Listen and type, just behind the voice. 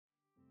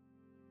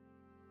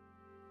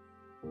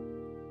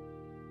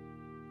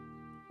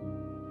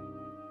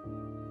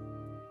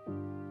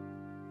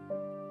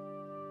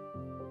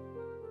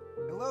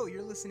Hello,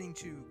 you're listening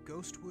to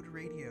Ghostwood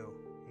Radio,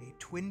 a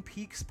Twin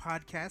Peaks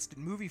podcast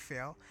and movie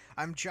fail.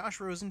 I'm Josh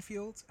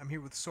Rosenfield. I'm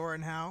here with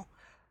Soren Howe.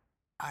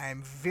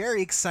 I'm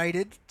very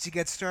excited to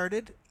get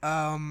started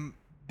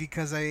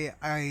because I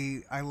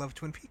love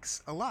Twin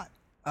Peaks a lot.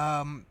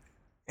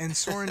 And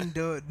Soren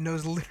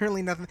knows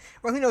literally nothing.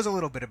 Well, he knows a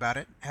little bit about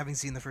it, having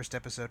seen the first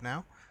episode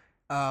now.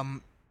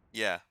 Um,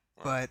 Yeah.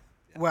 Well, but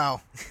yeah.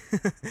 well,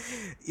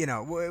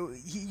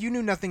 you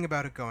knew nothing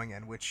about it going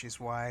in, which is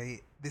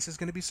why this is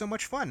going to be so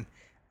much fun.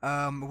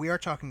 We are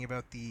talking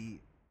about the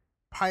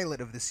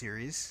pilot of the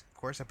series, of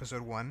course,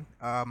 episode one.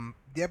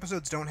 The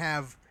episodes don't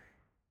have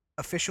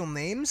official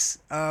names,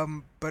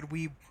 but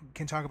we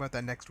can talk about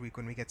that next week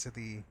when we get to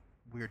the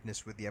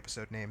weirdness with the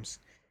episode names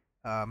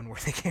and where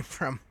they came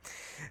from.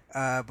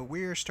 But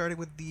we're starting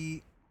with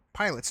the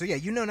pilot. So yeah,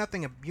 you know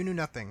nothing. You knew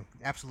nothing.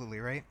 Absolutely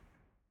right.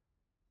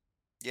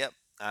 Yep.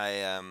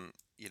 I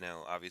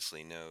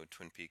obviously know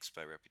Twin Peaks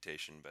by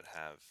reputation, but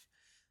have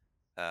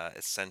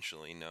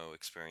essentially no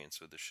experience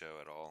with the show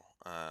at all.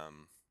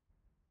 Trying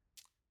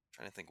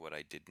to think what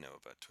I did know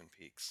about Twin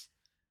Peaks.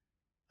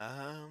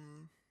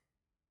 Um,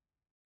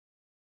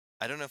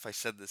 I don't know if I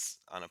said this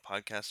on a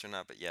podcast or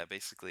not, but yeah,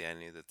 basically I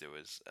knew that there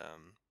was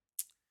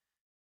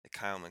that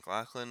Kyle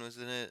MacLachlan was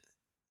in it.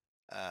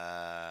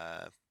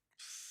 Uh,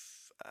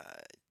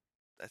 uh,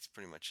 that's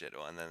pretty much it.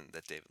 Oh, and then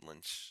that David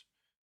Lynch.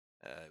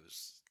 It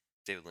was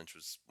David Lynch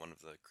was one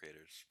of the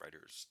creators,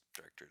 writers,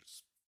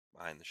 directors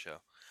behind the show.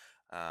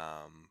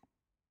 Um,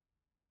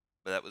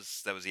 but that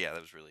was yeah,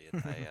 that was really it.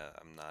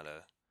 I'm not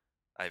a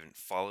I haven't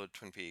followed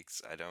Twin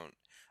Peaks. I don't.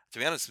 To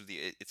be honest with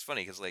you, it's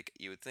funny because like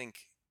you would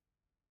think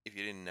if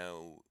you didn't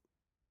know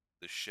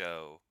the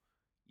show,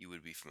 you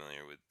would be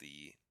familiar with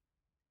the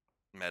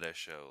meta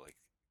show, like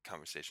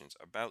conversations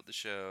about the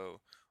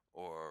show,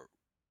 or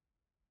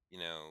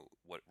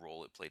what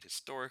role it played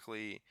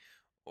historically,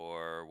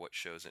 or what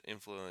shows it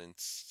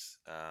influenced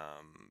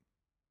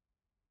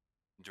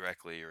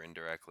directly or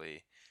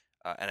indirectly.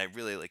 And I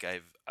really like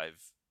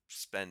I've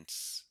spent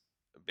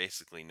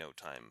basically no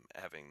time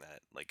having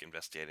that, like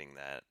investigating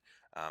that,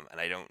 and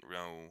I don't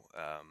know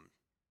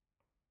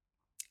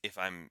if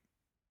I'm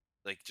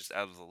like just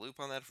out of the loop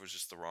on that, if it was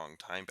just the wrong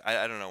time.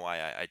 I don't know why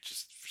I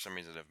just for some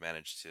reason have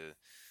managed to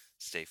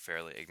stay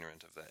fairly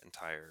ignorant of that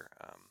entire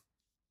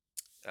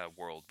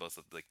world, both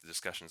of like the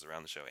discussions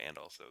around the show and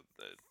also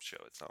the show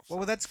itself. So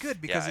Well, that's good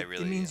yeah, because I it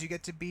really means you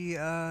get to be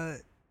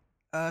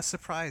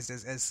surprised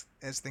as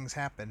things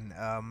happen.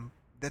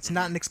 That's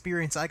not hmm an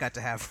experience I got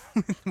to have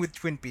with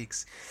Twin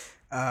Peaks.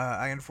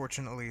 I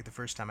unfortunately the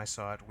first time I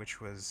saw it, which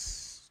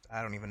was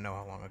I don't even know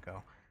how long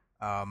ago,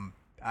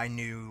 I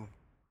knew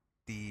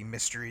the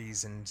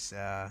mysteries and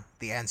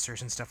the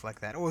answers and stuff like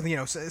that, or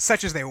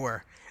such as they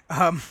were.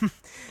 Um,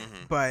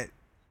 hmm but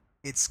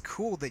it's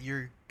cool that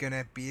you're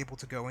gonna be able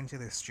to go into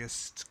this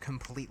just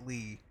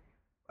completely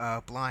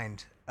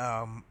blind.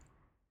 how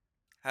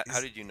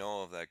Is did you know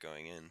all of that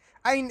going in?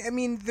 I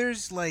mean,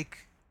 there's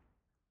like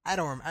I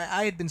don't remember.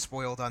 I had been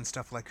spoiled on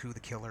stuff like who the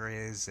killer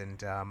is,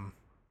 and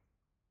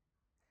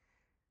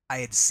I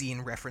had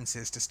seen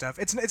references to stuff.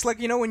 It's like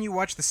when you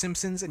watch The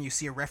Simpsons and you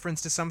see a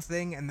reference to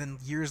something, and then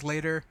years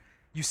later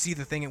you see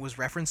the thing it was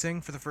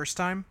referencing for the first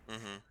time.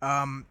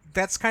 hmm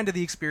That's kind of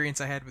the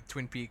experience I had with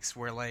Twin Peaks,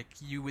 where like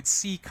you would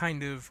see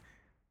kind of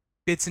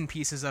bits and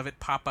pieces of it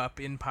pop up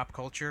in pop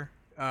culture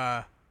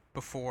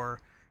before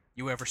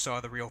you ever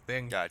saw the real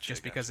thing, Gotcha,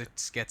 just because gotcha.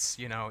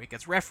 it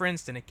gets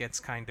referenced and it gets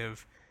kind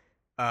of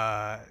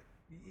uh,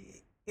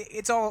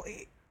 it's all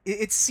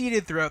it's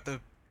seeded throughout the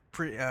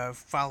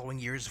following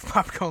years of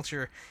pop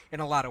culture in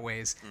a lot of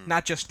ways, Mm.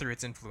 not just through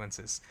its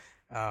influences,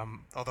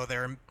 although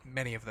there are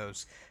many of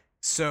those.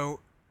 So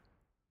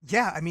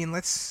yeah, I mean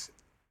let's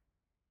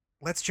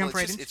Well, jump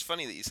right into. it's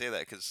funny that you say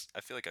that because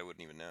I feel like I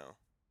wouldn't even know.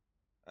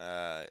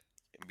 Uh,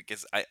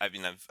 because I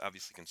mean I've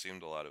obviously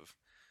consumed a lot of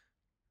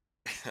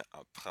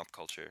pop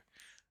culture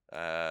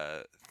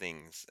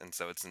things, and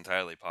so it's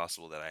entirely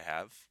possible that I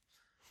have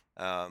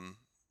um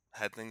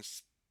had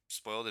things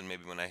spoiled, and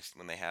maybe when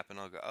they happen,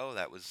 I'll go, oh,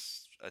 that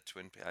was a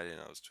I didn't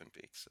know it was Twin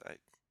Peaks. I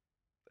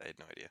had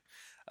no idea.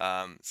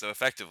 So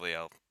effectively,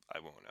 I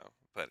won't know.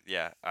 But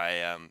yeah,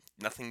 I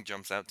nothing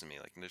jumps out to me.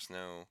 Like there's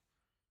no.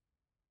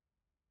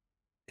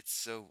 It's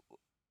so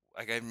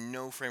like I have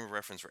no frame of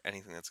reference for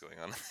anything that's going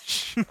on in the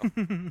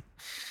show.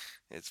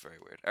 It's very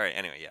weird. All right.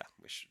 Anyway, yeah,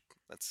 we should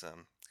let's 'cause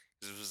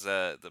this was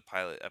the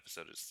pilot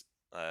episode is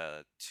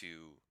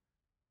two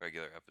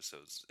regular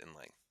episodes in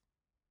length.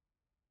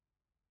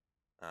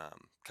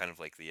 Kind of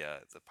like the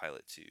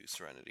pilot to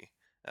Serenity,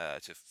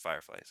 to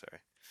Firefly,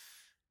 sorry.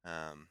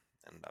 And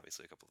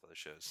obviously a couple of other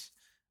shows.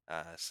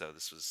 So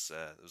this was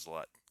there was a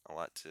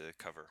lot to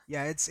cover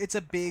Yeah, it's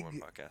a for one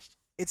big, podcast.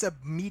 it's a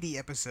meaty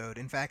episode.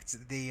 In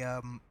fact, the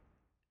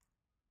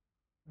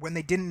when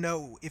they didn't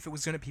know if it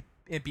was going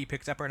to be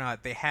picked up or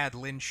not, they had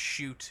Lynch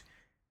shoot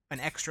an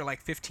extra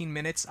like 15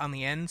 minutes on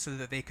the end so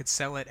that they could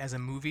sell it as a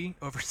movie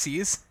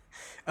overseas.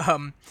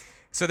 Um,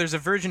 so there's a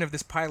version of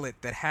this pilot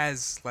that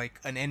has like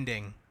an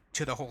ending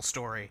to the whole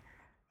story.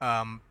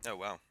 Um, Oh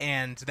wow.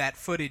 and that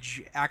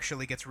footage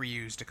actually gets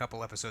reused a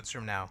couple episodes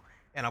from now,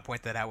 and I'll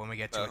point that out when we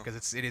get to it Oh because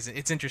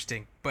it's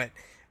interesting. But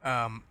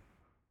um,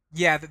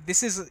 yeah,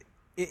 this is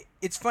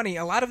it's funny.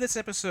 A lot of this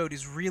episode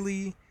is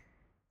really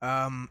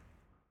um,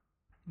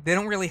 they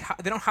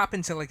don't hop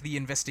into like the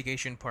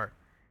investigation part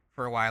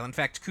for a while. In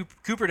fact,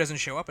 Cooper doesn't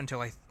show up until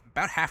like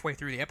about halfway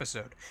through the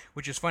episode,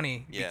 which is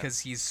funny yeah. because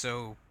he's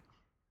so.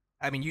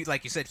 I mean, you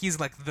like you said, he's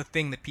like the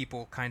thing that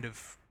people kind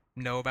of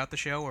know about the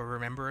show or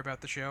remember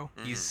about the show.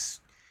 Mm-hmm.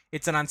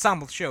 It's an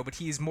ensemble show, but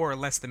he's more or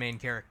less the main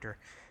character.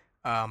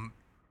 Um,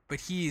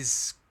 but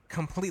he's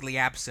completely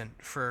absent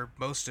for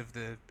most of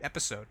the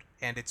episode,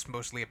 and it's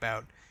mostly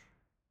about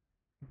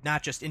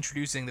not just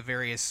introducing the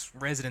various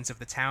residents of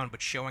the town,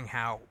 but showing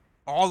how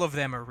all of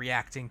them are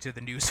reacting to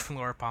the news of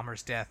Laura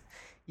Palmer's death.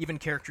 Even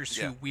characters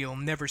Yeah. who we'll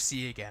never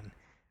see again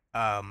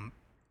um,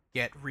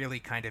 get really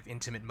kind of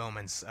intimate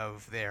moments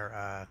of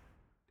their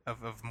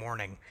of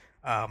mourning,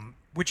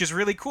 which is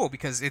really cool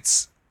because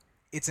it's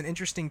an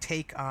interesting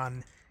take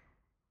on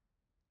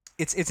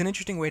it's an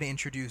interesting way to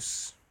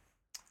introduce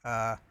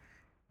uh,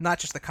 not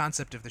just the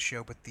concept of the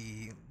show, but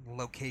the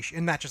location,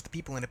 and not just the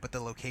people in it, but the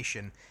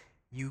location.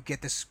 You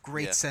get this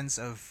great Yeah. sense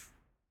of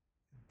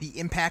the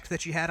impact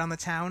that she had on the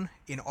town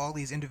in all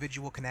these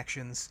individual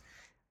connections,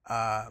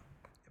 uh,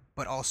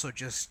 but also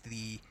just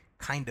the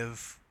kind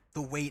of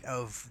the weight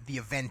of the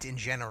event in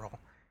general,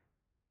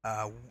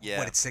 what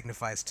Yeah. it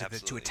signifies to a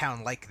Absolutely.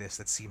 town like this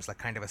that seems like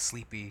kind of a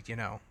sleepy,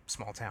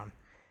 small town.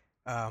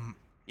 Um,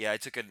 Yeah. I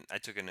took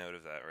a note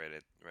of that right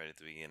at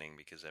the beginning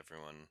because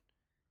everyone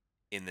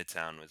in the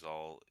town was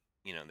all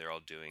they're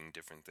all doing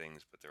different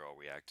things, but they're all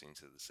reacting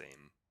to the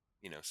same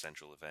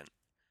central event.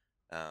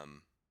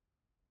 Um,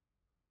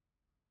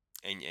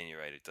 and you're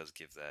right. It does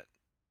give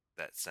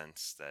that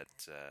sense that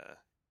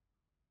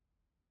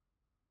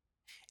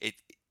it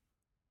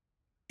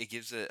it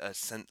gives a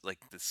sense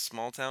like the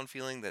small town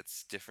feeling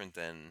that's different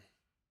than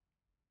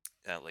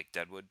like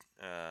Deadwood,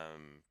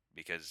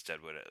 because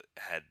Deadwood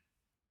had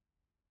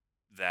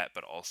that,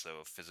 but also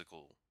a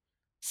physical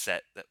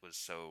set that was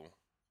so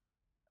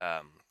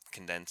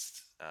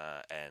condensed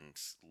and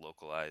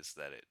localized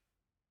that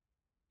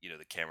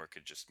the camera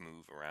could just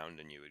move around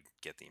and you would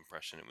get the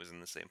impression it was in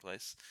the same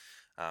place,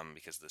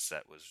 because the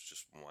set was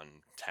just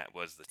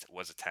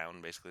was a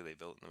town basically they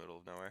built in the middle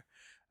of nowhere.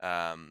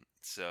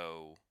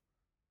 So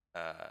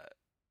uh,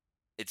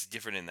 it's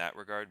different in that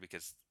regard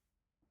because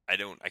I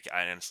don't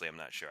I honestly I'm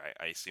not sure.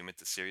 I assume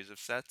it's a series of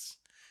sets.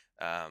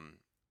 Um,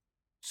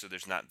 so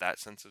there's not that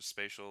sense of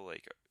spatial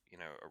like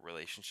a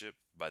relationship,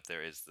 but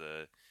there is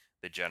the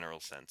general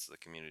sense, the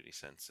community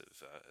sense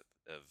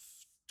of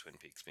Twin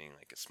Peaks being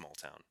like a small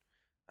town,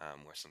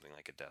 where something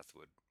like a death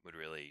would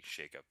really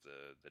shake up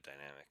the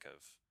dynamic of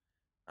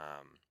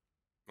um,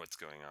 what's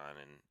going on,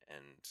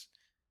 and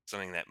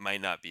something that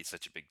might not be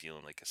such a big deal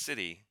in like a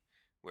city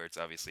where it's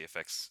obviously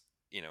affects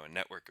a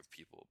network of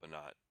people, but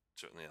not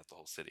certainly not the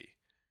whole city,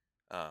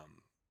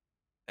 um,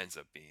 ends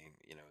up being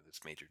this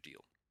major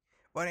deal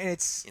but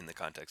it's in the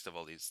context of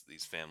all these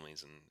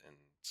families and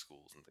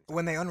schools and things like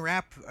when they that.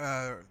 unwrap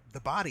the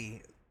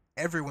body,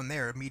 everyone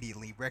there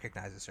immediately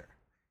recognizes her.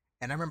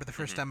 And I remember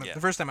Yeah.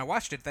 the first time I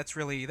watched it, that's a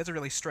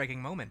really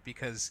striking moment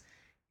because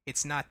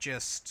it's not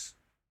just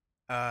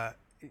uh,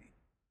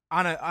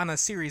 on a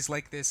series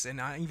like this,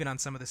 and even on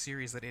some of the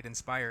series that it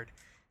inspired,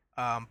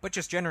 but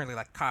just generally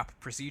like cop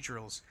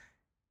procedurals.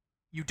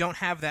 You don't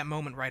have that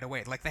moment right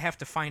away. Like they have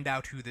to find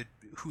out who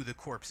the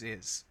corpse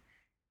is.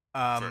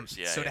 First,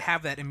 yeah, So to yeah.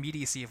 have that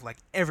immediacy of like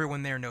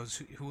everyone there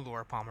knows who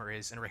Laura Palmer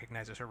is and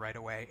recognizes her right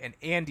away, and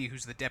Andy,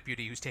 who's the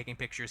deputy who's taking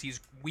pictures, he's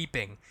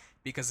weeping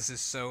because this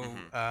is so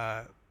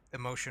Mhm.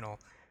 emotional.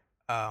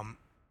 Um,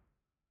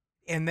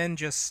 and then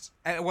just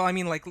well, I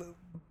mean, like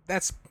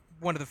that's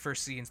one of the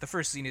first scenes. The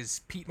first scene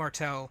is Pete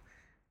Martell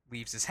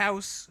leaves his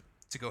house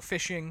to go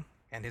fishing,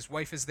 and his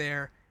wife is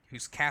there,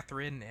 who's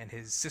Catherine, and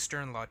his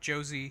sister-in-law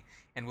Josie,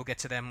 and we'll get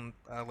to them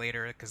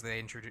later because they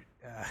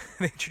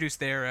introduce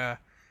their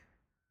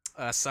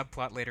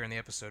subplot later in the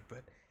episode.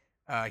 But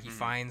he Mhm.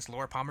 finds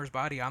Laura Palmer's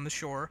body on the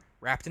shore,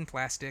 wrapped in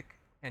plastic,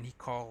 and he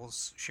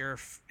calls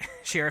Sheriff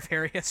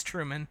Harry S.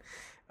 Truman.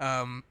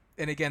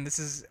 And again, this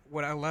is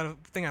what I love.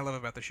 Thing I love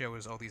about the show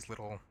is all these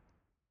little.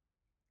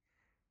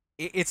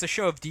 It's a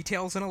show of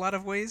details in a lot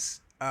of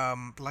ways,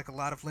 like a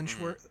lot of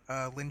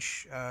Mhm.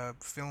 Lynch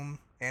film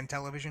and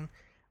television,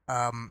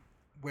 um,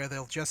 where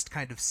they'll just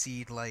kind of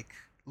seed like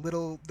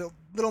little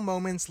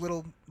moments,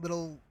 little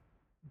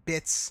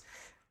bits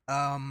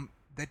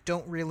that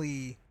don't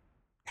really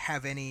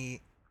have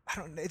any. I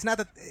don't. It's not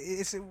that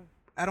it's.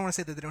 I don't want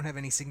to say that they don't have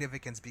any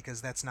significance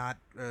because that's not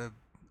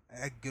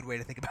a good way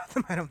to think about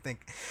them. I don't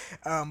think,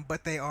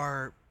 but they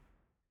are.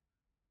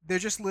 They're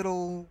just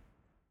little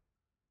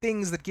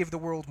things that give the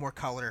world more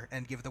color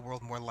and give the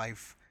world more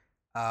life.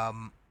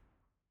 Um,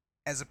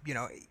 as a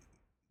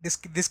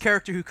this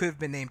character who could have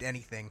been named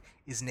anything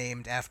is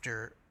named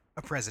after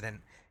a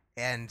president,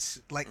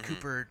 and like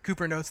Mhm.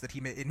 Cooper notes that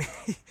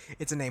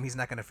it's a name he's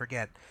not going to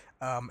forget,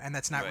 and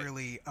that's not Right.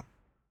 really a.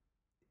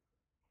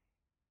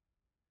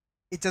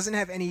 It doesn't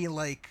have any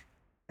like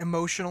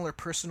emotional or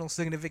personal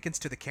significance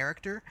to the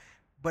character,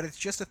 but it's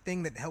just a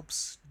thing that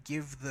helps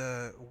give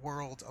the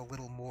world a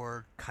little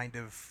more kind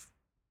of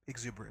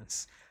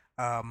exuberance.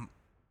 Um,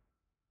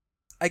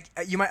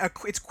 you might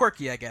it's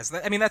quirky, I guess.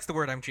 I mean, that's the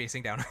word I'm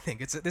chasing down. I think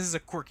this is a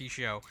quirky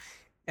show,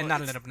 and Well,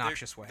 not in an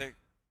obnoxious way.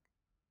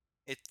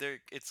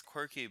 it's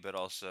quirky, but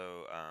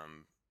also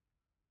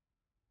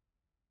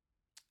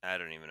I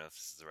don't even know if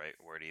this is the right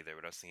word either.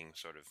 But I was thinking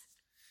sort of,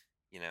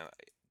 you know,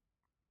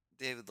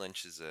 David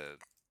Lynch is a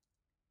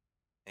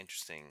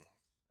interesting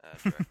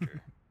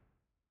director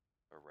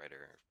or writer,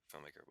 or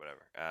filmmaker,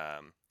 whatever.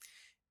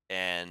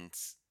 And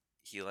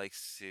he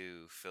likes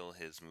to fill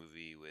his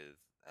movies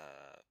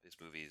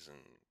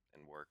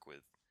and work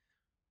with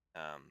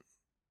um,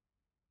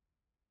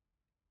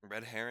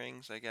 red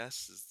herrings, I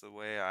guess, is the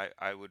way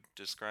I would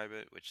describe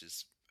it, which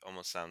is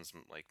almost sounds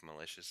like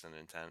malicious in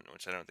intent,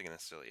 which I don't think it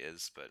necessarily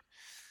is,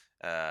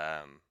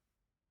 um,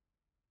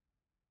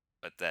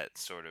 but that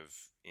sort of,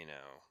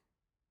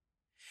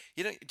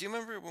 do you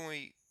remember when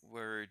we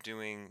were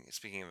doing,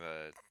 speaking of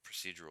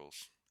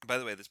procedurals? By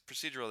the way, this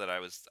procedural that I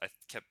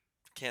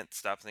can't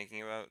stop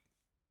thinking about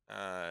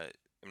uh,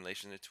 in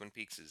relation to Twin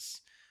Peaks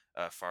is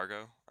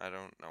Fargo. I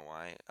don't know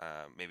why.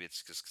 Maybe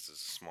it's just because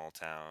it's a small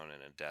town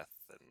and a death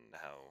and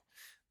how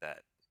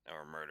that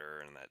or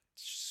murder and that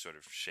sort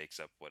of shakes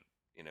up what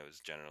is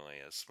generally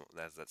has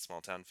that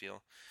small town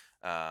feel.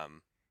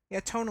 Um,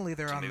 Yeah, tonally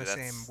they're so on maybe the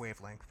same that's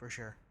wavelength for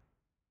sure.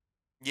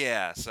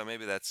 yeah. So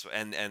maybe that's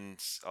and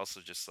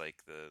also just like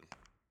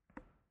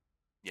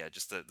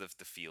just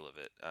the feel of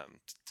it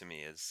to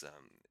me is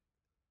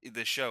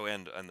the show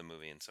and the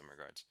movie in some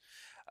regards.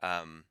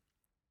 Um,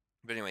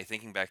 But anyway,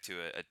 thinking back to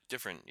a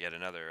different, yet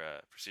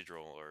another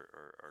procedural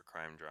or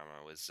crime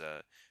drama was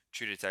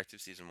True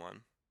Detective season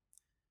one,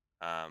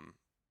 um,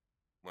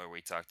 where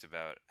we talked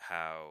about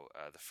how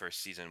the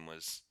first season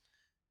was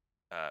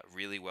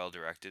really well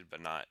directed,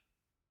 but not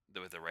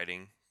the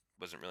writing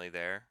wasn't really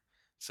there.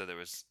 So there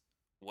was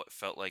what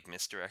felt like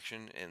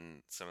misdirection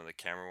in some of the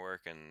camera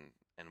work and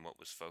what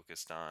was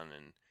focused on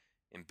and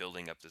in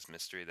building up this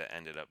mystery that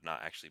ended up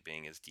not actually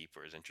being as deep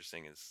or as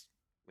interesting as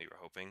we were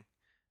hoping.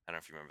 I don't know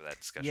if you remember that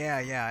discussion Yeah,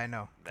 from yeah, I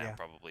know. now Yeah.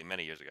 probably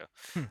many years ago.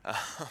 Hmm.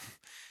 Um,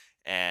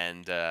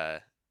 and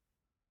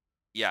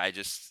yeah, I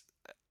just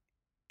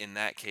in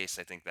that case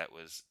I think that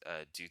was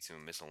due to a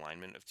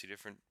misalignment of two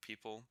different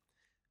people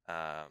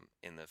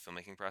in the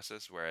filmmaking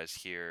process. Whereas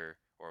here,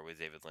 or with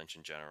David Lynch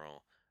in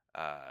general,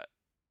 uh,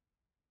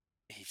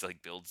 he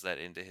like builds that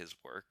into his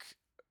work,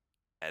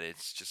 and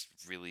it's just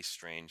really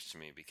strange to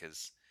me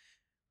because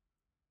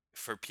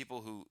for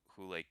people who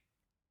like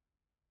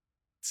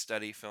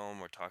study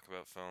film or talk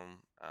about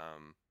film,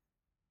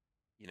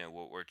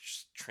 what we're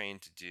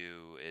trained to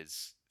do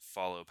is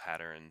follow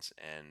patterns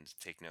and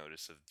take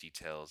notice of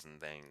details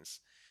and things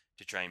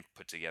to try and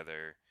put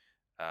together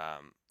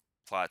um,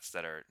 plots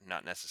that are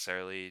not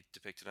necessarily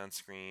depicted on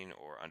screen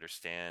or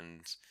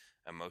understand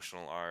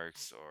emotional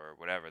arcs or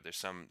whatever. There's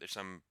some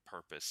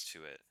purpose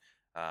to it,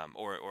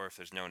 or if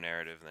there's no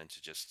narrative, then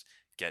to just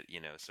get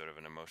sort of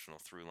an emotional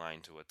through line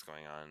to what's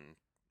going on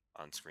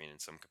screen in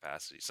some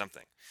capacity,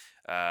 something.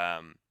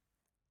 Um,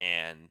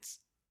 and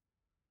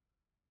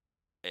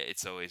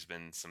it's always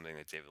been something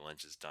that David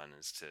Lynch has done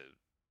is to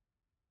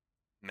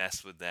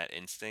mess with that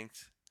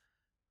instinct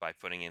by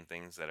putting in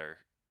things that are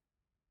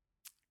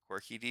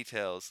quirky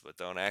details but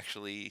don't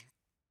actually,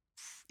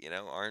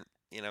 aren't,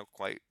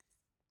 quite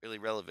really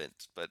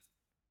relevant, but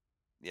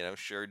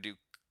sure do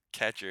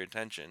catch your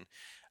attention.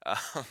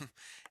 Um,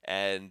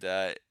 and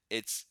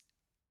it's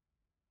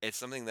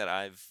something that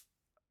I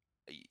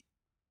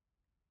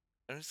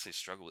don't say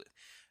struggle with.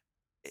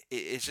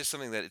 It's just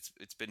something that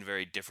it's been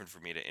very different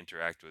for me to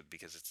interact with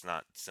because it's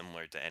not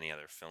similar to any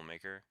other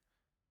filmmaker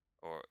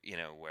or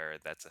where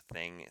that's a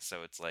thing.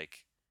 So it's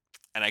like,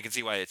 and I can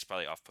see why it's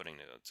probably off-putting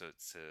to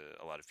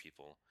a lot of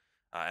people,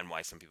 and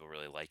why some people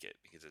really like it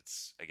because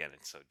it's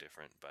so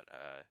different. But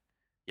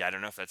yeah, I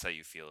don't know if that's how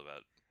you feel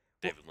about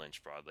Well, David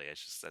Lynch broadly.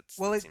 It's just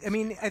well, that I seems to be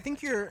mean, my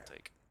general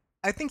take.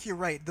 I think you're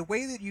right. The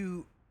way that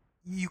you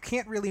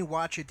can't really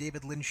watch a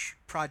David Lynch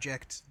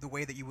project the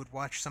way that you would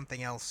watch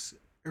something else,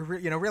 or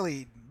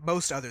really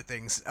most other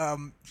things.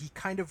 He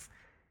kind of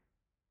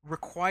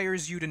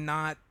requires you to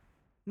not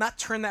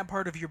turn that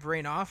part of your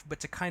brain off, but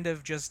to kind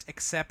of just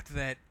accept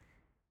that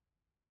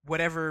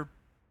whatever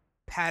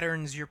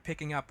patterns you're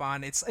picking up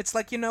on, it's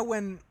like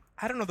when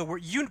I don't know the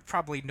word. You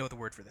probably know the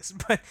word for this,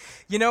 but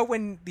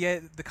when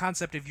the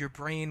concept of your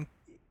brain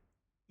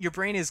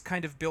is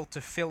kind of built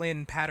to fill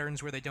in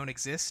patterns where they don't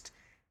exist,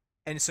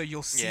 and so you'll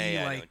Yeah, see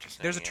yeah, I know what you're like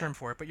there's a saying. Yeah, term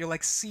for it, but you'll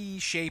like see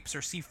shapes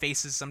or see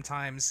faces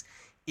sometimes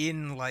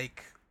in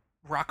like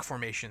rock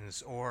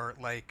formations or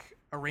like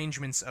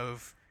arrangements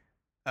of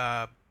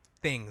uh,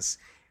 things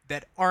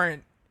that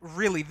aren't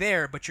really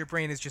there, but your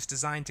brain is just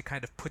designed to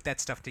kind of put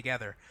that stuff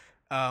together.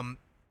 Um,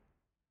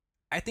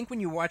 I think when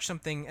you watch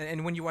something,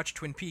 and when you watch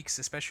Twin Peaks,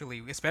 especially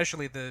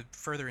the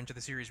further into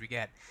the series we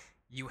get,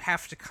 you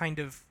have to kind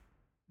of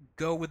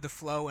go with the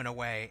flow in a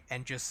way,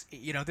 and just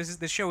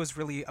this show is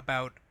really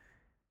about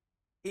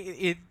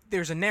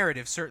there's a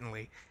narrative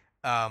certainly,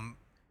 um,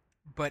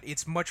 but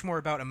it's much more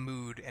about a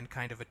mood and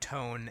kind of a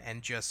tone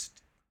and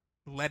just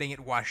letting it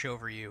wash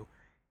over you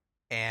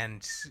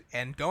and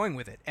going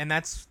with it. And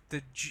that's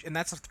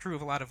true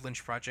of a lot of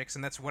Lynch projects,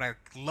 and that's what I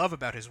love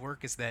about his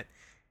work is that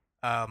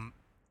um,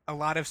 a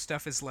lot of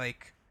stuff is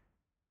like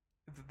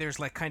there's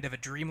like kind of a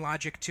dream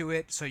logic to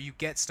it, so you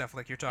get stuff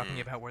like you're talking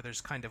Mm, about where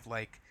there's kind of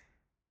like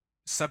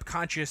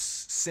subconscious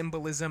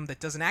symbolism that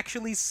doesn't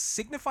actually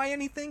signify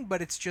anything,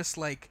 but it's just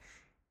like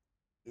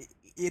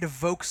it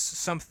evokes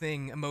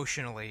something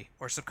emotionally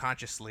or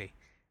subconsciously,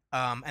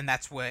 and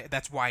that's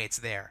why it's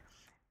there.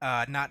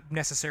 Not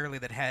necessarily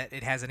that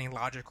it has any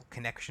logical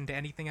connection to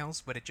anything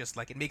else, but it just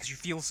like it makes you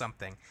feel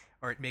something,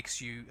 or it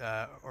makes you,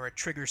 or it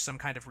triggers some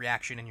kind of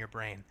reaction in your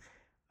brain.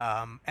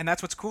 And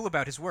that's what's cool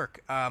about his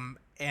work.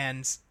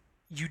 And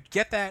you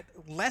get that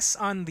less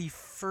on the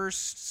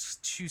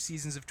first two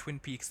seasons of Twin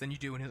Peaks than you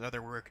do in his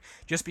other work,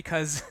 just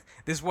because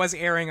this was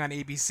airing on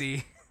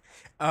ABC.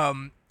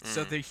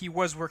 So mm, that he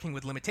was working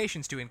with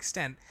limitations to an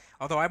extent.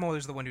 Although I'm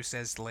always the one who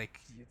says like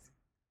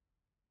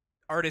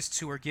artists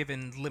who are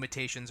given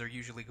limitations are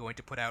usually going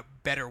to put out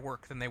better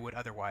work than they would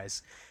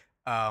otherwise,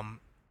 um,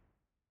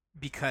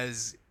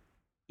 because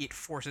it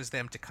forces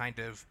them to kind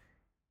of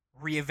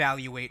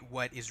reevaluate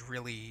what is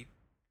really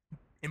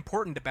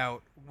important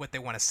about what they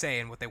want to say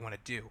and what they want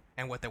to do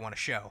and what they want to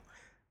show.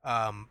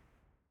 Um,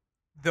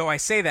 though I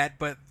say that,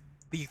 but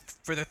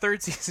for the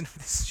third season of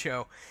this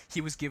show,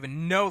 he was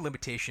given no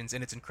limitations,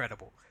 and it's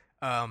incredible.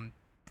 Um,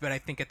 but I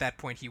think at that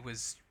point he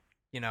was,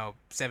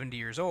 70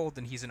 years old,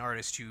 and he's an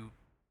artist who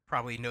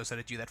probably knows how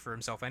to do that for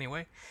himself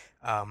anyway.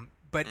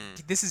 But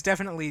mm. this is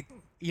definitely,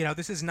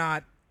 this is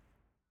not.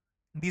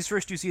 These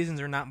first two seasons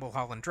are not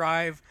Mulholland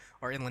Drive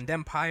or Inland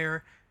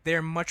Empire.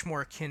 They're much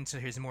more akin to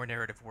his more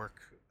narrative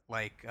work.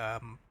 Like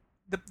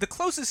the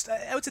closest,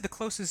 I would say, the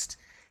closest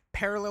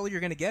parallel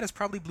you're gonna get is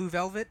probably Blue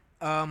Velvet.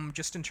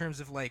 Just in terms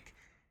of like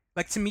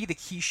to me, the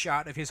key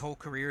shot of his whole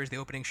career is the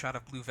opening shot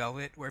of Blue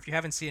Velvet, where if you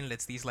haven't seen it,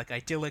 it's these like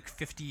idyllic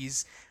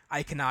 '50s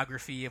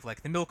iconography of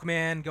like the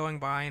milkman going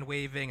by and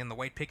waving and the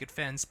white picket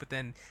fence, but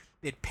then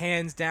it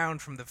pans down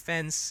from the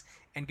fence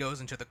and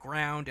goes into the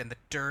ground and the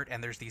dirt,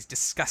 and there's these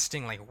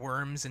disgusting like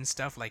worms and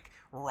stuff like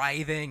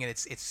writhing, and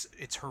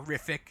it's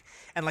horrific.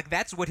 And like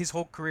that's what his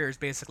whole career is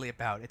basically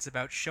about. It's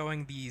about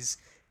showing these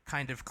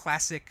kind of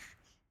classic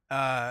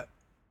uh,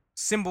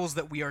 symbols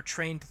that we are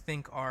trained to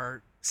think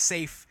are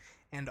safe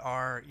and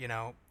are,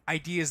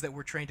 ideas that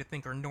we're trained to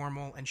think are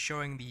normal, and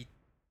showing the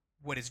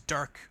what is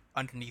dark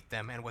underneath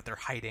them and what they're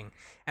hiding.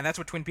 And that's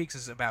what Twin Peaks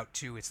is about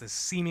too. It's this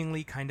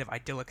seemingly kind of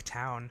idyllic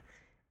town,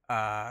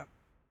 uh,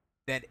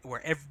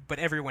 but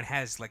everyone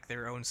has like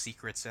their own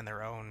secrets and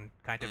their own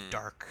kind of Mm.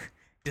 dark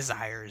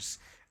desires.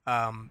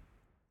 Um,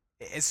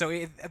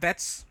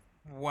 that's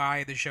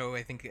why the show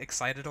I think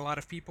excited a lot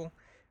of people,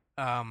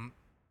 um,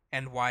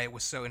 and why it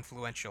was so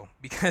influential.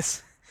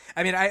 Because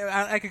I mean,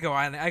 I could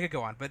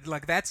go on, but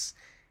like that's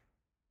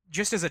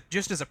just as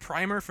a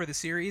primer for the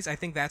series. I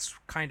think that's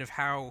kind of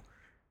how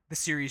the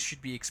series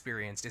should be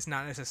experienced. It's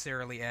not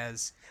necessarily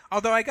as,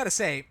 although I gotta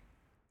say,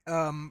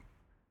 um,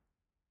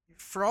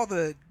 for all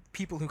the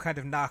people who kind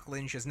of knock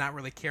Lynch as not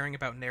really caring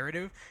about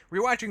narrative,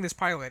 rewatching this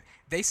pilot,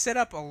 they set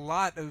up a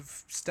lot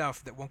of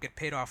stuff that won't get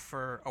paid off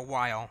for a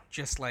while.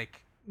 Just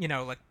like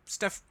like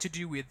stuff to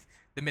do with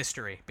the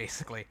mystery,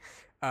 basically.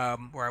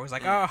 Where I was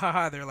like, Mm. oh,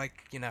 haha, they're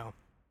like,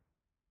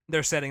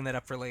 they're setting that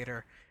up for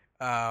later.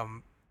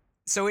 Um,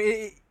 so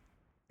it,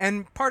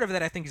 and part of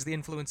that I think is the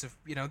influence of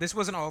this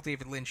wasn't all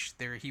David Lynch.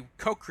 There, he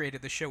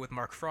co-created the show with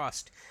Mark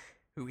Frost,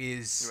 who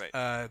is Right.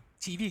 a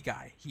TV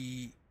guy.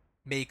 He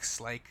makes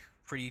like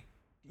pretty.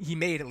 He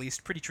made at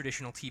least pretty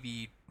traditional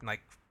TV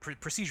like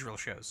procedural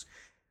shows.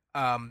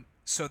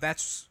 So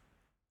that's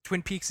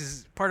Twin Peaks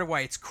is part of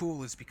why it's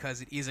cool is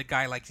because it is a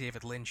guy like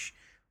David Lynch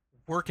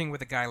working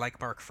with a guy like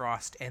Mark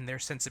Frost, and their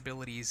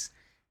sensibilities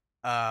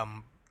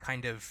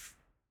kind of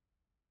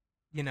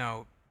you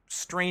know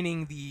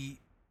straining the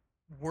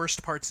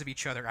worst parts of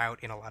each other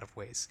out in a lot of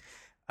ways,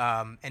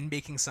 and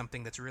making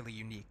something that's really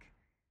unique.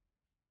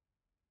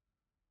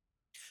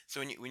 So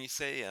when you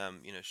say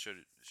sort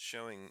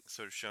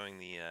of showing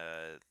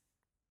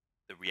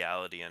the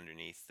reality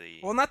underneath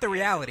Well, not the the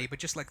reality, idyllic but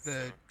just like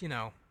form.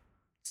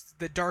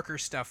 the darker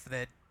stuff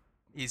that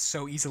is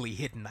so easily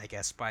hidden, I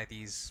guess, by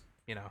these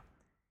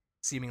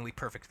seemingly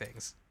perfect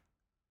things.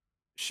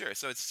 Sure.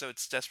 So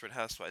it's Desperate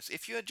Housewives.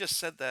 If you had just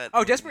said that Oh,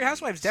 when Desperate we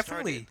Housewives started,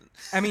 definitely.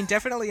 I mean,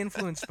 definitely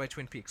influenced by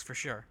Twin Peaks for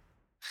sure.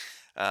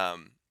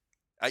 um,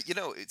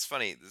 it's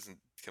funny. This isn't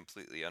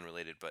completely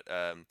unrelated, but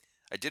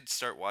I did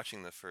start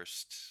watching the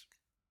first,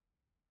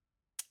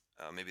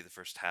 maybe the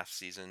first half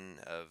season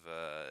of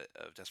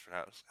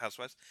Desperate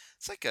Housewives.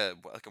 It's like a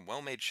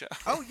well-made show.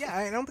 Oh yeah,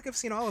 I don't think I've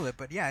seen all of it,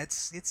 but yeah,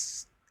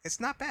 it's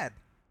not bad.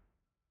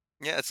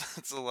 Yeah, it's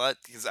it's a lot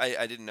because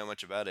I didn't know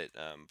much about it,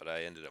 but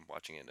I ended up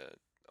watching it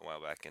a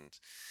while back, and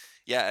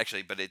yeah,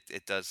 actually, but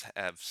it does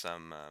have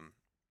some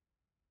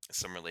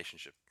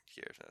relationship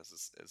here.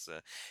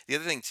 The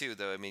other thing too,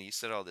 though. I mean, you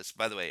said all this.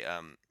 By the way,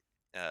 uh,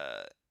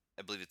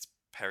 I believe it's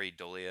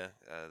pareidolia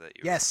that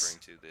you were referring Yes.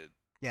 to, the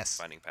Yes.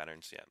 finding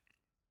patterns. Yeah.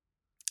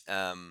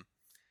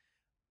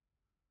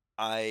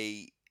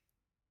 I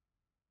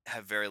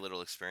have very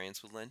little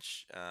experience with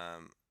Lynch,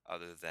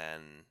 other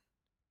than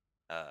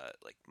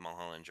like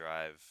Mulholland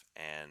Drive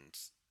and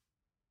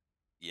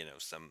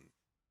some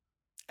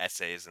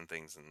essays and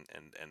things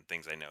and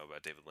things I know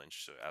about David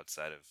Lynch, so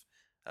outside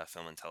of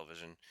film and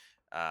television.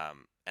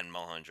 And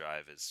Mulholland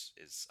Drive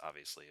is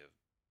obviously a,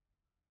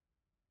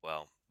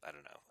 well, I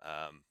don't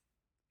know.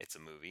 It's a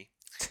movie,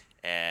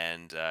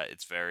 and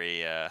it's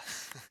very uh,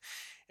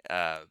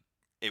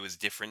 it was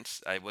different.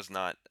 I was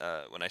not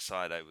when I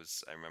saw it.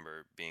 I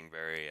remember being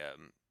very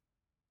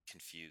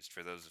confused.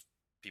 For those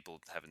people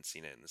who haven't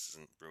seen it, and this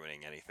isn't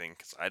ruining anything,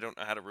 because I don't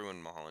know how to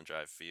ruin Mulholland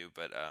Drive for you,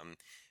 but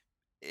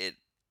it,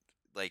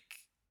 like,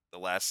 the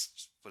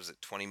last, what is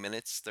it, 20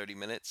 minutes, 30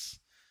 minutes,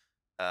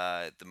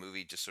 the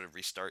movie just sort of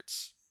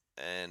restarts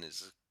and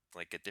is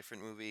like a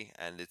different movie,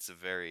 and it's a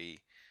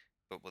very,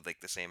 but with like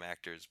the same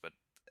actors, but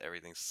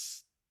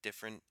everything's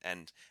different.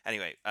 And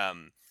anyway,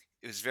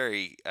 it was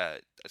very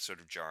sort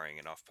of jarring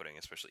and off-putting,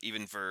 especially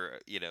even for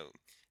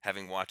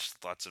having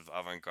watched lots of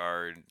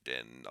avant-garde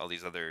and all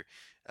these other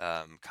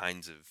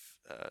kinds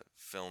of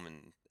film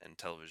and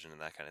television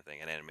and that kind of thing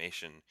and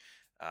animation.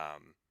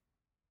 Um,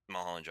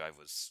 Mulholland Drive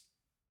was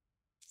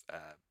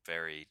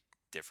very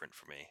different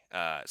for me.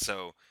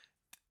 So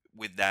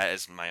with that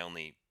as my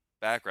only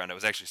background, I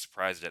was actually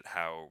surprised at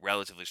how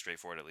relatively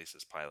straightforward at least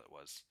this pilot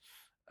was,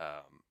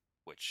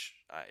 which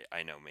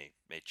I know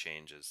may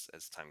change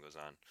as time goes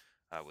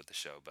on with the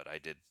show. But I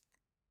did.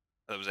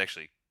 It was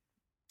actually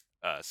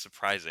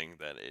surprising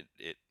that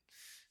it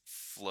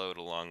flowed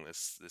along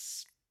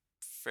this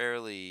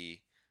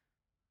fairly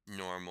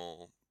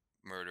normal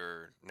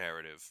murder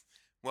narrative,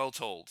 well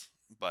told,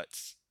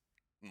 but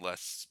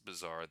less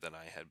bizarre than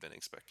I had been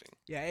expecting.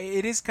 Yeah,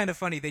 it is kind of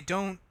funny. They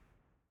don't.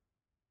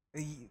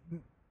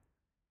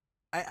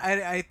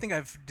 I think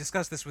I've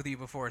discussed this with you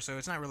before, so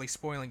it's not really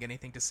spoiling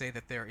anything to say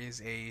that there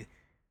is a,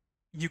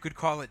 you could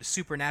call it,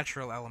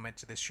 supernatural element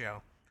to this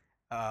show.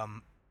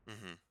 Um,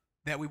 Hmm.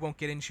 that we won't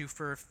get into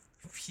for a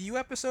few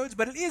episodes,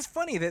 but it is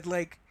funny that,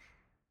 like,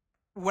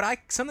 what I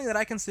something that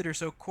I consider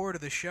so core to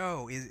the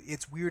show is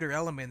its weirder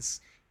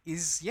elements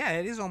is, yeah,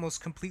 it is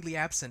almost completely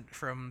absent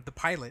from the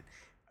pilot.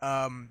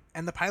 And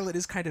the pilot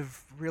is kind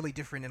of really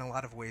different in a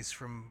lot of ways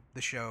from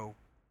the show,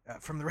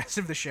 from the rest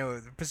of the show,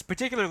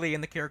 particularly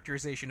in the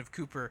characterization of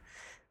Cooper,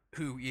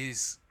 who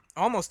is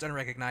almost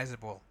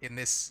unrecognizable in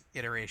this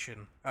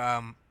iteration.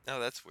 Oh,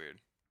 that's weird.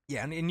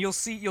 Yeah, and you'll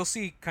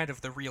see kind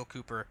of the real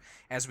Cooper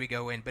as we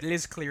go in, but it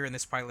is clear in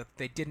this pilot that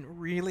they didn't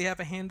really have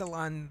a handle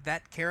on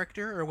that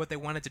character or what they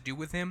wanted to do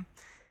with him.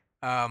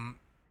 Um,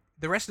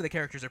 the rest of the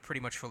characters are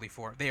pretty much fully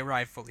formed. They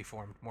arrive fully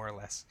formed, more or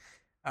less.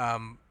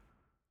 Um,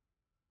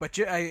 but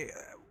I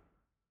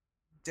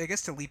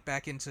guess to leap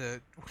back into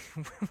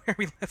where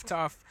we left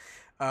off,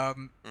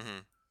 um, Hmm.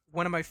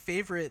 one of my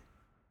favorite.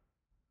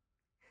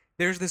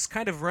 There's this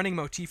kind of running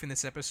motif in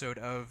this episode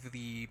of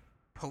the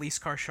police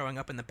car showing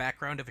up in the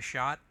background of a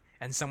shot,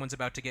 and someone's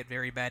about to get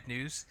very bad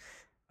news.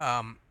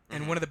 And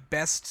one Hmm. of the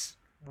best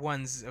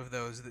ones of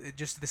those,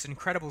 just this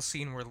incredible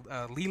scene where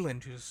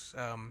Leland, who's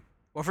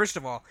well, first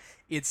of all,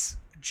 it's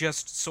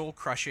just soul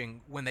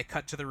crushing when they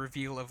cut to the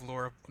reveal of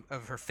Laura,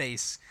 of her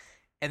face,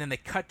 and then they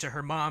cut to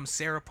her mom,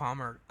 Sarah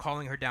Palmer,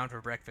 calling her down for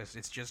breakfast.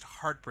 It's just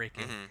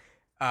heartbreaking.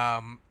 Hmm.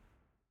 Um,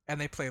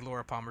 and they play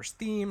Laura Palmer's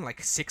theme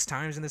like 6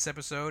 times in this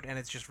episode, and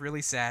it's just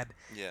really sad.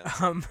 Yeah.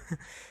 Um,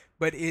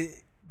 but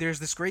there's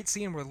this great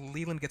scene where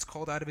Leland gets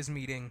called out of his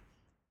meeting,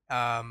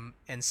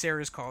 and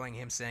Sarah's calling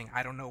him saying,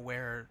 "I don't know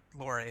where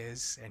Laura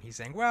is," and he's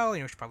saying, "Well,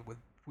 she's probably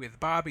with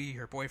Bobby,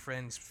 her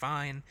boyfriend's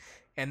fine."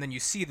 And then you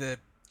see the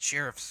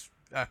sheriff's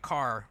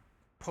car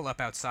pull up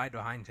outside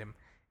behind him,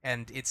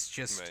 and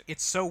Right.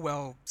 it's so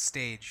well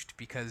staged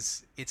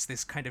because it's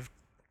this kind of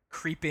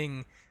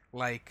creeping,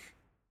 like,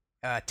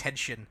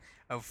 tension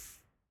of,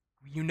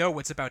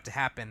 what's about to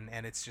happen,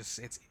 and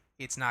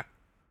it's not,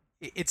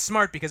 it's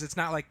smart because it's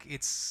not like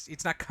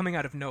it's not coming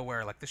out of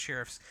nowhere like the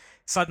sheriff's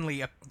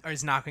suddenly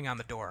is knocking on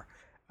the door,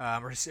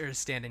 or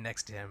standing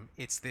next to him.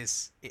 It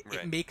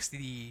Right. makes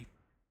the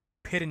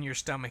pit in your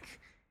stomach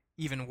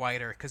even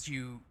wider because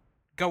you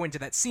go into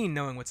that scene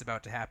knowing what's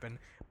about to happen,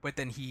 but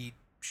then he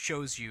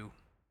shows you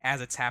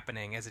as it's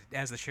happening, as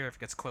the sheriff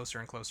gets closer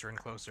and closer and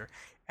closer,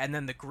 and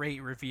then the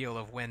great reveal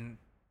of when,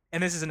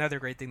 and this is another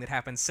great thing that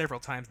happens several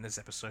times in this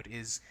episode,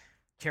 is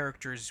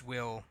characters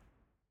will,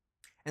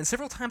 and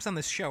several times on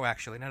this show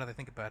actually, now that I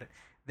think about it,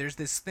 there's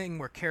this thing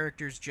where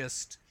characters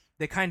just,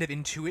 they kind of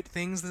intuit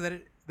things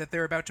that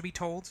they're about to be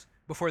told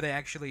before they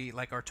actually,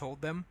 like, are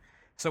told them.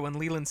 So when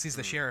Leland sees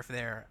the Hmm. sheriff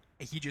there,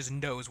 he just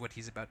knows what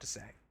he's about to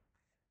say.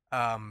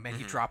 And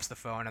he Hmm. drops the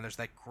phone, and there's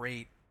that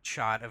great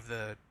shot of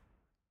the,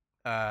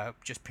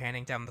 just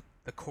panning down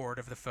the cord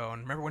of the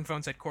phone. Remember when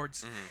phones had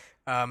cords?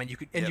 Hmm. And Yep.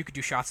 you could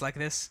do shots like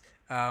this.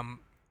 And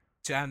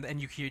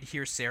you could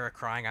hear Sarah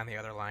crying on the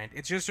other line.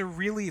 It's just a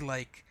really,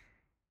 like,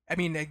 I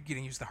mean, I'm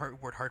gonna use the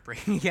word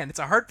heartbreaking again. It's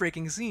a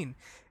heartbreaking scene,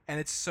 and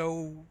it's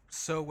so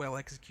well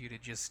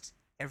executed. Just,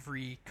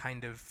 every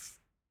kind of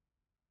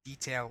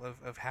detail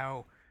of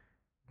how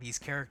these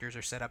characters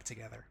are set up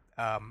together.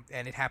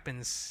 And it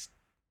happens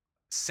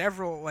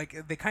several,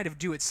 like, they kind of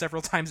do it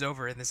several times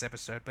over in this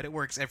episode, but it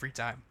works every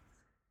time.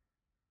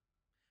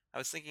 I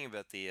was thinking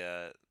about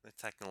the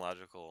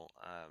technological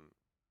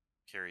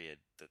period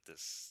that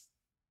this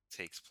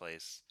takes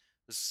place.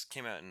 This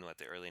came out in what,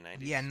 the early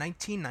Yeah, 90s?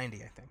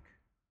 1990, I think.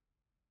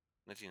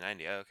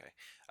 1990. Oh, okay.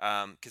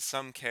 Because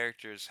some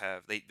characters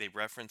have they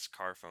reference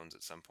car phones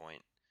at some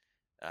point,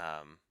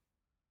 um,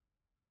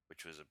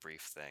 which was a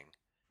brief thing.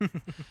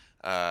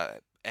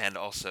 And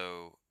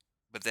also,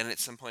 but then at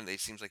some point, it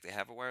seems like they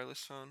have a wireless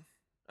phone.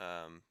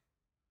 Um,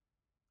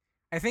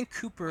 I think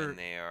when Cooper.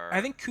 they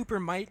I are think Cooper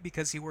might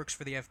because he works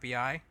for the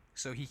FBI,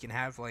 so he can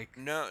have like.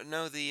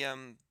 no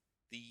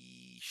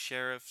the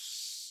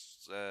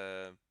sheriff's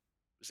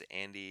was it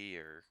Andy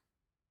or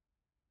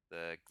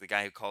the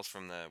guy who calls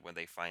from the when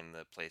they find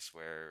the place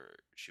where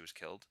she was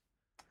killed.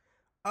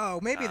 Oh,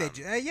 maybe they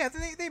do. Um, Yeah,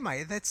 they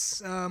might.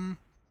 That's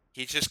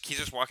he's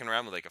just walking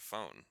around with like a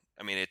phone.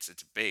 I mean, it's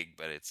big,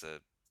 but it's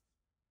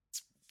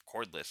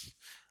cordless.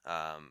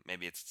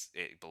 Maybe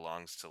it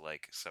belongs to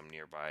like some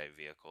nearby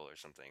vehicle or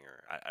something,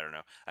 or I don't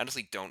know. I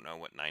honestly don't know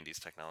what '90s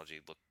technology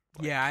looked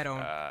yeah. I like.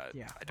 don't.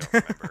 Yeah. I don't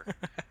remember.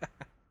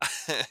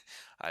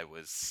 I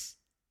was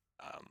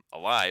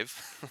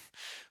alive,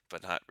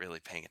 but not really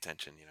paying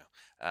attention, you know.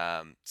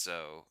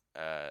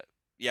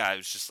 Yeah, I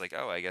was just like,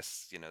 oh, I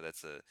guess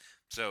that's a.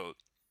 So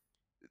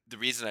the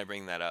reason I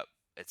bring that up,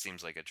 it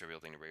seems like a trivial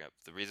thing to bring up.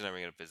 The reason I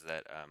bring it up is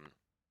that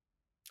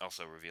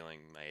also revealing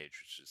my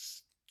age, which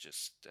is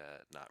just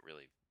not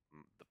really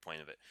the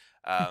point of it.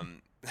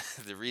 Um,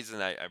 the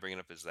reason I bring it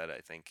up is that I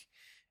think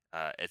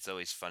it's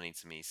always funny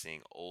to me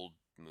seeing old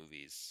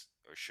movies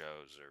or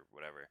shows or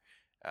whatever,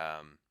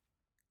 um,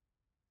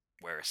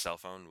 where a cell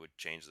phone would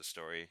change the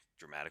story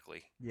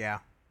dramatically. Yeah.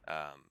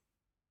 Um,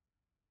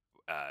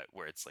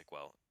 where it's like,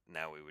 well,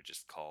 now we would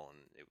just call and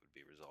it would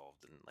be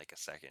resolved in like a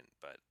second,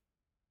 but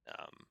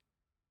um,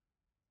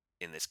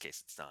 in this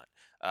case, it's not.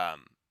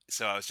 Um,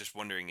 so I was just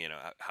wondering,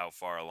 how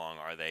far along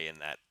are they in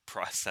that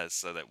process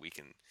so that we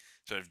can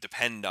sort of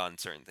depend on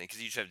certain things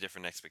because you each have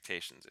different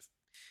expectations. If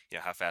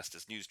how fast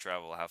does news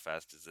travel? How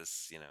fast is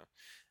this?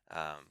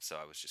 So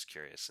I was just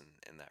curious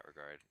in that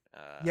regard.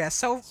 Yeah.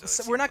 So, So it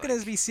so we're seems not going to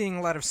like be seeing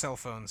a lot of cell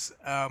phones.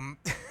 I'm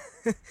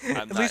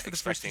At least not for the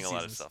first two expecting a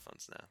lot of seasons. cell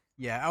phones now.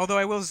 Yeah. Although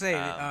I will say,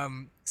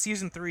 Um,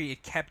 season three,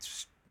 it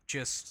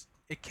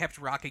kept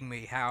rocking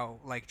me how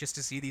like just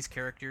to see these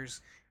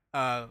characters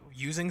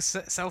using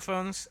cell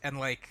phones and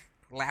like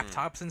hmm.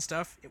 laptops and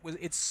stuff.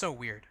 It's so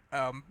weird.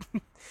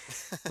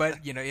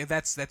 But yeah,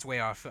 that's way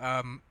off.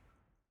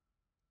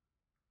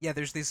 Yeah,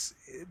 there's this.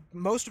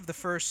 Most of the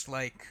first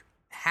like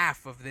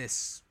half of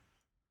this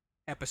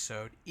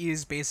episode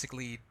is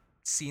basically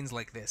scenes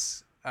like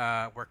this,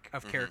 where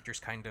of Hmm. characters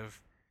kind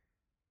of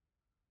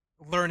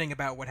learning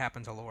about what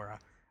happened to Laura.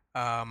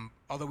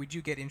 Although we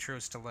do get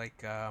intros to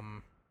like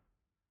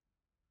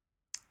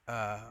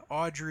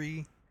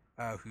Audrey,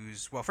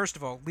 who's well. First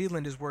of all,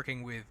 Leland is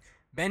working with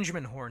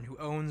Benjamin Horn, who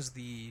owns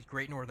the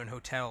Great Northern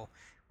Hotel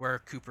where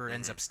Cooper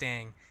ends Hmm. up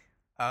staying.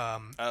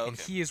 Oh, And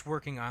okay. he is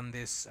working on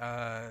this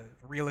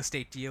real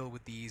estate deal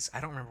with these.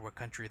 I don't remember what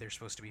country they're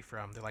supposed to be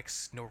from. They're like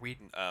They're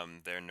Norwegian,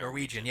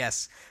 Norwegian.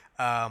 yes.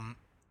 Um,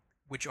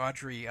 which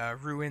Audrey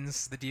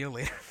ruins the deal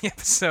later in the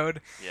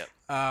episode. Yep.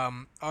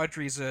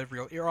 Audrey's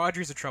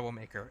a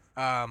troublemaker.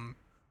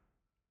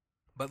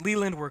 But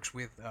Leland works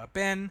with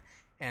Ben,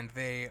 and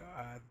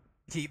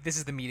this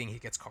is the meeting he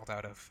gets called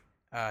out of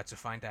to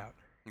find out.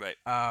 Right.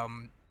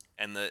 Um,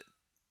 And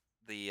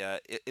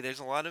there's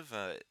a lot of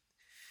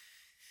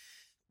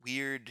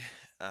weird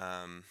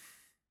um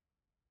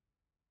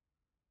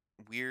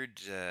weird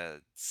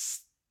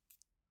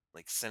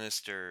like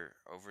sinister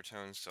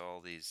overtones to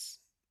all these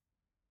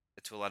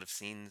to a lot of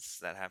scenes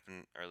that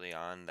happen early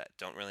on that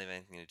don't really have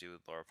anything to do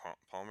with Laura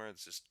Palmer.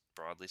 It's just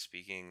broadly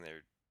speaking,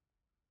 they're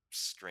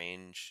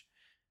strange,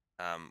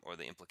 or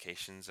the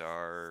implications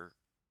are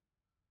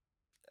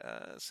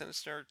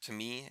sinister to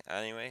me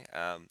anyway.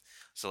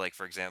 So like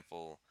for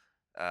example,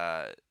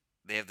 uh,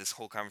 they have this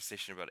whole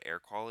conversation about air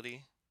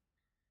quality.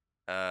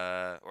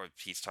 Or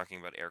he's talking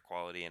about air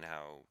quality and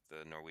how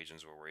the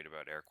Norwegians were worried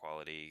about air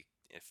quality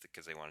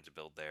because they wanted to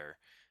build their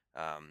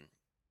um,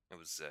 it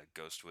was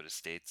Ghostwood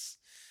Estates,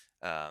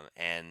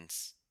 and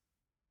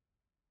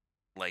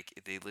like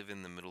they live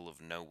in the middle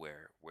of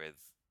nowhere with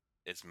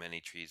as many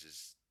trees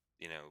as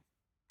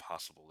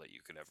possible that you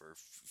could ever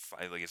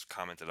find. Like it's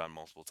commented on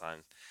multiple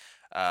times,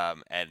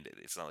 and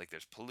it's not like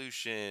there's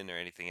pollution or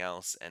anything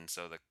else. And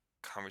so the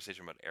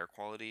conversation about air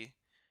quality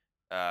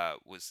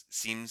was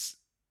seems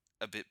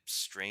a bit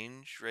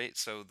strange, right?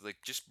 So like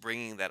just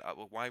bringing that up,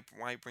 well,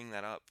 why bring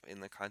that up in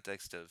the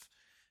context of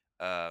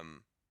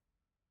um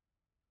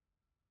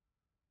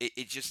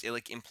it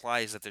like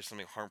implies that there's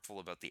something harmful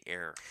about the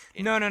air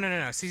no, no, in no, no,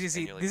 no. See, see, Paris,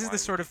 and see. you're like, This is the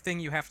why would sort you? of thing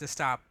you have to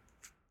stop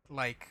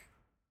like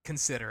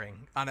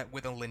considering on it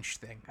with a Lynch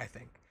thing. I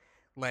think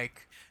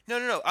Like,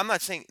 No. I'm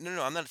not saying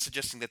no. I'm not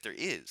suggesting that there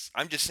is.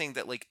 I'm just saying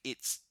that like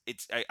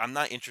I'm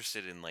not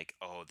interested in like,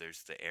 oh,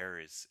 there's the air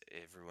is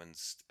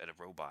everyone's at a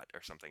robot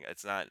or something.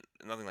 It's not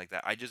nothing like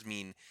that. I just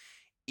mean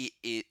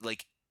it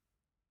like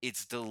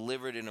it's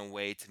delivered in a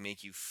way to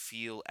make you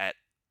feel at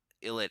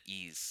ill at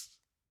ease.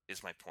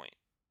 Is my point.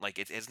 Like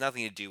it has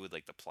nothing to do with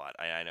like the plot.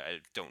 I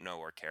don't know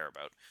or care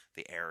about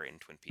the air in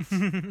Twin Peaks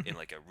in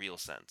like a real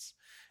sense.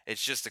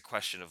 It's just a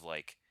question of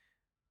like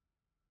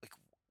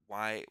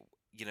why,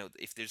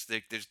 if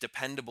there's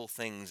dependable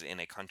things in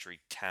a country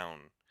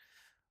town,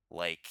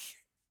 like,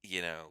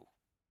 you know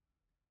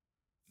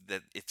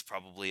that it's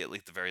probably at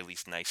least the very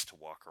least nice to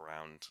walk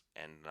around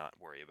and not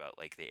worry about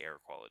like the air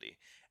quality,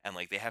 and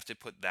like they have to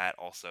put that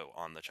also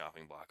on the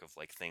chopping block of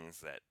like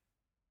things that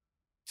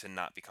to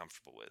not be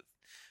comfortable with.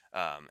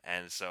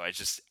 And so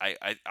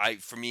I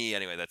for me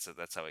anyway, that's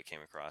how it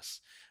came across.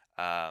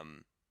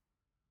 Um,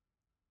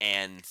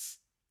 and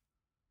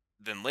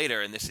then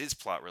later, and this is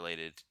plot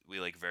related, we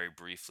like very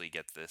briefly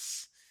get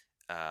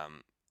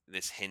um,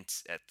 this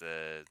hint at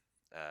the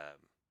um,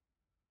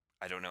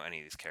 I don't know any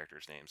of these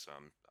characters' names, so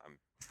I'm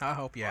I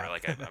hope, or yeah.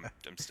 like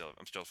I'm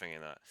still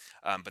figuring that.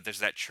 But there's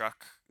that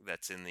truck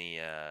that's in the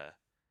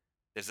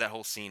there's that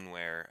whole scene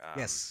where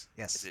Yes, is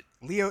yes. it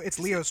Leo, it's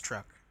is it Leo's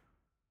truck.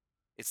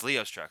 it's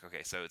Leo's truck.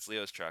 Okay, so it's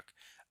Leo's truck.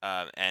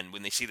 And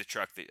when they see the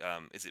truck,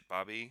 is it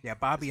Bobby? Yeah, Is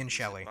Bobby it and is it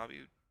Shelley.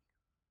 Bobby?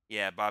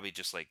 Yeah, Bobby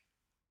just like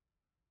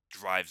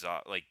drives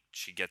off. Like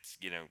she gets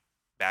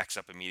backs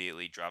up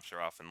immediately, drops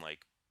her off, and like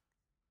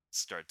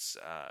starts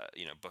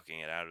booking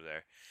it out of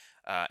there.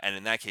 And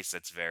in that case,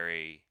 that's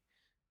very.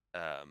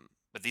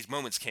 But these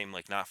moments came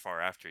like not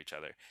far after each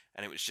other,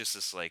 and it was just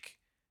this like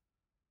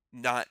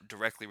not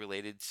directly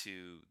related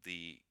to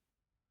the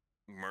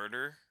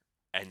murder,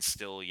 and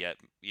still yet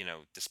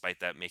despite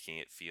that making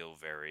it feel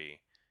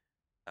very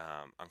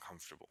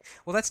uncomfortable.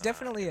 Well, that's In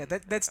definitely in a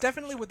that's passenger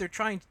definitely seat. what they're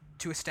trying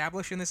to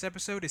establish in this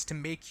episode is to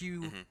make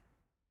you Mm-hmm.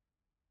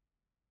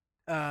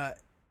 uh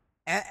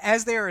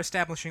as they are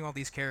establishing all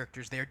these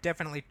characters, they are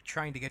definitely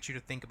trying to get you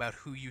to think about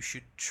who you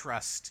should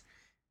trust.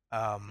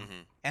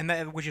 Mm-hmm. And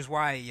that, which is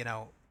why,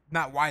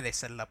 not why they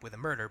set it up with a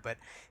murder, but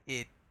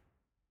it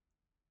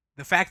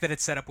the fact that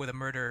it's set up with a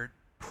murder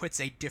puts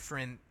a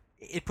different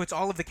it puts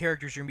all of the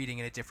characters you're meeting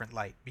in a different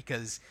light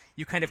because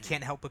you kind of Mm-hmm.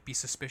 can't help but be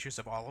suspicious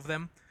of all of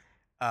them.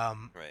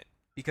 Um, Right.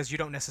 because you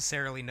don't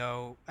necessarily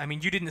know. I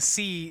mean, you didn't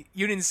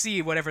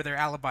see whatever their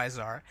alibis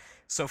are,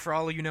 so for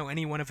all you know,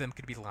 any one of them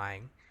could be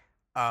lying.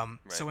 So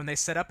Right. when they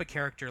set up a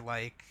character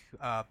like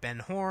Ben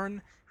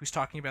Horn, who's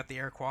talking about the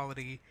air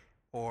quality,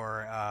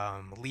 or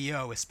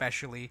Leo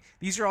especially,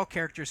 these are all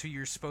characters who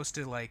you're supposed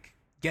to like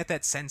get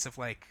that sense of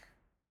like,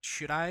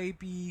 should I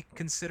be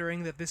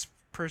considering that this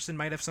person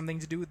might have something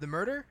to do with the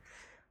murder?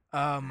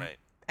 Um, Right.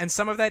 and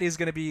some of that is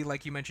going to be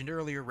like you mentioned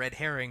earlier, red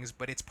herrings,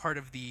 but it's part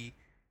of the.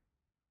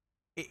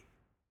 It,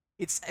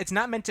 it's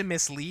not meant to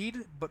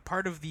mislead, but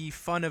part of the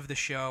fun of the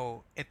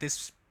show at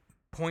this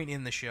point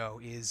in the show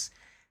is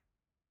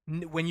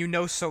when you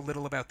know so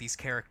little about these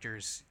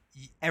characters,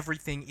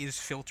 everything is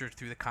filtered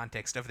through the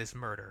context of this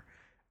murder.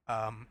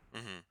 Um,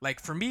 Mm-hmm. like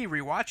for me,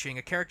 rewatching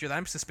a character that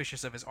I'm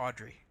suspicious of is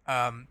Audrey,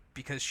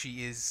 because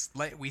she is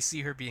like we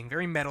see her being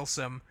very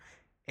meddlesome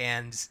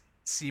and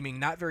seeming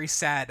not very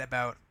sad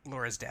about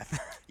Laura's death.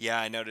 Yeah,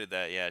 I noted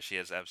that. Yeah, she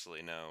has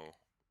absolutely no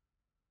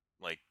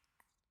like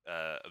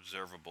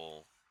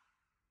observable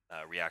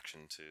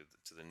reaction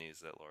to the news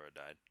that Laura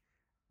died.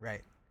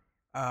 Right.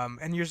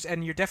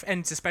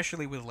 And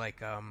especially with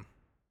like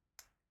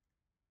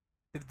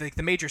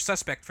the major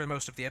suspect for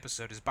most of the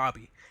episode is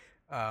Bobby.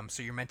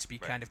 So you're meant to be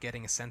Right. kind of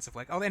getting a sense of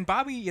like, oh, and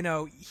Bobby,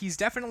 he's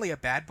definitely a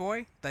bad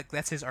boy. Like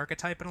that's his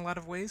archetype in a lot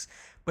of ways,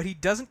 but he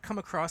doesn't come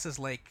across as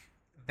like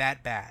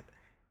that bad.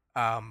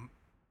 Um,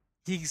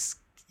 he's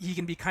he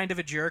can be kind of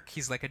a jerk.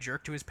 He's like a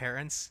jerk to his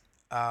parents.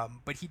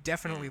 But he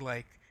definitely Mm.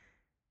 like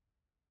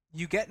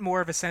you get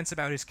more of a sense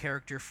about his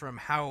character from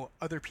how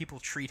other people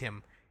treat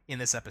him in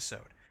this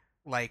episode.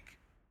 Like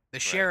the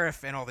Right.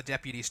 sheriff and all the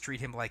deputies treat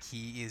him like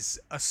he is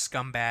a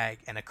scumbag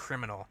and a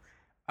criminal.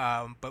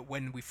 But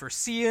when we first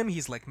see him,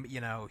 he's like,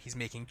 he's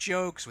making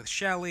jokes with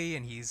Shelley,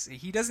 and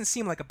he doesn't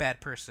seem like a bad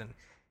person,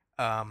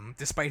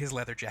 despite his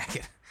leather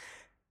jacket.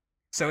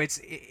 So Right.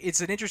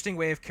 it's an interesting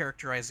way of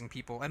characterizing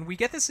people, and we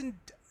get this in,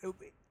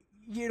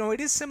 it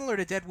is similar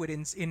to Deadwood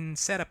in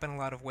setup in a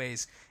lot of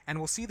ways, and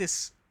we'll see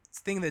this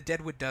thing that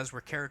Deadwood does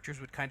where characters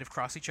would kind of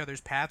cross each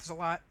other's paths a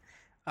lot,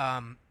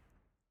 um,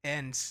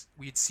 and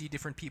we'd see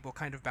different people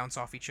kind of bounce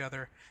off each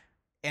other,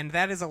 and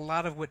that is a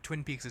lot of what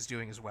Twin Peaks is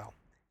doing as well.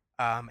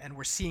 And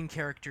we're seeing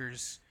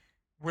characters,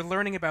 we're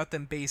learning about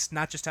them based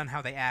not just on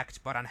how they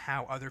act, but on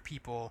how other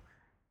people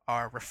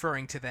are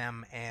referring to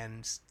them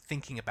and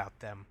thinking about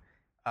them.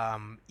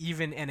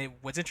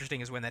 What's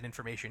interesting is when that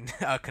information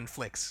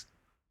conflicts.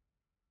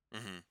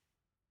 Mm-hmm.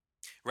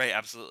 Right.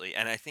 Absolutely.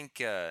 And I think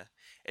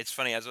it's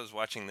funny as I was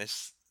watching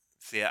this.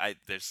 See,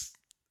 there's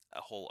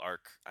a whole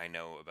arc I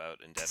know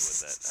about in Deadwood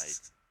that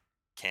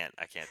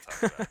I can't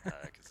talk about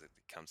because it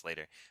comes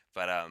later.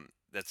 But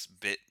that's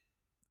bit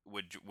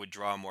would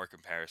draw more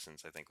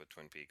comparisons, I think, with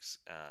Twin Peaks.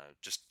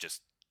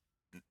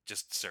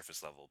 Just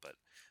surface level, but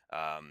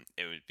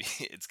it would be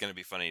it's going to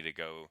be funny to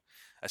go,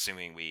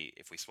 assuming we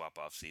if we swap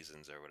off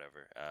seasons or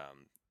whatever.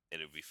 It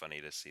would be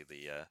funny to see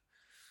the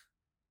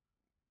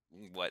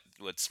what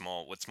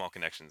small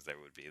connections there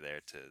would be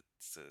there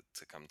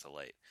to come to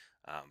light.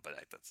 But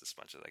that's as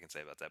much as I can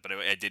say about that. But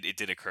it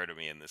did occur to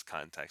me in this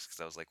context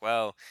because I was like,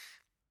 well,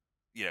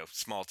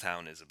 small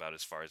town is about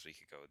as far as we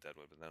could go with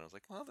Deadwood. But then I was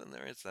like, well, then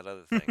there is that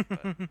other thing.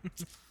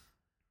 But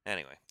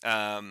anyway,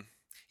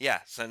 yeah.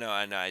 So no,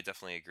 I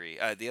definitely agree.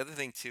 The other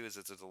thing too is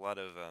that there's a lot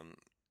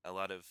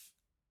of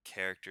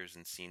characters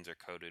and scenes are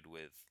coded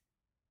with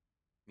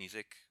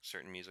music,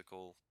 certain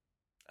musical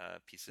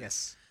pieces.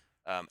 Yes.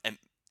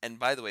 And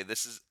by the way,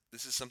 this is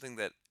something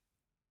that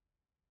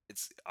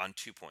it's on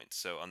 2 points.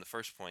 So on the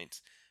first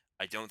point,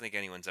 I don't think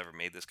anyone's ever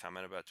made this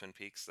comment about Twin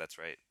Peaks. That's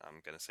right.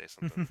 I'm gonna say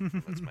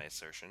something. That's my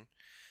assertion.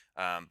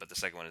 But the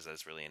second one is that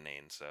it's really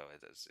inane, so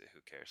who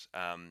cares?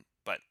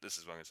 But this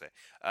is what I'm gonna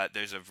say.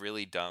 There's a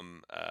really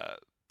dumb,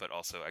 but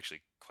also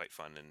actually quite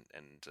fun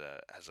and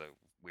has a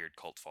weird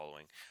cult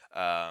following,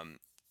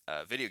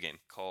 video game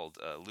called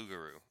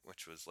Lugaru,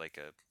 which was like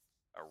a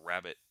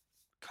rabbit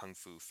kung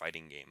fu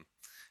fighting game,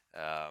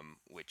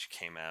 which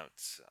came out,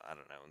 I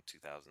don't know, in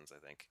 2000s, I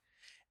think.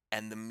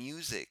 And the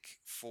music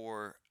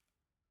for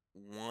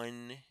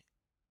one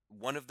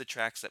one of the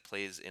tracks that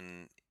plays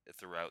in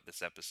throughout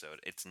this episode,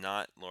 it's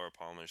not Laura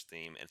Palmer's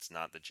theme, it's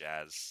not the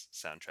jazz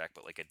soundtrack,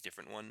 but like a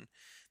different one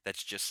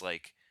that's just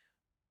like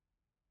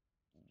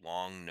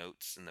long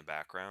notes in the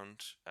background.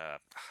 I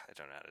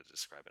don't know how to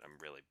describe it. I'm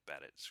really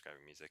bad at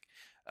describing music.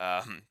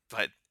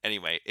 But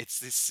anyway, it's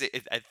this.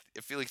 I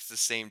feel like it's the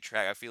same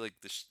track. I feel like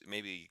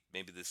maybe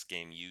this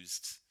game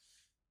used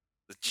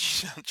the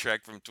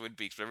soundtrack from Twin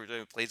Peaks, but every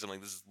time it plays, I'm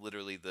like, this is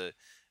literally the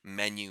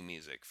menu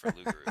music for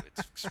Lugaru. It's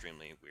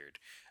extremely weird.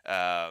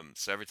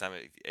 So every time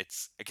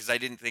it's because I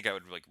didn't think I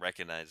would like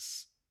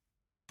recognize,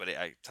 but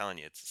I'm telling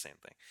you, it's the same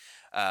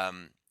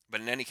thing.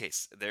 But in any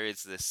case, there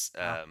is this,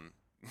 Wow.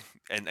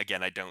 and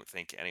again, I don't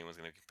think anyone's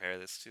going to compare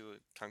this to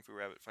a Kung Fu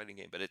Rabbit fighting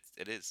game, but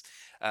it is.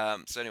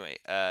 So anyway,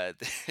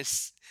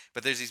 there's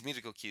these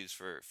musical cues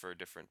for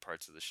different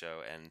parts of the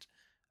show, and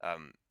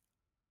um,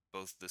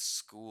 both the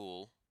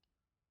school,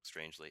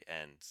 strangely,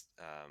 and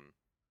um,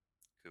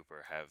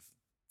 Cooper have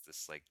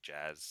this like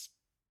jazz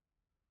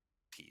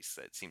piece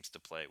that seems to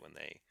play when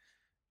they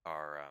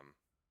are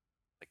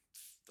like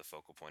the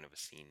focal point of a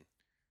scene.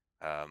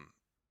 Um,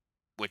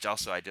 which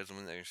also I did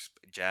when there's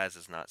jazz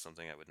is not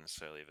something I would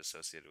necessarily have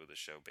associated with the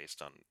show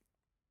based on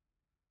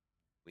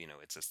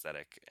its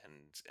aesthetic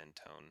and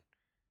tone.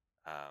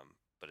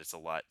 But it's a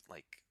lot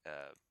like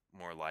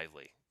more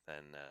lively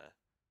than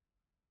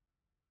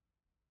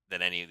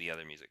any of the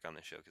other music on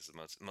the show because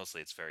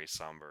mostly it's very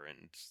somber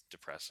and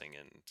depressing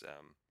and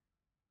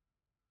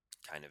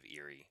kind of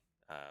eerie.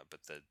 But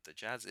the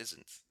jazz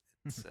isn't.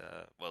 It's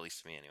well, at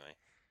least to me anyway.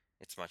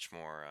 It's much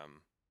more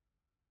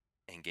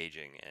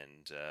engaging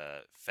and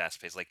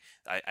fast paced. Like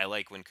I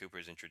like when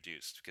Cooper's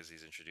introduced because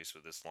he's introduced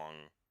with this long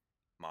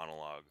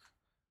monologue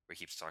where he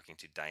keeps talking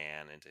to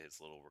Diane into his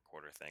little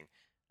recorder thing.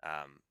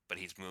 But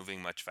he's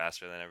moving much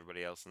faster than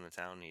everybody else in the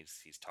town.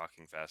 He's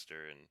talking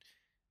faster and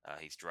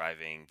he's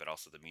driving, but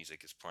also the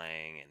music is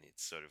playing, and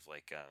it's sort of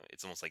like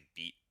it's almost like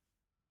beat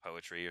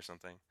poetry or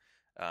something.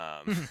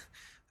 Um,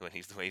 when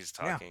he's the way he's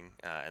Yeah. talking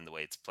and the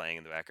way it's playing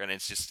in the background,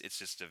 it's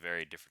just a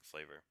very different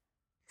flavor.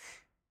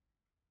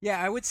 Yeah,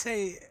 I would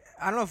say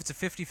I don't know if it's a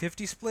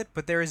 50-50 split,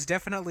 but there is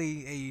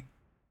definitely a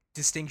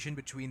distinction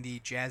between the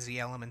jazzy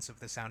elements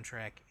of the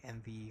soundtrack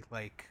and the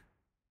like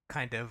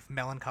kind of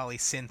melancholy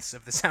synths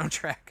of the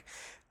soundtrack.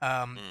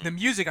 Mm. The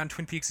music on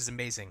Twin Peaks is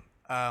amazing.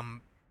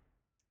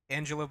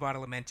 Angelo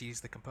Badalamenti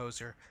is the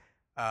composer.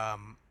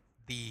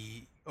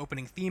 The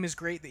opening theme is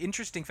great. The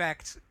interesting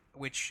fact,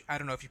 which I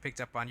don't know if you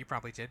picked up on, you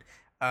probably did,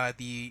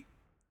 the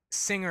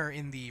singer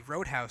in the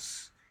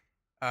Roadhouse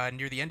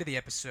near the end of the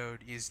episode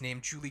is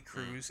named Julie Mm.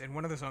 Cruz, and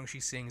one of the songs she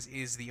sings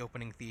is the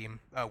opening theme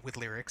with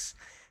lyrics.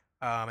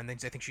 And then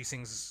I think she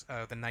sings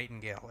 "The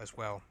Nightingale" as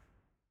well.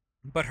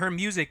 But her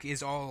music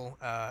is all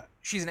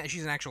she's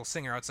an actual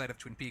singer outside of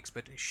Twin Peaks,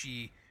 but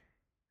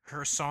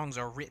her songs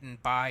are written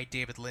by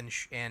David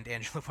Lynch and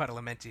Angelo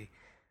Badalamenti,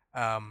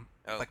 Oh.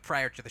 like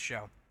prior to the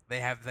show. They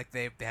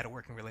had a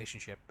working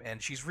relationship,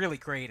 and she's really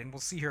great. And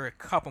we'll see her a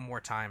couple more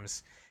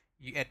times,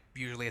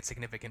 usually at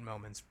significant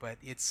moments. But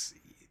it's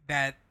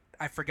that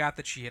I forgot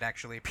that she had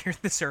actually appeared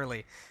this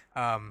early,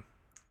 um,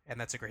 and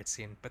that's a great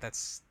scene. But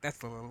that's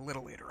a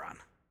little later on.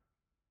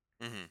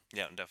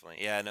 Yeah, definitely.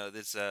 Yeah, no,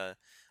 this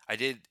I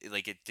did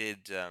like it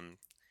did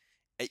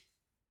it,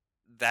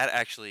 that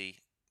actually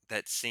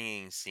that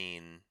singing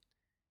scene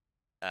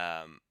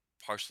um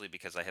partially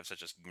because I have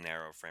such a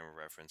narrow frame of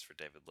reference for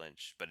David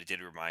Lynch, but it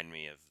did remind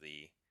me of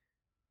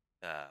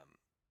um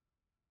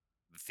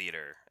the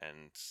theater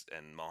and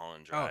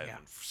Mulholland Oh Drive, yeah.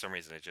 and for some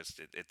reason it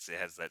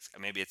has that,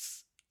 maybe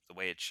it's the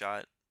way it's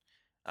shot,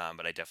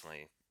 but it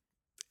definitely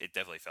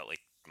felt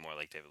like more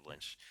like David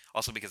Lynch.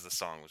 Also because the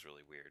song was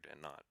really weird and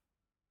not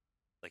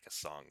like a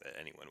song that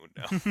anyone would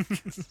know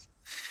because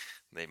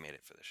they made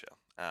it for the show.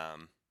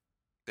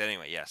 But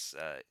anyway, yes.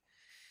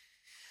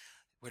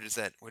 Where does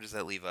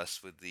that leave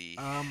us with the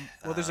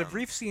Well, there's a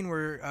brief scene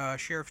where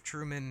Sheriff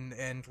Truman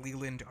and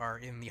Leland are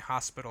in the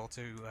hospital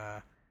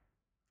to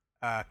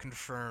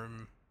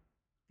confirm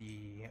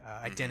the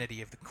mhm,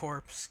 identity of the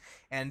corpse.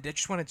 And I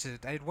just wanted to.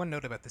 I had one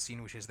note about the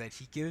scene, which is that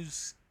he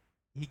gives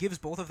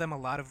both of them a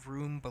lot of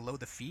room below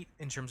the feet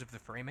in terms of the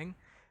framing.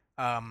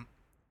 Um,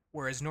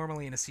 Whereas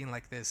normally in a scene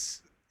like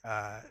this,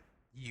 uh,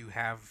 you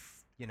have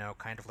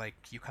kind of like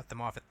you cut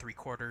them off at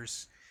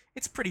 3/4.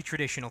 It's pretty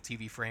traditional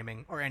TV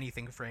framing or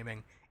anything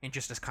framing in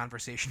just a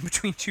conversation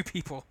between two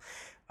people.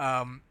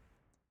 Um,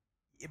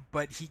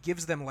 but he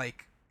gives them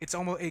like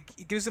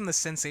it gives them the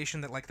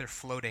sensation that like they're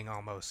floating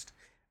almost,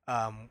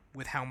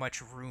 with how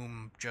much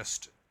room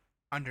just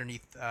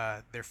underneath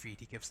their feet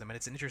he gives them, and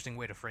it's an interesting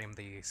way to frame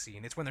the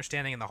scene. It's when they're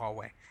standing in the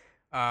hallway.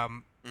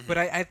 But mhm,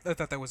 I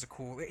thought that was a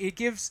cool. It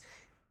gives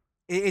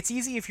it's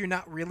easy if you're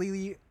not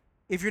really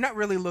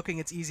looking.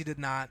 It's easy to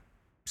not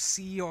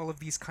see all of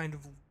these kind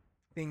of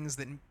things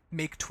that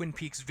make Twin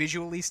Peaks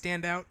visually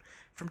stand out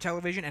from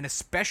television, and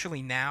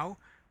especially now,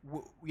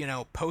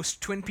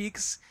 post Twin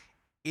Peaks,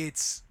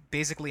 it's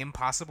basically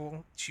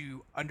impossible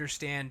to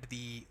understand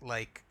the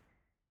like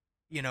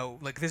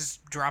this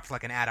dropped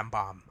like an atom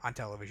bomb on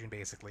television.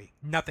 Basically,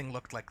 nothing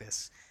looked like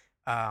this,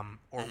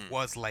 or mhm.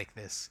 was like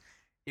this.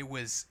 It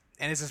was,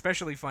 and it's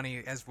especially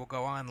funny as we'll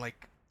go on,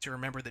 like to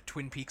remember that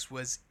Twin Peaks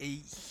was a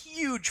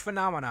huge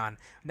phenomenon.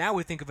 Now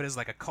we think of it as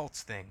like a cult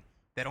thing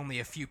that only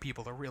a few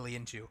people are really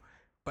into,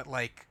 but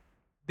like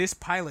this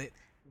pilot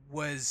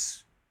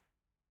was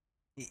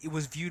it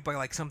was viewed by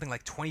like something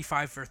like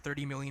 25 or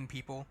 30 million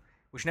people,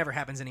 which never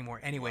happens anymore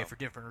anyway Wow. for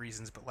different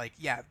reasons. But like,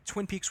 yeah,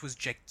 Twin Peaks was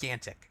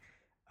gigantic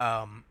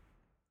um,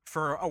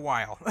 for a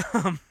while.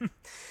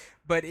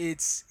 But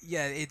it's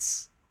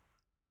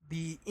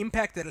the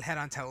impact that it had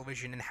on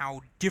television and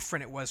how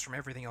different it was from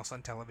everything else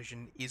on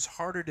television is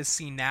harder to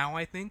see now,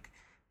 I think,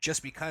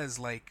 just because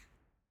like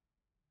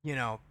you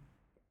know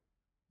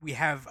we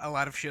have a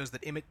lot of shows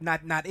that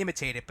not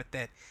imitate it, but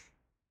that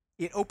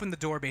it opened the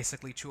door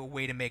basically to a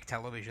way to make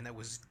television that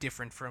was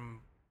different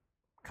from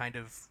kind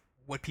of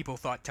what people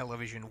thought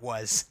television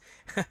was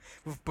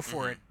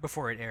Mhm.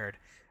 before it aired,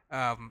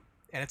 um,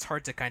 and it's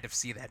hard to kind of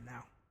see that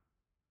now.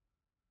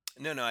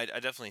 No, no, I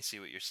definitely see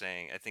what you're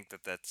saying. I think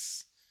that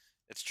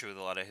it's true with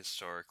a lot of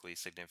historically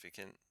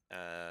significant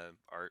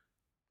art,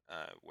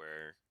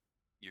 where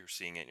you're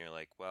seeing it and you're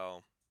like,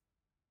 well,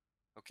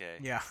 okay,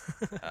 Yeah.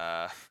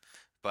 uh,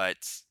 but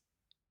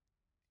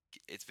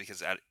it's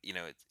because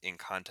it's in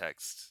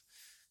context.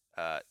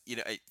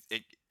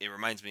 It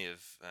reminds me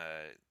of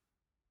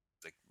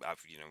like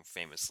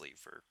famously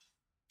for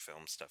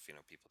film stuff.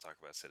 People talk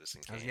about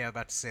Citizen I was Kane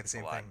about to say the a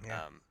same lot, thing.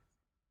 Yeah.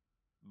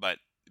 but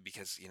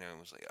because it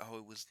was like,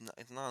 oh,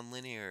 it's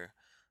non-linear.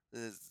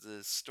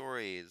 The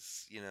story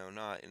is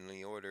not in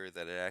the order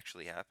that it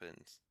actually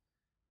happens,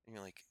 and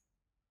you're like,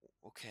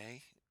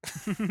 okay.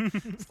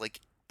 It's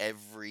like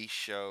every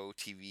show,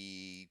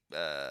 TV,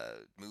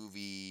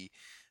 movie,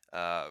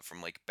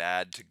 from like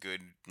bad to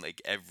good,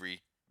 like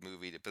every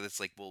movie. But it's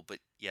like, well, but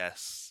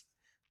yes,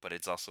 but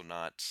it's also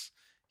not,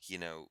 you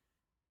know,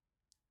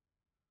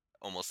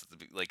 almost at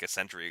like a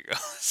century ago.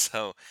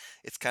 So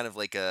it's kind of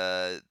like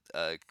a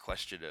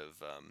question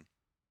of,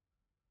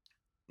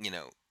 you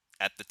know,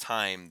 at the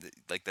time,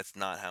 like that's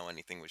not how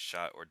anything was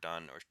shot or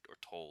done or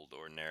told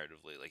or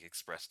narratively like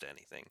expressed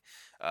anything.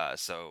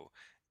 So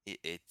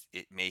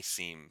it may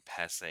seem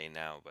passe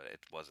now, but it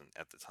wasn't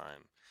at the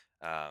time.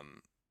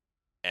 Um,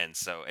 and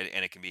so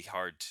and it can be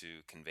hard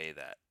to convey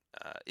that.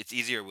 It's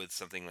easier with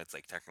something that's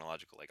like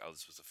technological, like oh,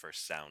 this was the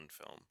first sound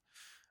film,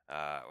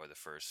 or the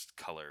first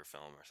color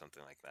film or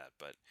something like that.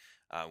 But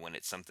when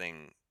it's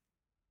something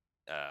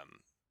um,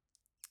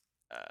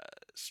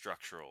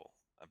 structural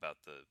about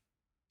the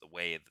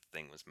way the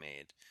thing was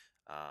made,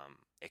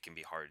 it can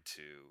be hard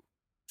to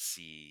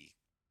see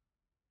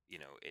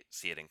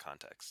see it in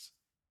context.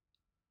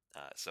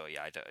 So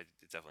yeah, it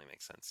definitely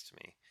makes sense to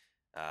me,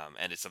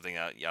 and it's something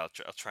I'll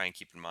try and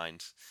keep in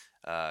mind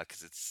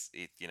because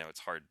it's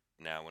hard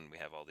now when we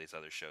have all these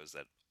other shows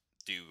that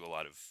do a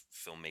lot of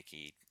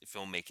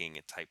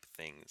filmmaking type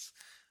things,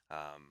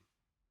 um,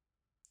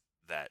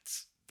 that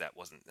that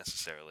wasn't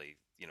necessarily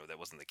that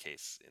wasn't the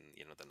case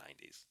in the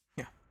 90s.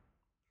 Yeah.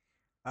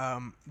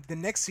 The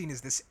next scene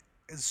is this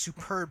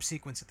superb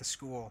sequence at the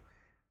school,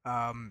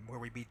 where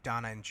we meet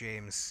Donna and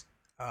James,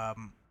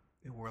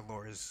 who were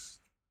Laura's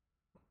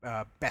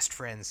best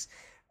friends.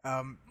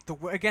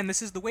 Again,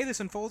 the way this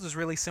unfolds is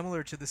really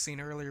similar to the scene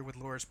earlier with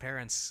Laura's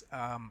parents,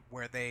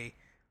 where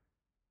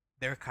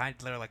they're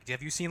like,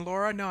 "Have you seen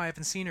Laura? No, I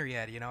haven't seen her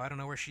yet. I don't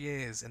know where she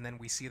is." And then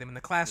we see them in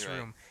the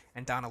Right. classroom,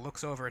 and Donna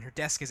looks over, and her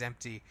desk is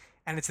empty.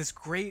 And it's this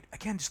great,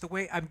 again, just the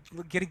way I'm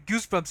getting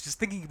goosebumps just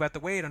thinking about the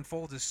way it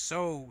unfolds is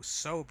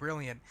so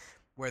brilliant.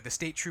 Where the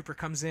state trooper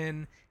comes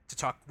in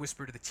to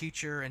whisper to the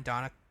teacher, and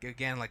Donna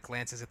again like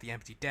glances at the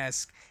empty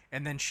desk,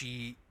 and then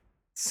she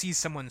sees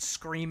someone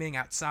screaming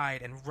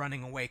outside and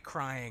running away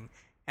crying,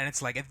 and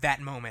it's like at that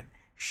moment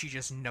she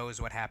just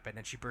knows what happened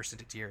and she bursts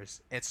into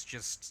tears. It's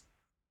just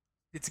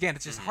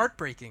Mm-hmm.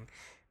 heartbreaking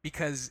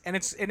because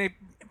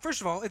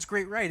first of all, it's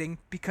great writing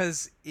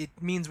because it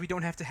means we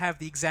don't have to have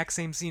the exact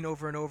same scene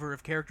over and over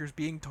of characters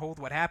being told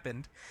what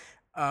happened,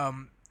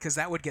 because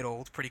that would get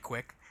old pretty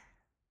quick.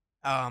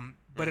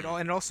 But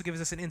Mm-hmm. it also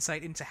gives us an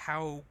insight into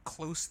how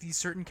close these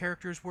certain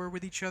characters were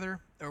with each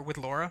other or with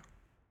Laura.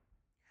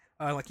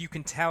 Like you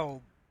can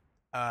tell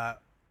uh,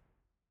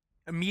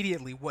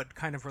 immediately what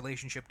kind of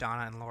relationship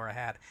Donna and Laura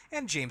had,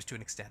 and James to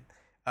an extent.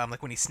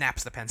 Like when he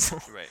snaps the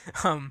pencil. Right.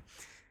 um,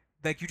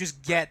 like you just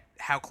Right. get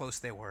how close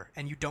they were,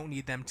 and you don't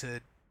need them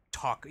to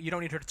talk. You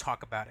don't need her to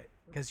talk about it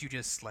because you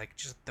just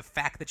the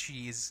fact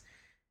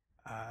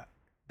uh,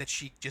 that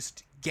she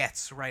just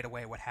gets right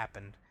away what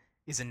happened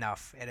is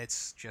enough, and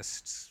it's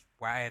just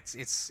why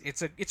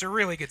it's a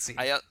really good scene.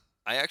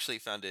 I actually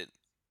found it.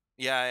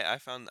 Yeah, I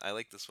found I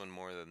like this one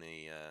more than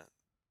the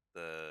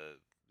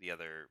the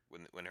other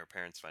when her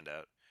parents find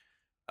out.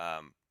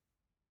 Um,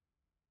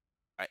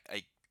 I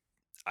I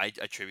I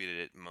attributed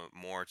it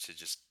more to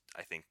just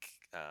I think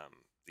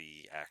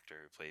the actor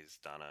who plays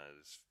Donna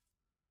is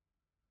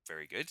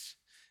very good.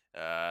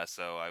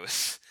 So I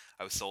was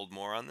I was sold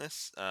more on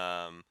this.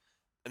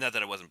 And not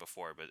that it wasn't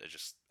before, but it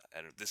just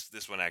I don't,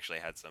 this one actually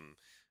had some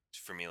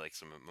for me like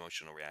some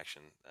emotional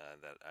reaction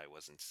that I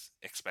wasn't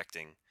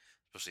expecting,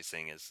 especially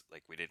seeing as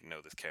like we didn't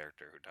know this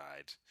character who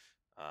died.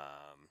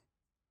 Um,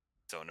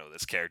 don't know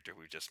this character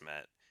we just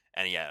met,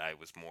 and yet I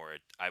was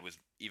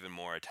even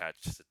more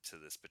attached to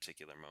this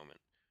particular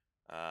moment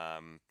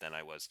than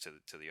I was to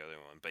the other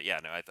one. But yeah,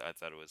 no, I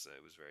thought it was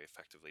very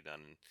effectively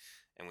done,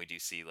 and we do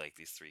see like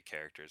these three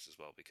characters as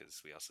well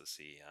because we also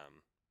see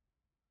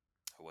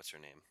what's her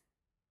name?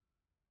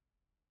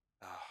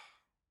 Oh,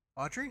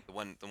 Audrey? the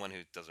one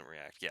who doesn't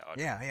react. Yeah,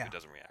 Audrey, Yeah, who yeah.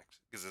 doesn't react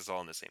because it's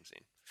all in the same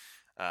scene.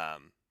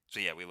 So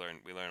yeah, we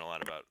learn a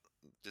lot about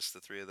just the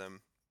three of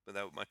them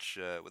without much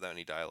without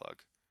any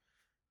dialogue.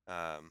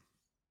 Um,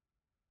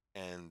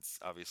 and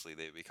obviously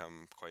they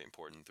become quite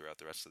important throughout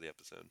the rest of the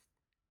episode.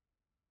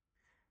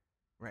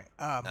 Right.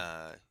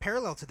 Uh,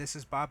 Parallel to this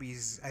is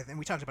Bobby's. I think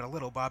we talked about a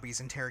little Bobby's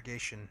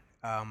interrogation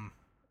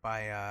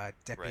by right.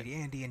 Deputy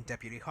Andy and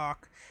Deputy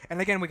Hawk.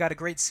 And again, we got a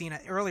great scene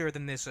earlier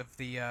than this of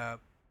the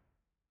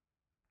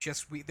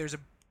just we. There's a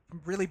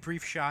really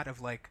brief shot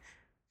of like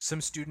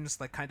some students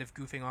like kind of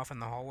goofing off in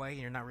the hallway,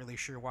 and you're not really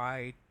sure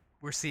why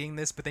we're seeing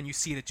this, but then you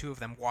see the two of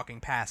them walking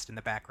past in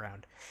the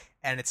background,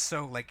 and it's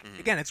so like Mm-hmm.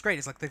 again, it's great.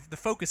 It's like the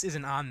focus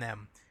isn't on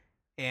them,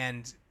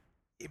 and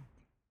it,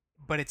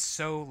 but it's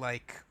so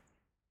like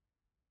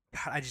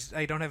God,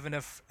 I don't have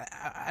enough.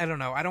 I don't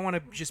know. I don't want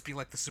to just be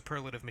like the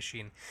superlative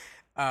machine,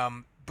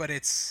 but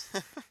it's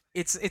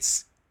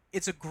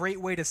it's a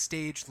great way to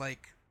stage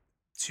like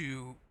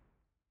to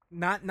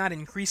not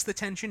increase the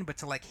tension, but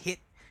to like hit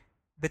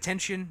the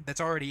tension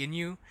that's already in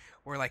you,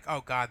 or like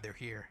oh god they're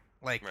here,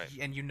 like Right.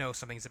 and you know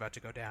something's about to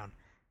go down.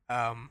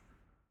 Um,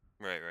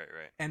 Right. Right.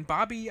 Right. and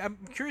Bobby,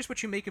 I'm curious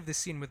what you make of this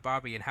scene with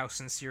Bobby and how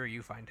sincere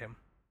you find him.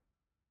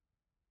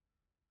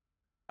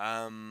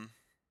 Um,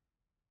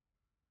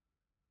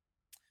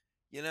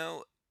 you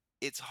know,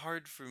 it's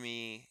hard for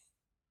me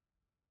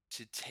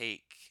to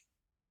take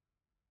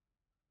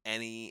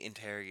any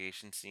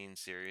interrogation scene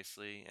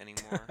seriously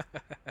anymore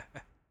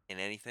in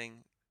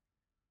anything.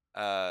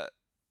 Uh,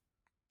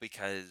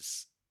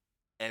 because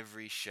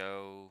every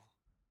show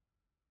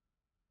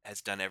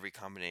has done every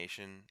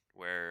combination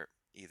where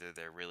either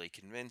they're really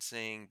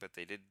convincing, but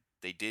they did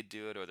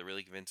do it, or they're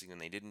really convincing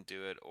and they didn't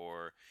do it,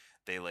 or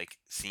they like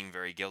seem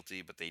very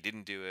guilty but they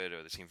didn't do it,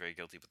 or they seem very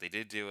guilty but they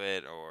did do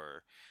it,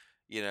 or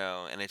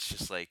and it's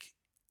just like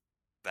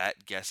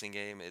that guessing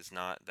game is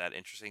not that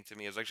interesting to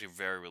me. I was actually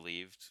very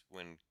relieved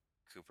when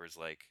Cooper's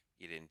like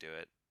he didn't do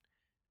it.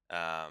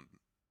 Um,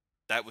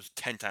 that was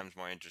 10 times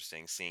more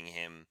interesting seeing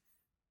him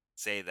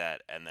say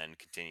that and then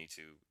continue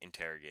to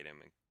interrogate him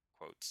in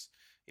quotes,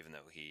 even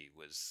though he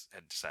was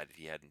had decided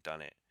he hadn't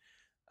done it.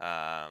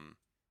 Um,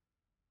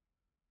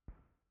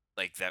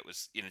 like that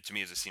was to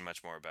me it was a scene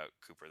much more about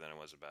Cooper than it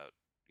was about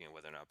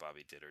whether or not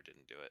Bobby did or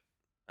didn't do it.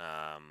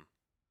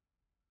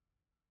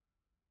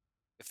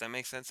 If that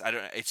makes sense, I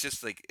don't. It's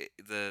just like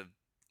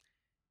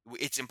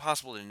it's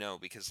impossible to know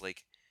because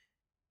like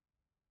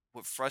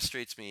what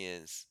frustrates me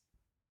is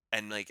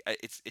and like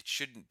it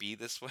shouldn't be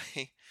this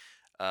way.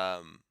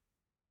 um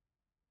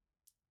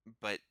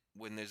but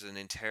when there's an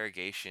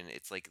interrogation,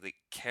 it's like the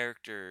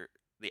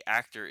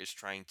actor is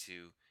trying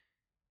to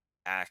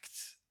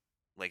act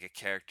like a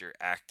character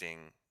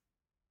acting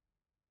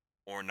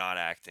or not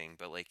acting,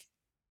 but like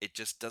it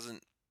just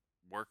doesn't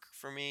work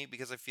for me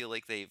because I feel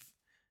like they've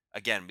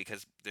again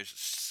because there's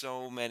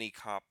so many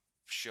cop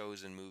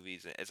shows and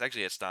movies. It's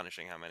actually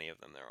astonishing how many of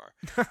them there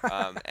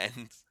are,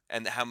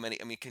 and how many.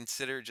 I mean,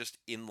 consider just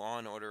in Law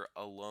and Order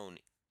alone.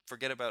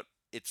 Forget about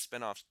its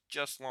spinoffs.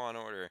 Just Law and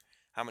Order.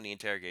 How many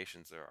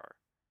interrogations there are?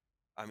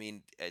 I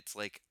mean, it's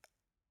like,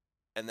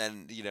 and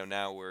then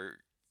now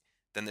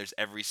then there's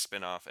every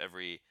spin-off,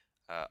 every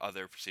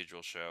other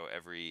procedural show,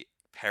 every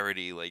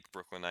parody like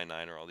Brooklyn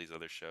Nine-Nine or all these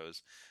other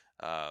shows.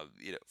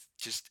 You know,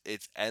 just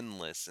it's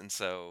endless, and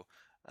so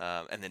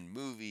and then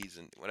movies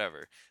and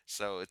whatever.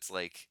 So it's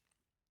like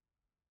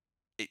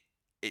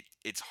it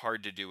it's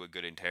hard to do a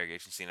good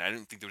interrogation scene. I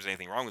didn't think there was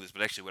anything wrong with this,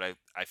 but actually, what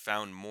I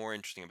found more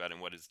interesting about it,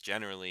 and what is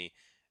generally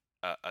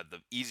the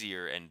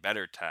easier and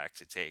better tack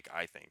to take,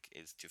 I think,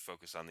 is to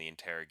focus on the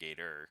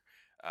interrogator,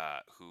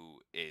 who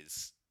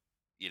is,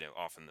 you know,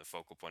 often the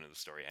focal point of the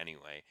story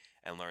anyway,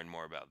 and learn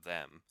more about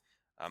them.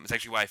 It's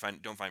actually why I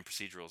don't find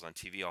procedurals on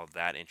TV all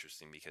that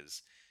interesting,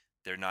 because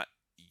they're not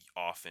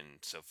often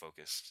so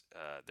focused.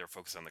 They're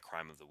focused on the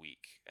crime of the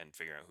week and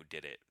figuring out who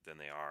did it than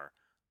they are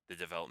the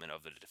development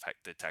of the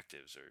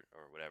detectives,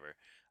 or whatever,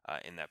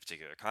 in that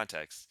particular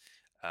context.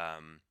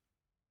 Um,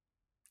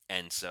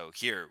 and so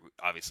here,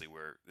 obviously,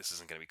 this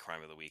isn't going to be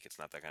crime of the week. It's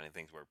not that kind of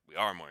thing. Where we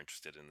are more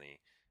interested in the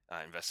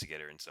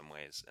investigator in some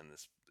ways, and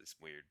this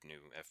weird new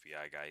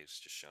FBI guy who's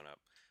just shown up.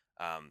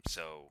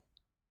 So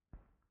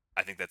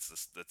I think that's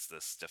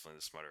definitely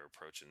the smarter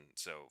approach. And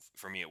so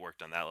for me, it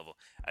worked on that level.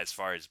 As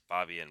far as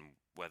Bobby and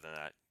whether or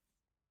not,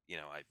 you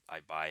know, I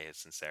buy his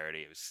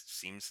sincerity,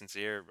 seems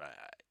sincere.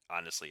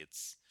 Honestly,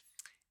 it's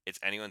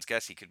anyone's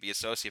guess. He could be a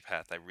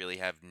sociopath. I really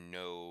have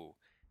no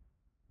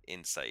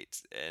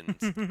insight, and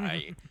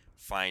I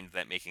find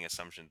that making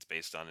assumptions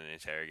based on an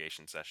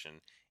interrogation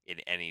session in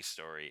any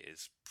story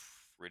is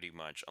pretty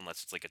much,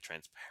 unless it's like a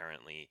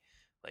transparently,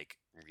 like,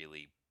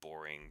 really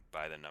boring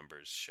by the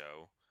numbers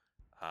show,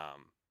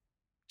 um,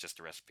 just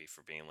a recipe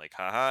for being like,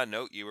 haha,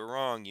 no, you were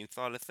wrong, you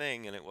thought a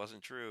thing and it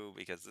wasn't true,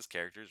 because this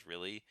character's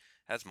really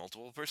has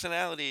multiple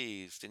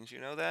personalities, didn't you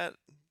know that?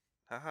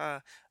 Haha.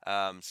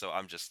 So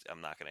I'm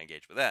not going to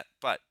engage with that,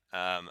 but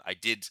I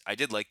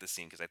did like the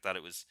scene,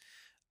 because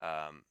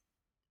um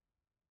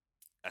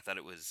I thought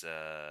it was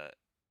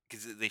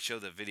because they show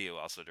the video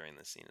also during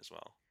this scene as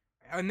well.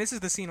 And this is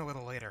the scene a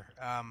little later.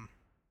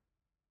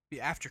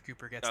 After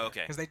Cooper gets Oh,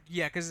 there,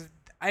 okay. because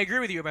I agree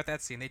with you about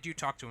that scene. They do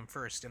talk to him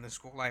first in the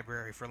school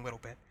library for a little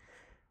bit.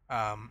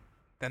 Um,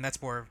 then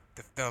that's more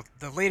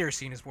the later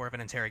scene is more of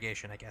an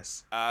interrogation, I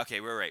guess.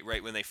 Okay, we're right.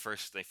 Right when they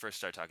first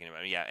start talking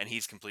about him, yeah, and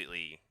he's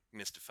completely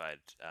mystified,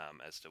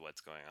 as to what's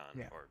going on,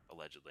 Yeah. or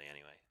allegedly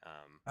anyway.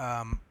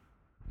 Um,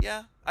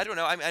 Yeah, I don't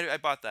know. I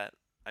bought that.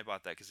 I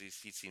bought that because he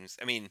seems.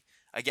 I mean,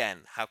 again,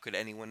 how could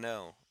anyone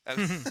know?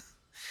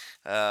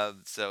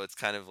 So it's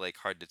kind of like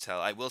hard to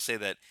tell. I will say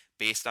that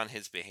based on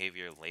his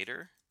behavior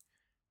later,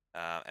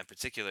 and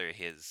particularly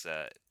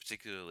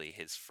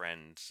his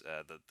friend,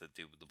 the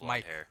dude with the blonde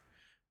Mike. hair,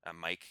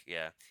 Mike.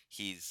 Yeah,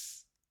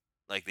 he's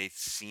like, they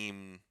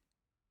seem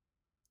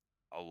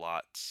a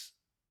lot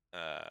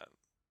uh,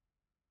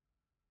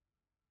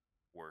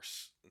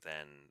 worse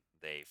than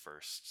they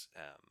first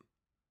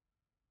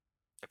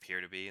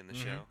appear to be in the Hmm.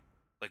 show.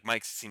 Like,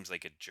 Mike seems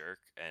like a jerk,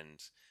 and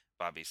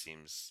Bobby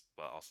seems,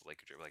 well, also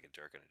like a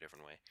jerk in a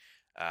different way.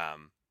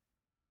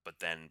 But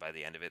then by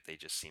the end of it, they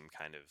just seem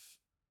kind of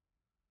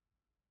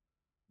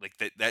like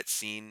that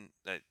scene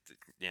that,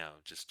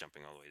 just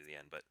jumping all the way to the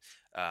end, but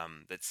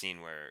that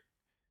scene where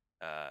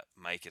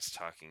Mike is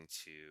talking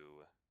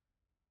to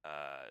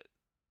uh,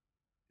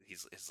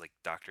 he's his, like,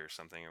 doctor or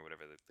something, or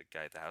whatever, the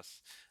guy at the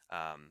house,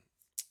 um,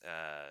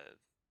 uh,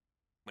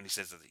 when he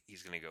says that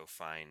he's gonna go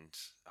find,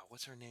 oh,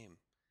 what's her name?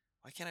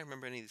 Why can't I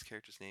remember any of these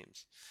characters'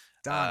 names?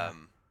 Donna.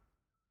 Um,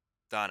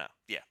 Donna.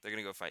 Yeah, they're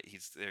gonna go find.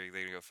 They're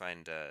gonna go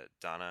find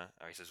Donna.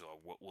 Or he says,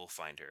 "Well, we'll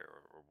find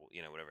her," or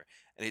whatever.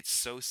 And it's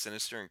so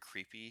sinister and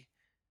creepy.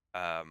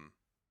 Um,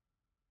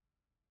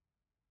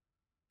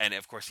 and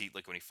of course, he,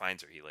 like, when he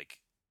finds her, he like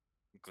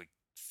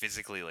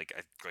physically, like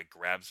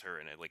grabs her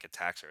and it, like,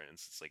 attacks her, and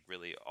it's like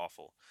really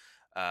awful.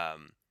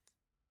 Um,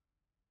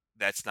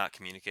 that's not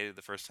communicated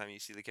the first time you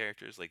see the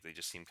characters. Like, they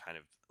just seem kind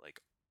of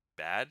like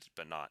bad,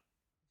 but not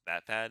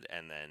that bad.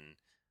 And then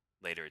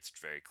later, it's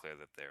very clear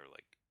that they're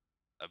like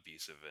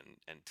abusive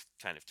and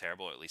kind of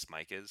terrible. Or at least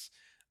Mike is,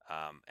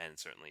 and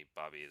certainly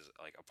Bobby is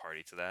like a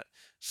party to that.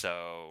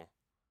 So,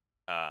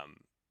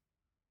 um,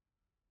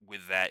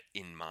 with that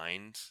in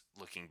mind,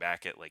 looking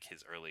back at like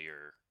his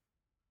earlier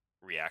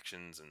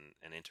reactions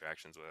and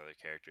interactions with other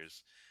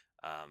characters,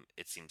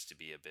 it seems to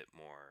be a bit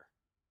more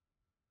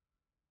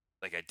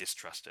like I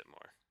distrust it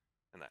more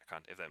in that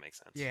if that makes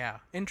sense. Yeah.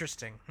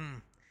 Interesting. Hmm.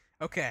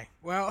 Okay.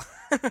 Well,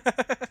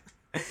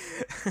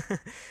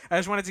 I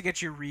just wanted to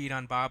get your read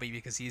on Bobby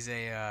because he's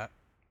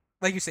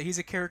like you say, he's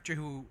a character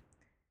who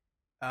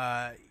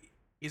uh,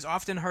 is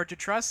often hard to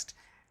trust.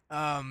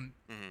 Um,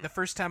 Hmm. the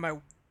first time I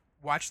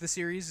watched the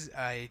series,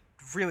 I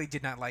really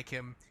did not like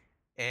him,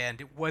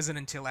 and it wasn't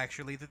until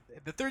actually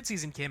the third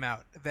season came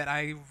out that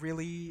I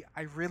really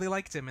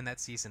liked him in that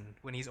season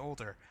when he's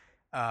older,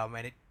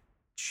 and it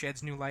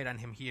sheds new light on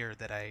him here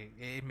that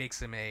it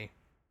makes him a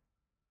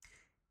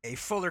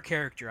fuller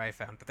character I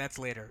found, but that's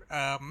later.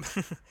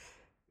 The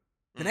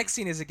Hmm. next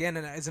scene is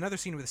another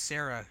scene with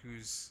Sarah,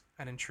 who's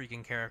an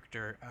intriguing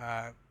character.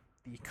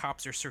 The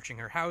cops are searching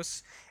her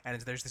house,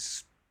 and there's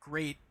this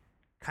great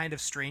kind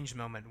of strange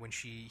moment when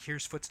she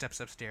hears footsteps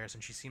upstairs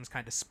and she seems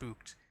kind of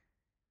spooked.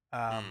 Hmm.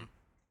 Um,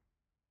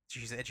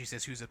 she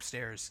says, "Who's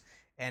upstairs?"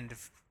 And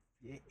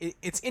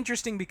it's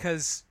interesting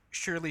because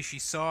surely she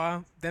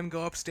saw them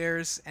go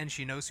upstairs and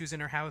she knows who's in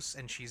her house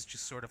and she's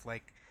just sort of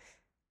like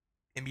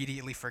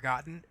immediately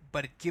forgotten,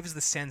 but it gives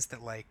the sense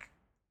that like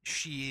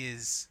she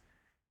is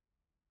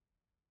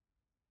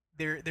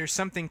there's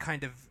something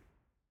kind of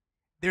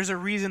there's a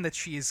reason that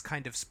she is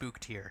kind of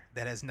spooked here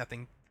that has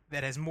nothing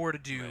that has more to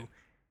Right. do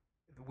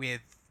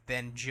with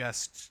than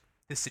just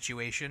the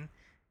situation.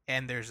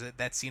 And there's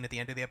that scene at the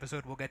end of the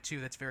episode we'll get to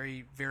that's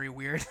very very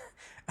weird.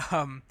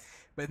 um,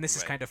 but this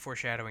is Right. kind of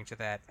foreshadowing to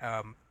that.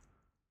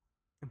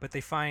 But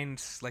they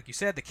find, like you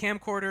said, the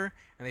camcorder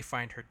and they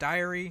find her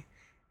diary,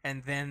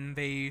 and then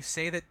they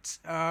say that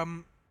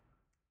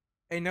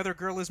another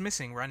girl is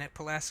missing, Ronette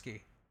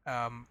Pulaski.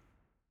 Um,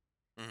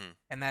 Mm-hmm.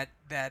 and that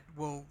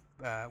will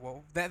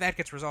that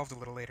gets resolved a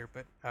little later.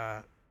 But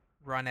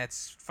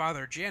Ronette's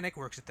father, Janik,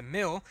 works at the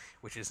mill,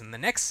 which is in the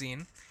next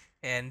scene,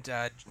 and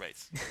Right.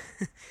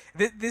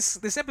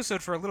 this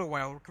episode for a little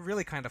while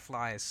really kind of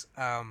flies,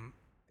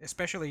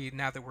 especially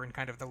now that we're in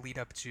kind of the lead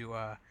up to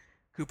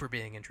Cooper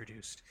being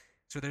introduced.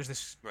 So there's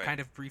this Right. kind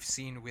of brief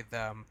scene with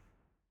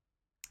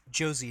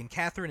Josie and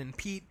Catherine and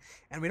Pete,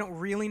 and we don't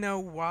really know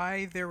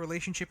why their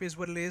relationship is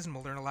what it is, and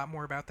we'll learn a lot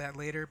more about that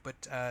later.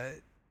 But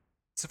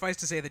suffice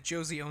to say that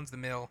Josie owns the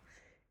mill,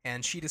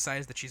 and she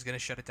decides that she's going to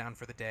shut it down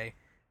for the day.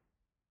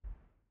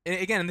 And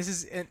again, this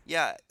is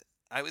Yeah,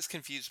 I was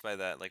confused by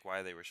that, like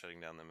why they were shutting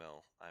down the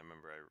mill. I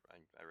remember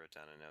I wrote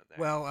down a note there.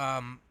 well,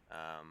 Um,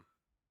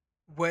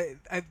 what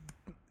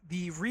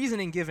the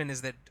reasoning given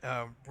is that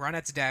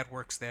Ronette's dad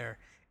works there,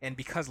 and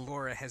because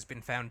Laura has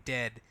been found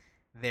dead,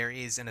 there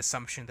is an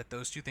assumption that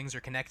those two things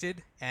are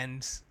connected.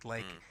 And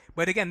like, mm,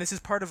 but again, this is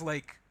part of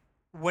like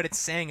what it's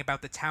saying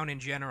about the town in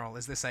general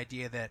is this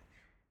idea that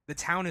the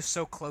town is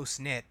so close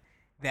knit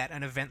that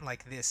an event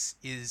like this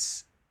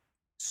is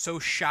so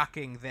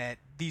shocking that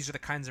these are the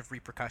kinds of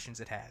repercussions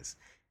it has.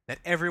 That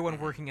everyone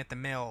mm-hmm. working at the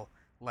mill,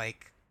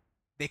 like,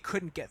 they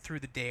couldn't get through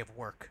the day of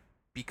work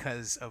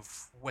because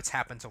of what's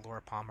happened to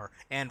Laura Palmer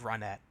and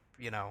Ronette,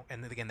 you know.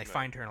 And then again, they Right.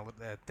 find her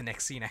in the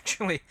next scene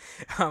actually.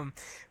 um,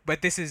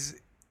 but this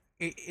is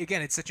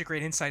again, it's such a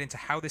great insight into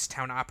how this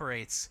town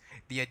operates.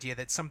 The idea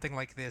that something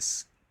like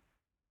this,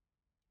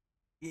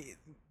 I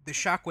the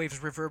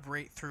shockwaves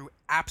reverberate through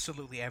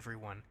absolutely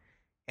everyone,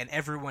 and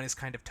everyone is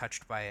kind of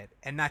touched by it.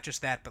 And not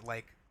just that, but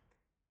like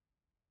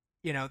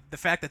the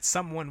fact that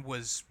someone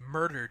was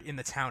murdered in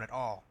the town at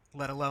all,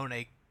 let alone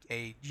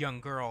a young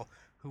girl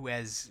who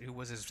was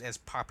as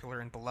popular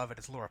and beloved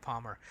as Laura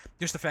Palmer.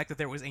 Just the fact that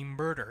there was a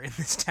murder in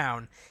this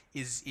town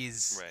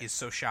Right. is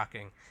so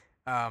shocking.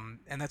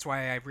 And that's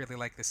why I really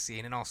like this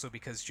scene, and also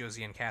because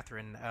Josie and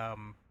Catherine,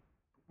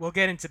 we'll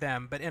get into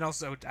them, but and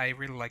also I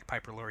really like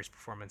Piper Laurie's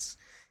performance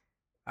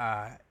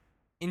uh,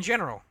 in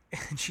general,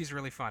 and she's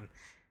really fun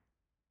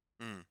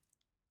Mm.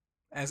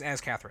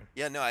 as Catherine.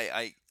 Yeah. No.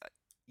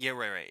 Yeah.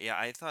 Right. Right. Yeah.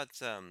 I thought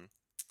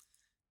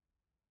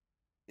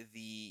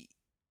the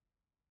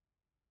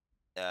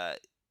uh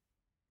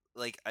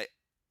like I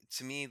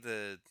to me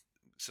the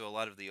so a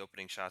lot of the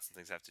opening shots and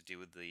things have to do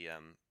with the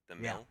Yeah.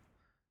 mill.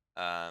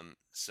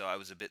 So I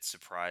was a bit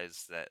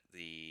surprised that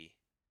the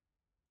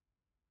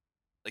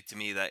like to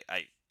me that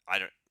I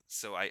don't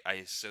so I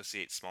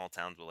associate small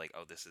towns with like,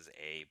 oh, this is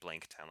a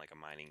blank town, like a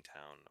mining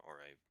town or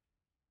a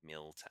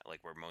mill town,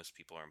 like where most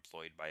people are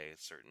employed by a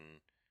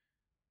certain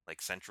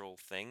like central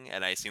thing,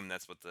 and I assume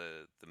that's what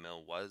the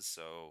mill was.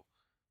 So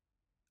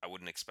I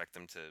wouldn't expect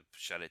them to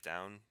shut it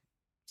down.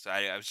 So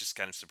I was just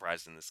kind of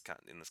surprised in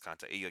in this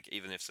context. Like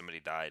even if somebody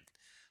died,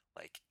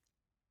 like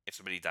if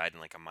somebody died in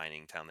like a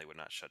mining town, they would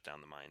not shut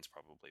down the mines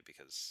probably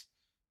because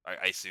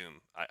I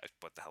assume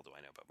what the hell do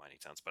I know about mining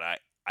towns? But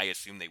I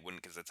assume they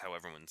wouldn't because that's how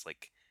everyone's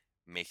like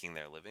making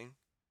their living,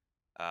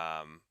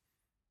 um,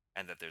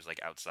 and that there's like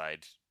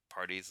outside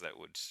parties that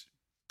would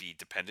be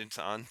dependent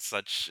on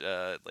such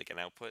like an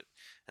output,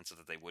 and so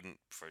that they wouldn't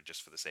for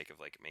just for the sake of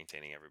like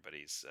maintaining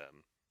everybody's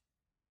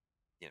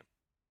you know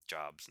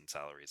jobs and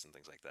salaries and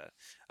things like that.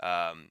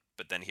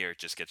 But then here it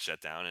just gets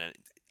shut down, and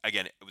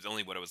again, it was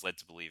only what I was led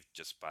to believe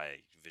just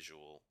by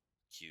visual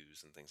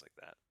cues and things like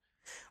that.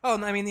 Oh,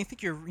 no, I mean, I Um,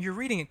 think you're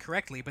reading it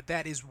correctly, but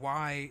that is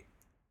why.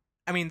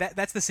 I mean,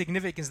 that's the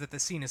significance that the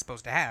scene is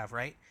supposed to have,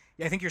 right?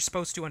 Yeah, I think you're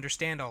supposed to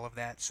understand all of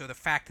that. So the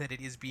fact that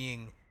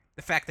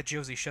the fact that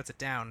Josie shuts it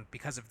down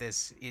because of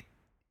this,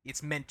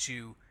 it's meant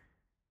to,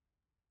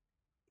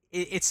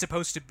 it's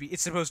supposed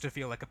to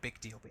feel like a big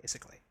deal,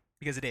 basically,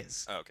 because it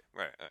is. oh, okay,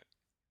 right, right,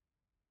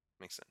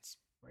 makes sense.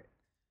 Right.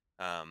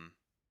 Um,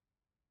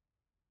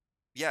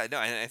 yeah, no,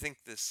 I think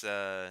this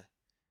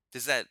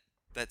does that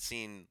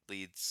scene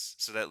leads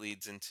so that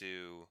leads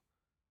into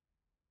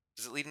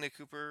does it lead into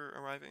Cooper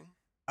arriving?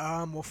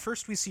 Well,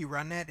 first we see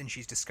Ronette, and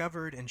she's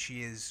discovered, and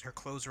her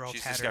clothes are all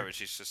She's tattered. discovered.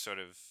 She's just sort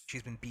of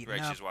She's been beaten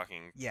right. up. She's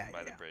walking Yeah,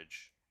 by the yeah,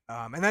 bridge,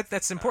 and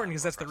that's important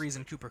because or that's the across the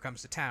reason bridge. Cooper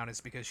comes to town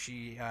is because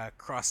she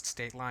crossed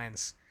state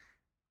lines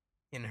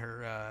in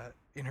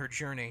her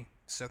journey.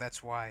 So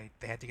that's why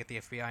they had to get the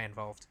FBI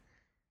involved.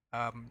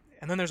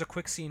 And then there's a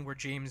quick scene where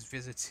James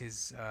visits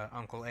his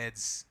Uncle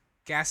Ed's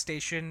gas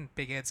station,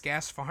 Big Ed's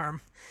gas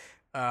farm.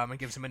 and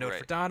gives him a note for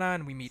Right. Donna,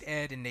 and we meet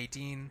Ed and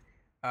Nadine,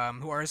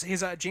 who are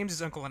his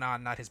James's uncle and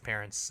aunt, not his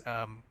parents,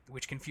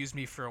 which confused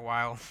me for a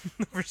while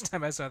the first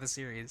time I saw the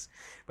series,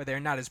 but they're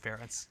not his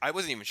parents. I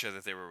wasn't even sure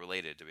that they were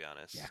related, to be Yeah.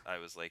 honest. I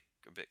was like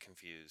a bit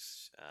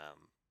confused.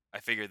 I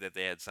figured that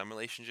they had some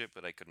relationship,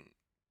 but I couldn't.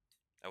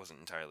 I wasn't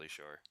entirely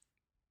sure.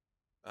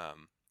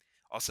 Um,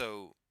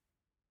 Also,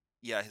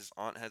 yeah, his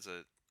aunt has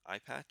a eye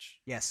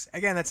patch. Yes.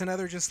 Again, that's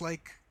another just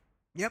like,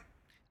 yep.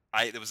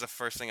 I It was the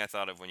first thing I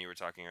thought of when you were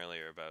talking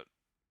earlier about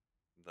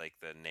like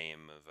the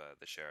name of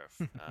the sheriff.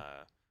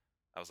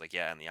 I was like,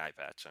 yeah, and the eye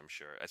patch. I'm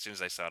sure. As soon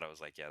as I saw it, I was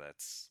like, yeah,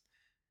 that's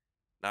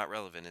not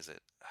relevant, is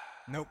it?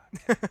 Nope.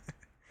 Okay.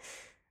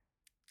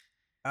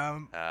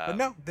 But Um,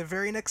 no, the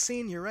very next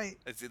scene, you're right.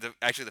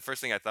 Actually, the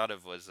first thing I thought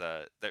of was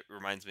that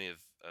reminds me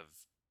of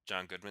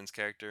John Goodman's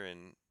character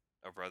in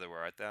Oh Brother, Where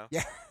Art Thou?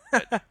 Yeah.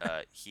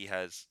 But he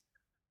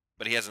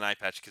has an eye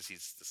patch because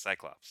he's the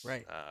Cyclops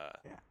Right.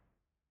 Yeah.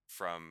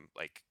 from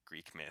like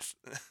Greek myth.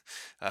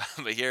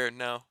 But here,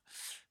 no,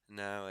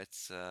 no,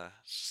 it's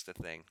just a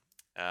thing,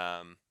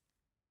 um,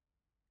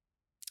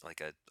 like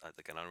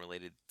an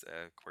unrelated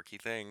quirky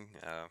thing.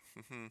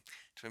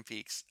 Twin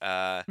Peaks.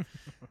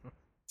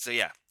 So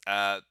yeah.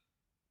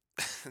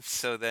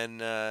 So then,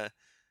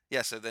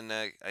 yeah. So then,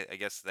 I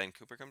guess then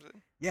Cooper comes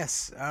in.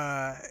 Yes.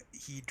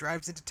 He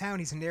drives into town.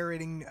 He's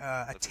narrating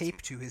a Let's get some.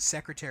 tape to his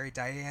secretary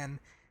Diane,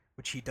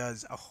 which he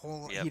does a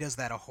whole. Yep. He does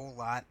that a whole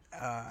lot.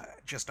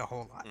 Just a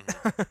whole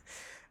Hmm.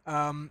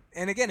 lot.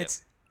 And again, Yep.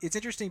 it's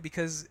interesting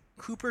because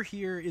Cooper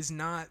here is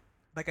not,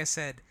 like I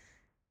said,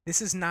 this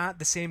is not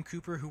the same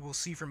Cooper who we'll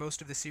see for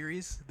most of the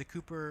series. The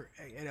Cooper,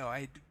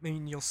 I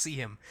mean, you'll see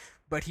him,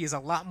 but he is a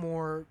lot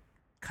more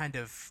kind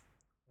of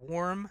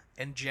warm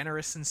and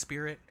generous in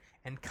spirit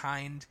and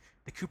kind.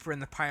 The Cooper in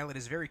the pilot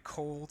is very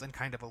cold and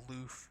kind of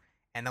aloof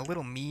and a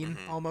little mean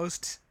Hmm.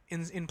 almost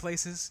in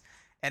places,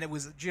 and it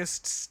was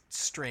just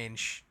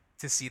strange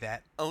to see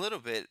that. A little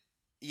bit.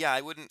 Yeah,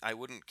 I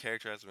wouldn't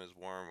characterize him as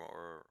warm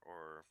or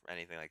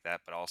anything like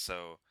that. But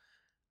also,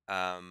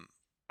 um,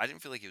 I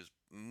didn't feel like he was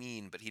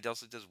mean, but he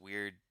also does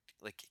weird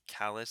like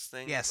callous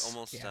things, Yes,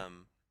 almost yeah,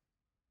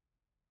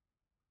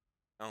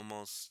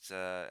 almost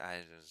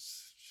I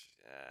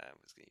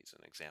was gonna use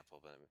an example,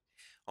 but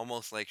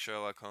almost like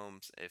Sherlock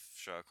Holmes. If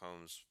Sherlock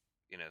Holmes,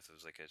 if there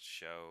was like a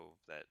show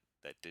that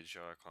did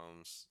Sherlock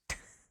Holmes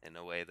in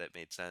a way that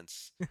made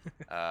sense,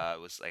 it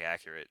was like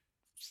accurate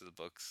to the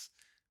books,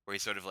 where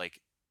he's sort of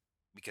like,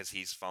 because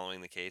he's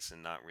following the case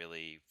and not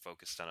really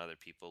focused on other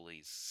people,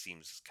 he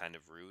seems kind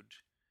of rude,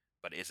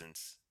 but isn't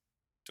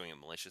doing it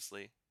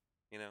maliciously,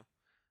 you know.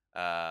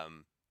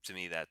 To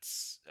me,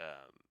 that's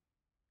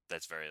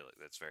very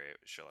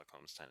Sherlock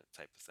Holmes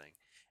type of thing,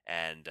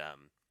 and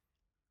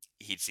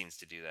he seems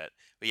to do that.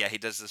 But yeah, he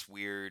does this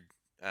weird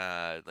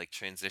like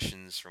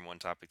transitions from one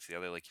topic to the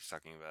other, like he's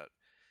talking about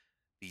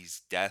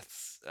these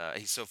deaths.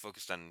 He's so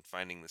focused on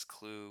finding this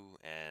clue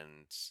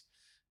and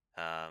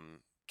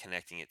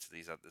connecting it to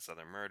this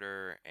other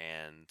murder,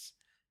 and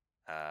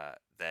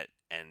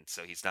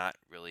so he's not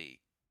really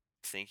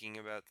thinking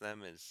about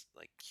them as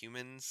like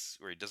humans,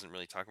 or he doesn't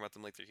really talk about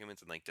them like they're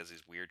humans, and like does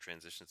these weird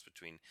transitions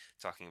between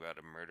talking about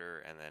a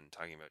murder and then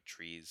talking about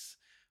trees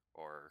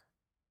or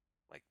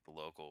like the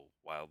local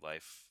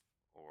wildlife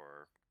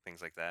or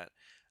things like that,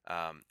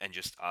 and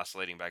just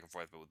oscillating back and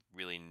forth, but with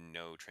really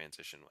no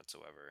transition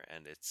whatsoever.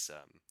 And it's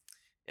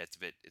a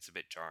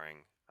bit jarring,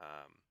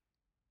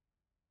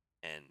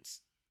 and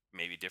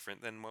maybe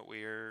different than what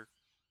we'll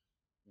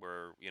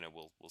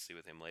see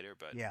with him later.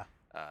 But yeah.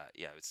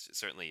 yeah, it's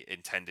certainly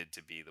intended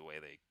to be the way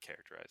they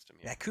characterized him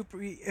Yeah, here.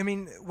 Cooper. I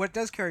mean, what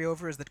does carry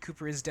over is that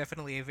Cooper is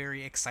definitely a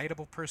very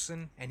excitable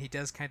person, and he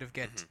does kind of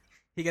get Hmm.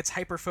 he gets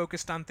hyper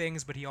focused on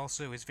things, but he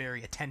also is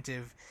very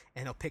attentive,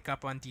 and he'll pick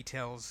up on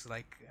details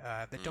like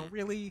Hmm.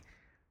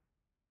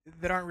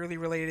 that aren't really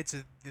related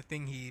to the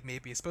thing he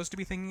maybe is supposed to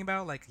be thinking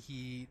about. Like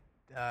he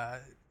uh,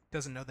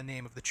 doesn't know the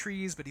name of the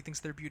trees, but he thinks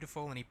they're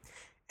beautiful, and he.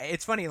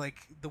 It's funny, like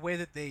the way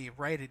that they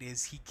write it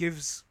is he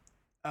gives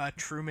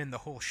Truman the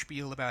whole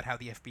spiel about how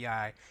the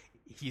FBI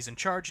he's in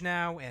charge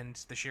now and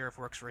the sheriff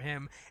works for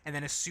him, and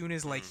then as soon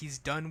as like Hmm. he's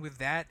done with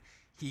that,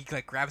 he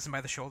like grabs him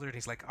by the shoulder and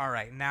he's like, all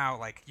right, now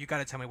like you got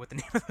to tell me what the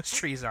name of those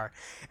trees are.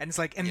 And it's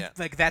like, and Yeah.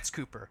 like that's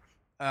Cooper.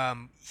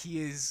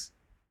 He is,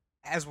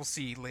 as we'll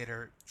see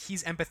later,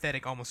 he's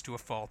empathetic almost to a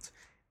fault,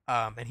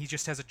 and he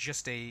just has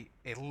a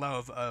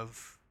love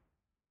of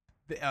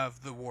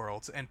the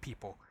world and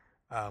people.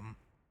 Um,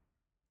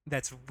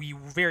 that's we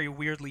very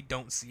weirdly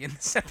don't see in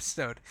this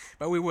episode,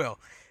 but we will.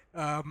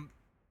 Um,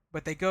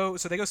 but they go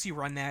see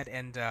Runnat,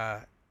 and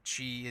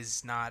she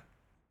is not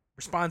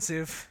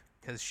responsive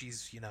because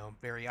she's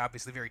very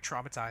obviously very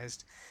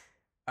traumatized.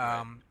 Right.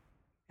 Um,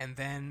 and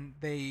then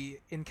they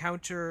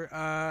encounter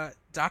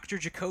Doctor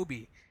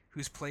Jacoby,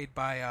 who's played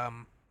by oh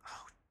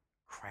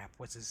crap,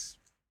 what's his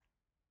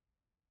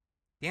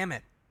damn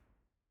it?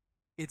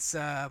 It's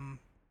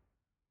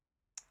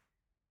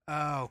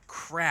oh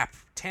crap,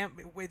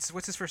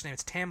 what's his first name?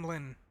 It's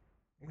Tamlin.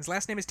 His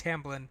last name is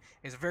Tamblyn.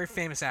 He's a very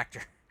famous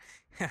actor.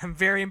 I'm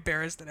very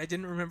embarrassed that I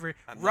didn't remember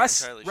I'm not Russ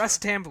entirely Russ sure.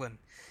 Tamblyn,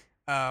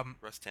 um,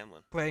 Russ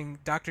Tamlin. playing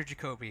Dr.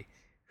 Jacoby,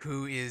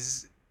 who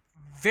is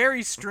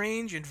very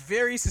strange and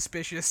very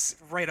suspicious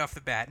right off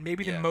the bat.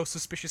 Maybe the Yeah. most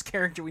suspicious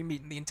character we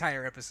meet in the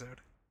entire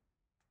episode.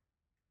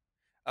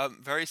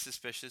 Very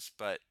suspicious,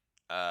 but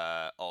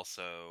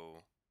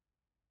also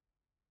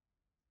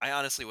I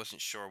honestly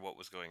wasn't sure what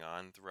was going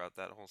on throughout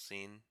that whole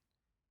scene.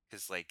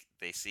 Because like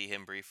they see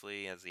him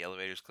briefly as the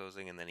elevator's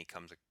closing, and then he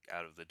comes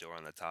out of the door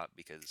on the top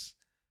because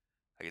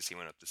I guess he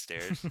went up the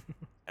stairs,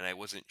 and I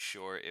wasn't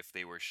sure if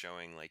they were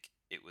showing like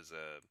it was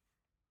a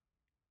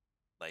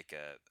like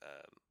a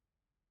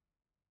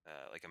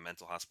like a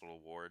mental hospital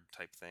ward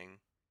type thing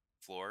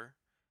floor,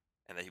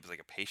 and that he was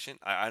like a patient.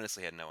 I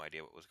honestly had no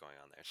idea what was going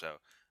on there. So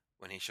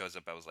when he shows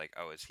up, I was like,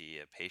 oh, is he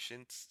a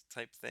patient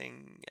type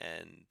thing?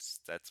 And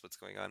that's what's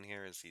going on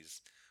here. Is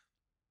he's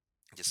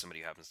just somebody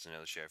who happens to know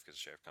the sheriff because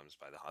the sheriff comes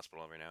by the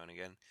hospital every now and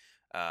again.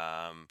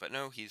 But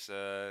no, he's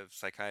a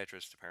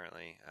psychiatrist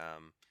apparently.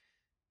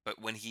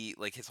 But when he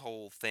like his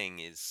whole thing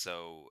is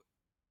so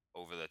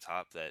over the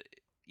top that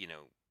you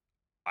know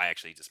I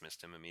actually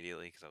dismissed him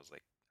immediately because I was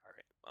like, all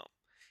right, well,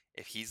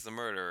 if he's the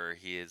murderer,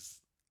 he's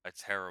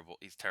terrible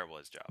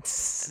at his job,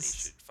 and he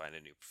should find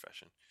a new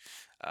profession.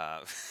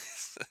 Uh,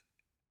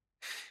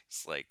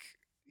 it's like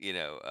you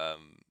know,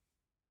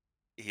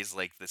 he's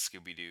like the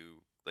Scooby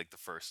Doo, like the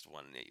first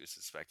one that you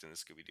suspect in the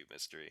Scooby Doo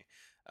mystery.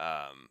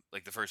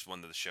 Like the first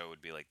one of the show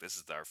would be like, this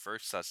is our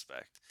first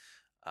suspect,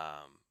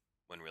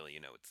 when really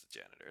it's the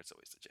janitor. It's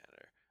always the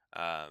janitor.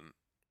 Um,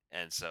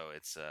 and so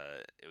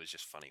it was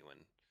just funny when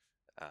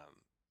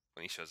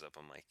he shows up.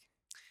 I'm like,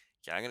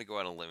 yeah, I'm gonna go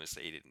out on a limb and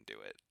say he didn't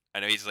do it. I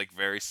know he's like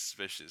very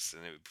suspicious,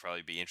 and it would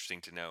probably be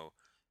interesting to know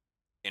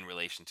in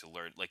relation to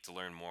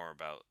learn more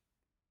about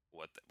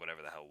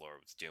whatever the hell Laura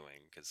was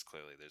doing, because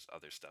clearly there's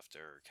other stuff to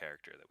her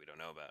character that we don't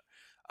know about.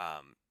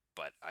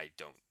 But I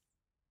don't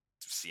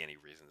see any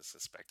reason to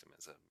suspect him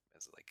as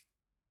like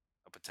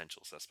a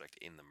potential suspect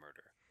in the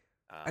murder.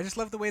 I just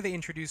Um, love the way they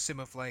introduce him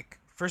of like,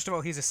 first of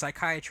all, he's a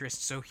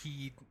psychiatrist, so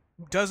he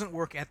doesn't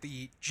work at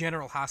the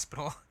general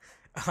hospital.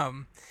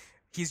 um,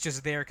 he's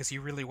just there because he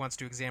really wants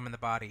to examine the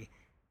body.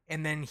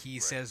 And then he right,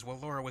 says, "Well,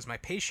 Laura was my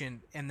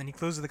patient," and then he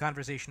closes the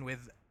conversation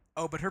with,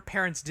 "Oh, but her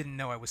parents didn't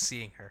know I was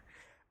seeing her."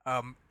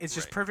 It's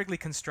just right. perfectly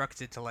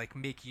constructed to like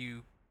make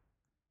you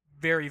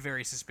very,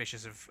 very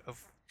suspicious of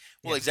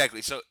Well, him.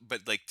 exactly. So,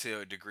 but like to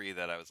a degree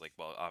that I was like,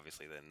 well,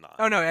 obviously then not.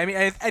 Oh no, I mean,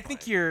 It's I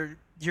think fine.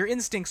 your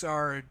instincts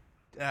are,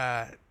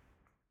 uh,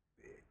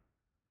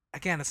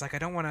 again, it's like I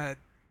don't want to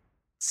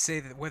say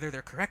that whether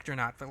they're correct or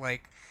not, but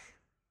like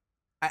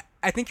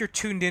I think you're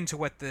tuned into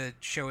what the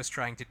show is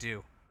trying to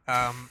do.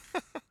 Um,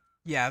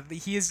 yeah,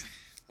 he is.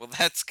 Well,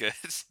 that's good.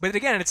 But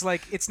again, it's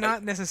like it's Uh,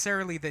 not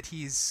necessarily that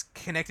he's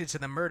connected to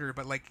the murder,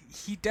 but like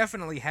he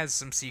definitely has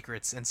some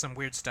secrets and some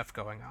weird stuff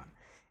going on,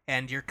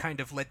 and you're kind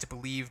of led to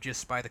believe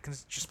just by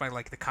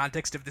like the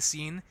context of the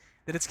scene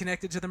that it's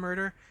connected to the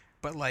murder.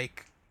 But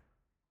like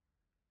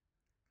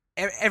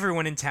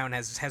everyone in town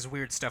has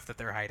weird stuff that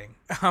they're hiding.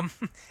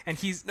 And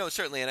he's no,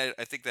 certainly, and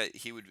I think that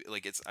he would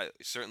like it's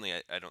certainly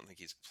I don't think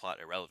he's plot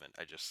irrelevant.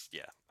 I just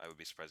yeah, I would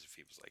be surprised if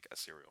he was like a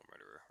serial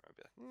murderer. I'd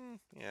be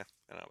like, yeah,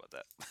 I don't know about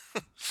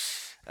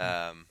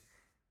that.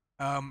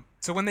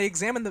 so when they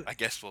examine I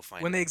guess we'll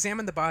find when they out.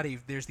 examine the body,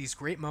 there's these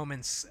great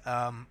moments.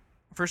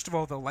 First of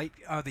all,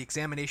 the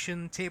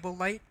examination table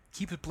light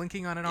keeps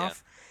blinking on and Yeah.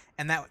 off,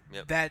 and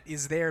Yep. that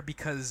is there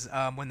because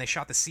when they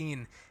shot the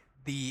scene,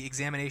 the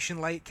examination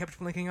light kept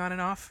blinking on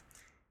and off,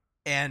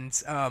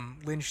 and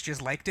Lynch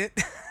just liked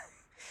it.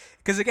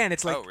 Because again, Oh,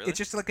 it's really?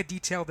 just like a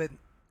detail that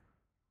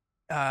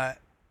uh,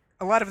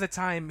 a lot of the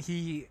time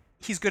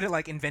he's good at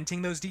like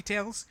inventing those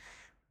details,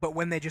 but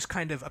when they just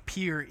kind of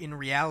appear in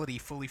reality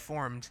fully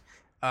formed,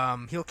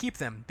 he'll keep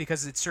them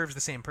because it serves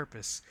the same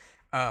purpose.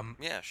 Um,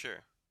 Yeah,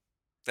 sure.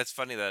 That's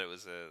funny that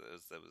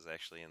that was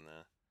actually in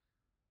the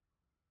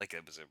like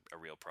it was a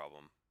real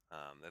problem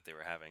that they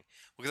were having.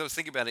 Because I was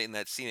thinking about it in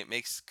that scene, it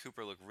makes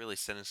Cooper look really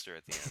sinister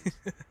at the end,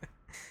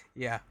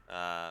 yeah,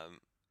 um,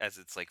 as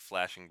it's like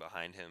flashing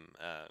behind him,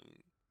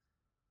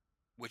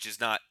 which is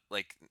not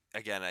like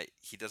again,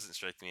 he doesn't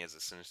strike me as a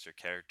sinister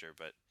character,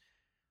 but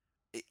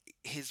it,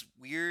 his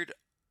weird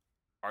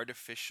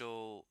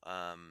artificial.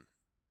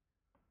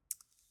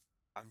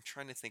 I'm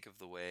trying to think of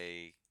the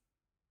way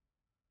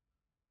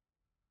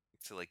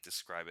to like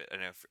describe it. I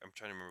know I'm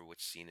trying to remember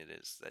which scene it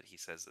is that he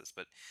says this,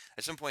 but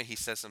at some point he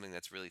says something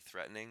that's really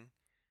threatening,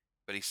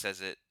 but he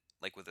says it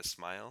like with a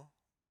smile.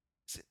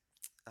 Is it,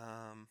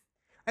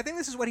 I think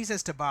this is what he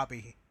says to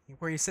Bobby,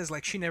 where he says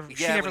like she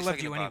yeah, when never he's loved talking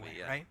to you Bobby, anyway,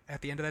 yeah. right?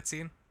 At the end of that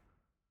scene.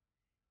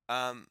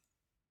 Um,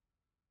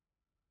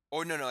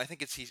 or no, I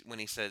think it's when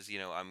he says,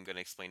 I'm gonna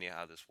explain to you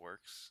how this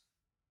works,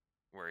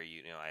 where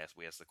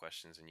we ask the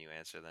questions and you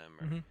answer them,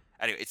 or Hmm.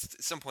 anyway, it's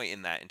at some point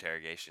in that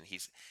interrogation, he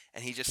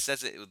just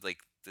says it with like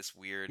this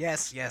weird,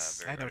 Yes,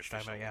 yes, I very know what you're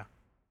talking about. artificial Yeah.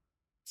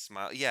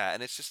 smile. Yeah,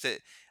 and it's just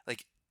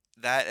like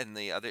that and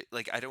the other,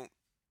 like I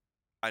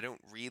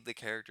don't read the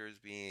characters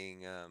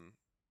being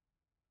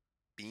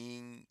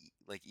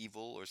like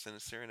evil or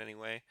sinister in any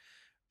way,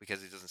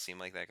 because he doesn't seem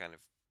like that kind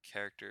of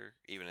character,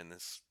 even in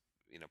this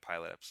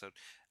pilot episode.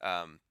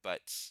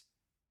 But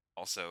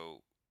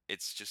also,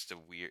 it's just a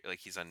weird, like,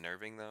 he's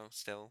unnerving though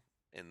still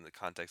in the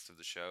context of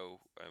the show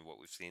and what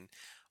we've seen.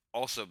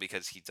 Also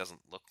because he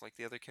doesn't look like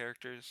the other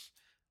characters.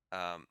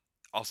 Um,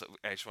 Also,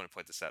 I just want to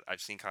point this out.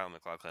 I've seen Kyle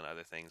MacLachlan in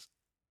other things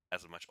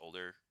as a much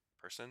older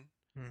person,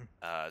 Hmm.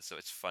 so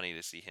it's funny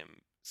to see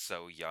him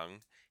so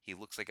young. He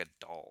looks like a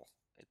doll.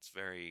 It's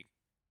very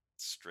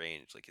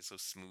strange. Like, it's so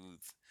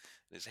smooth.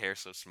 His hair's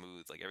so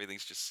smooth. Like,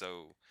 everything's just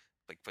so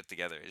like put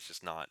together. It's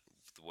just not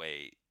the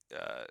way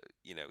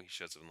he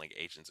shows up in like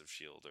Agents of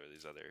Shield or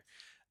these other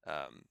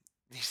um,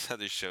 these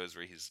other shows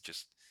where he's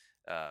just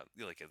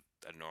like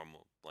a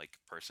normal like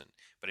person.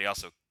 But he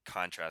also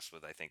contrasts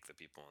with, I think, the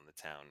people in the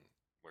town,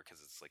 where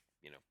because it's like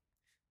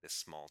this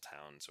small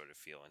town sort of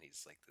feel, and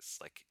he's like this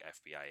like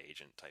FBI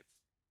agent type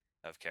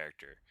of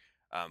character.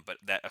 But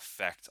that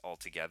effect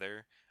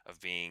altogether of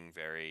being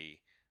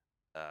very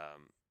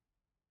um,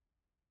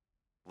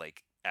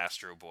 like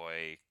Astro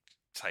Boy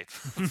type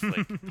of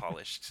like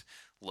polished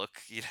look,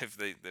 if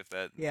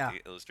that Yeah.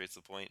 illustrates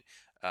the point.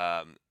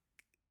 Um,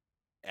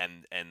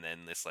 and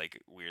then this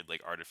like weird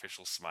like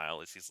artificial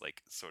smile as he's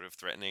like sort of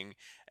threatening,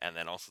 and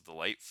then also the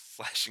light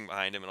flashing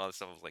behind him and all this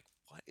stuff. I was like,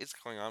 what is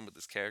going on with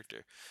this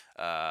character?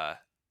 Uh,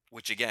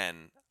 which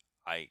again,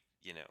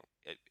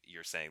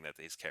 you're saying that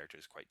his character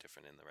is quite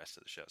different in the rest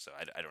of the show, so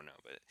I don't know,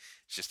 but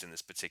it's just in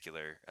this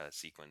particular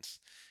sequence,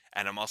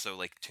 and I'm also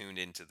like tuned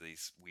into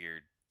these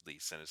weirdly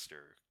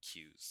sinister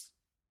cues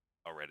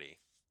already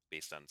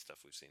based on stuff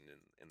we've seen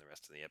in the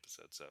rest of the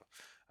episode. So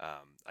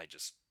I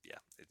just, yeah,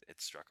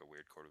 it struck a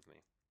weird chord with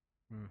me.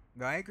 Hmm.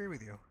 No, I agree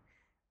with you.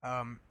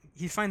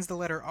 He finds the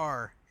letter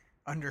R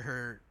under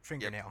her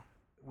Yep. fingernail,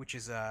 which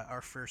is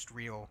our first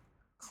real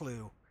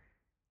clue.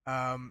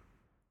 Um,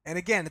 and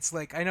again, it's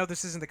like I know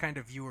this isn't the kind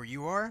of viewer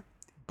you are,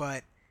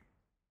 but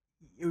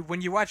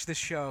when you watch this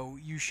show,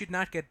 you should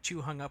not get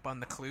too hung up on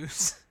the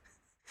clues,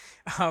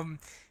 um,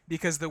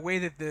 because the way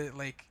that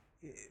the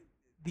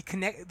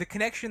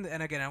connection,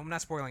 and again, I'm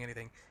not spoiling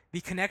anything.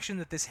 The connection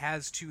that this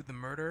has to the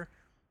murder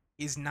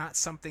is not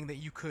something that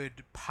you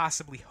could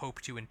possibly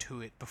hope to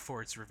intuit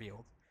before it's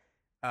revealed.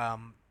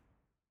 Um,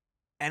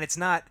 and it's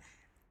not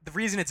the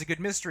reason it's a good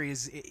mystery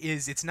is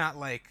it's not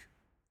like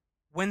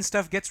when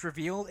stuff gets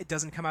revealed, it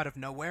doesn't come out of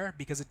nowhere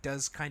because it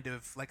does kind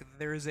of like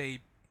there is a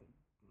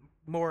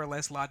more or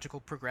less logical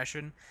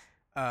progression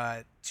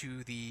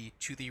to the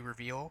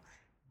reveal,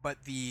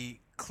 but the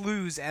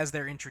clues as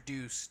they're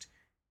introduced,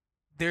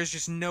 there's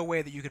just no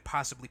way that you could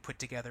possibly put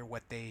together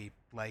what they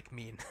like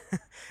mean,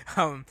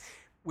 um,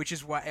 which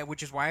is why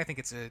I think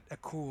it's a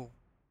cool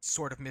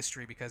sort of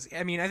mystery because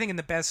I mean I think in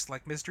the best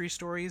like mystery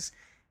stories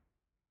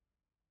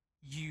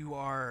you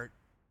are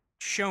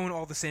shown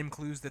all the same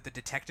clues that the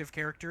detective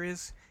character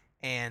is,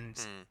 and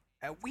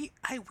Hmm.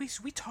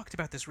 we talked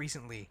about this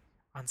recently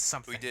on We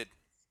something. did.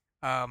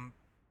 Um,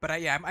 but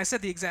I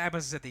said the exact I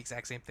must have said the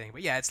exact same thing.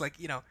 But yeah, it's like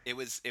It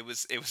was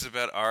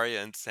about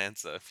Arya and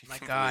Sansa, if you my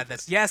can God, believe it.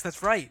 that's yes,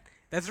 that's right,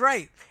 that's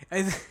right.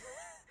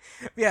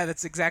 Yeah,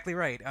 that's exactly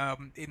right.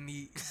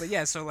 But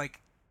yeah, so like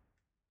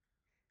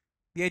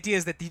the idea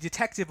is that the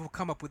detective will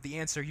come up with the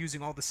answer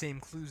using all the same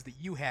clues that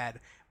you had,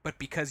 but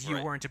because you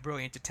Right. weren't a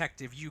brilliant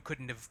detective, you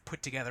couldn't have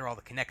put together all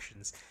the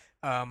connections.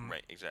 Um,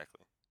 Right.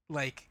 Exactly.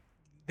 like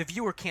the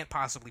viewer can't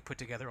possibly put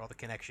together all the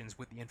connections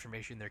with the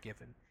information they're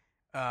given.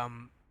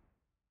 Um,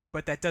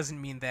 but that doesn't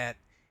mean that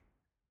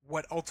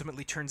what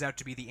ultimately turns out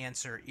to be the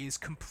answer is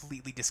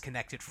completely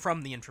disconnected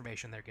from the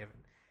information they're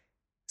given.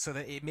 So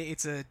that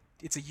it's a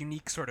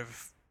unique sort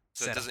of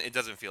So it setup.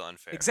 doesn't feel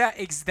unfair.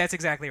 That's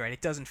exactly right.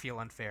 It doesn't feel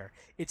unfair.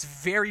 It's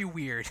very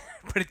weird,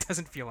 but it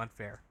doesn't feel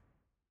unfair.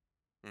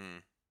 Hmm.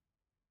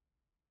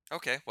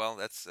 Okay. Well,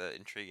 that's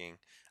intriguing.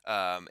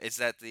 Is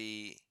that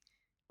the?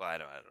 Well, I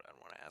don't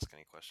want to ask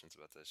any questions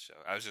about this show.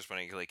 I was just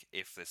wondering, like,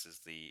 if this is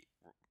the.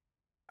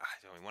 I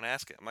don't even want to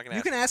ask it. I'm not gonna You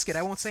ask can it because ask it. I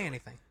it's won't say silly.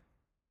 anything.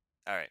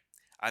 All right.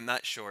 I'm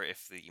not sure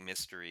if the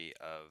mystery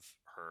of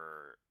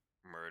her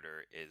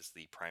murder is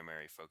the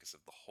primary focus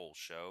of the whole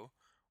show,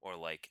 or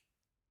like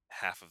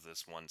half of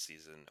this one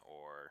season,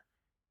 or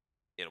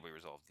it'll be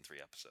resolved in 3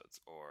 episodes,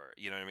 or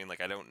you know what I mean.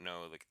 Like, I don't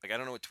know. Like I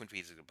don't know what Twin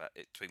Peaks is about.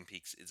 Twin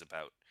Peaks is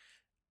about.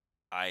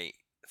 I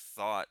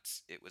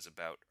thought it was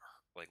about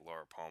like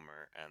Laura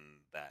Palmer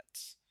and that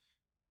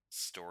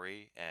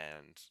story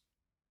and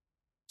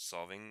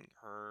solving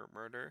her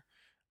murder.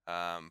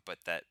 But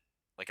that,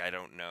 like, I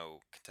don't know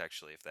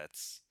contextually if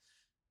that's,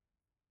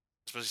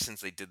 especially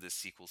since they did this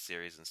sequel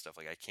series and stuff.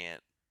 Like, I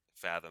can't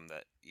fathom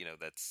that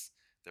that's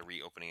they're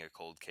reopening a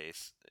cold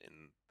case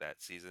in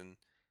that season,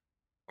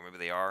 or maybe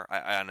they are.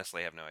 I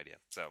honestly have no idea.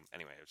 So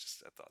anyway, it was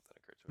just a thought that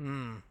occurred to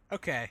Hmm.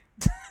 Okay.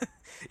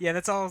 Yeah,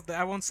 that's all.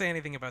 I won't say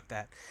anything about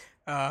that.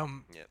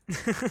 Um. me.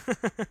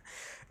 Yeah,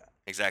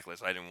 exactly.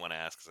 So I didn't want to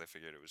ask because I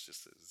figured it was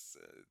just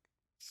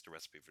a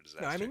recipe for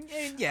No, I disaster.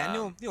 mean, yeah, and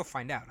you'll Um, you'll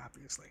find out,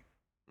 obviously.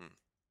 mm,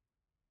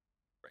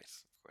 right,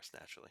 of course,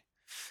 naturally.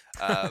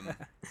 Um,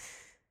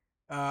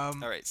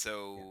 um. all right, Yeah.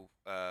 so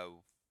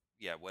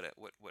yeah, what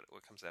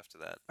comes after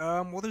that?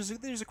 Well, there's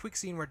a quick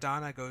scene where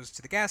Donna goes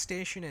to the gas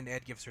station and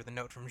Ed gives her the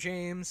note from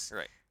James.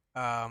 Right.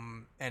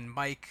 And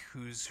Mike,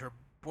 who's her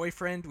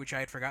boyfriend, which I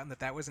had forgotten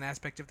that was an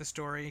aspect of the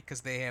story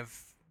because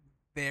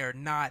they're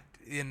not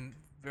in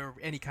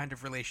any kind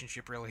of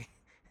relationship really,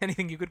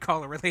 anything you could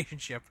call a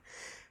relationship.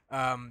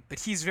 But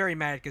he's very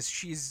mad because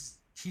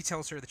he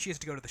tells her that she has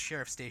to go to the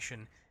sheriff's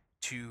station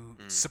to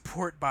Mm.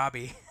 support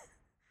Bobby,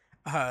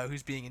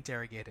 who's being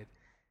interrogated.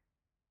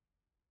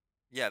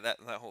 Yeah, that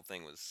whole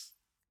thing was,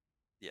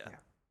 yeah.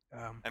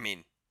 Yeah. Um, I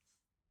mean,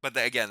 but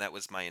again, that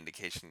was my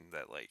indication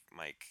that like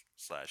Mike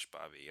slash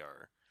Bobby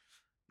are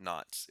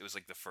not. It was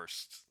like the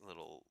first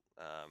little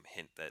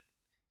hint that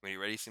when he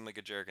already seemed like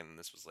a jerk, and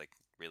this was like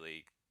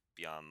really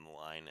beyond the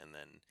line. And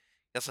then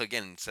he also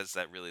again says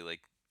that really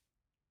like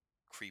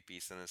creepy,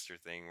 sinister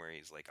thing where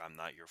he's like, "I'm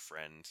not your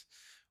friend,"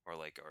 or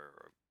like,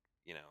 or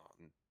you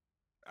know,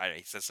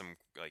 he says some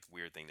like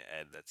weird thing to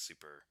Ed that's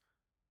super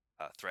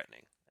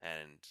threatening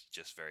and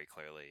just very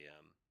clearly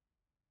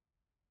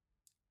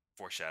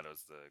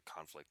foreshadows the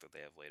conflict that they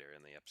have later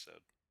in the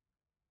episode,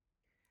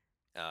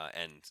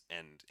 and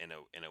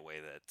in a way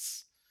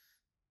that's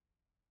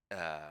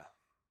uh,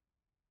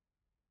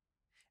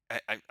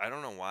 I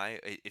don't know why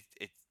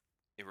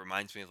it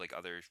reminds me of like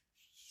other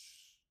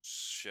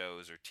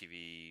shows or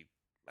TV.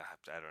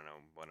 I don't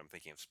know what I'm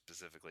thinking of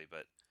specifically,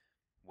 but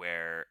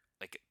where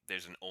like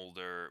there's an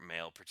older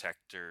male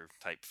protector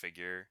type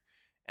figure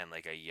and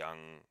like a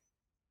young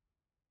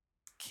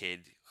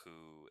kid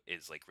who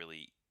is like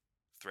really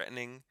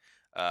threatening,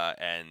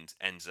 and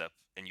ends up,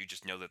 and you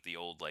just know that the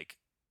old like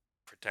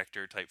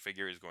protector type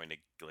figure is going to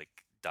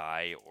like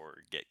die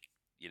or get,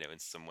 in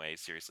some way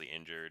seriously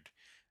injured,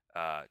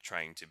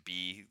 trying to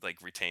be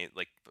like retain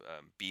like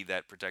be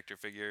that protector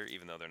figure,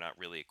 even though they're not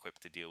really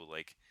equipped to deal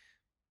with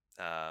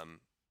um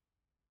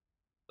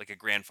like a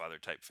grandfather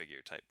type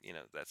figure type,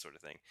 that sort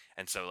of thing.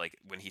 And so like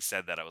when he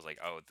said that, I was like,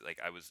 oh, like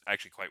I was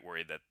actually quite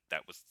worried that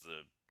that was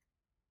the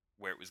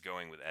where it was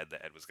going with Ed,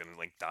 that Ed was gonna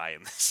like die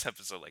in this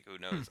episode. Like who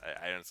hmm. knows?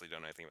 I honestly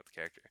don't know anything about the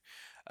character.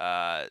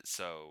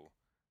 So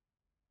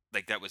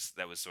like that was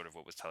sort of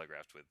what was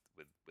telegraphed with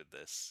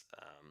this.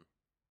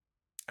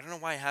 I don't know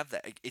why I have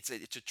that. It's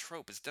a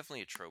trope. It's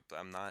definitely a trope.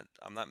 I'm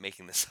not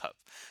making this up.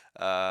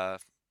 Uh,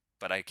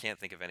 but I can't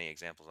think of any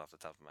examples off the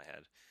top of my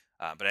head.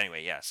 But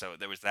anyway, yeah. So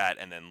there was that,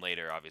 and then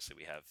later, obviously,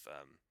 we have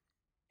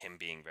him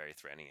being very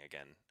threatening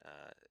again,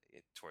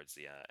 towards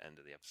the end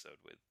of the episode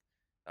with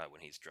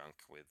when he's drunk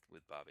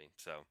with Bobby.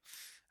 So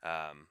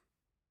um,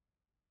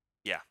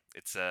 yeah,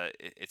 it's a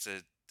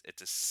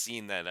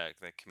scene that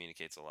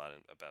communicates a lot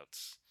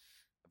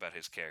about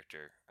his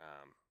character.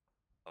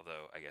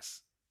 Although I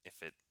guess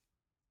if it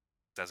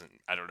doesn't,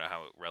 I don't know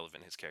how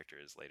relevant his character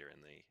is later in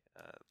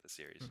the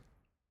series.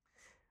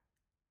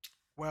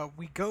 Well,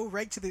 we go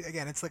right to the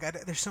again. It's like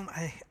there's some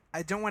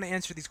I don't want to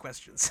answer these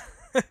questions,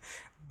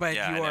 but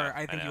Yeah, I know,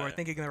 I I think know, you I are know.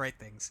 thinking of the right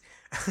things.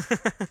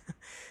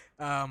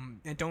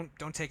 And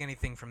don't take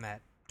anything from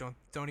that.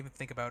 Don't even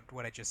think about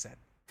what I just said.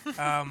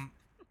 Um,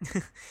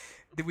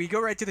 we go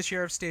right to the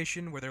sheriff's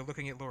station where they're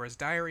looking at Laura's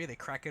diary. They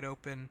crack it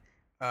open.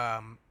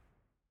 Um,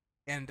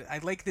 and I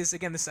like this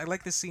again. I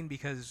like this scene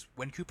because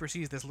when Cooper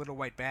sees this little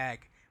white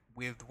bag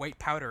with white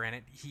powder in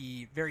it,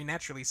 he very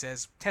naturally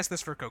says, "Test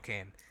this for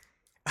cocaine."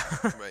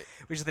 Right.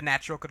 Which is the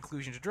natural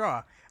conclusion to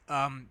draw.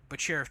 But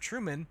Sheriff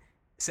Truman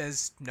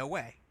says, "No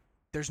way.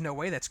 There's no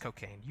way that's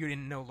cocaine. You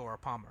didn't know Laura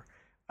Palmer."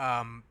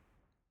 Um,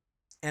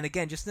 and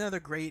again, just another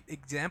great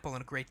example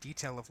and a great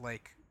detail of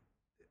like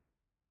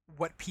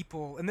what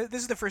people. And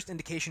this is the first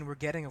indication we're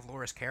getting of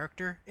Laura's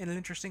character in an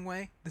interesting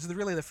way. This is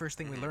really the first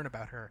thing we Mhm. learn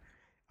about her,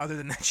 other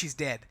than that she's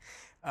dead.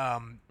 Is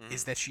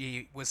Mhm. that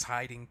she was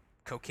hiding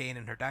cocaine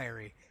in her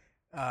diary.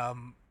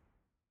 Um,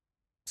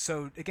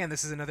 so again,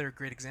 this is another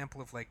great example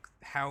of like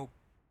how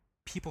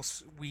people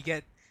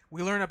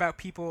we learn about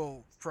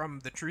people from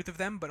the truth of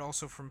them, but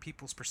also from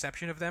people's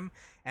perception of them.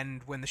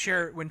 And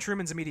Right. when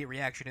Truman's immediate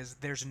reaction is,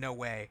 "There's no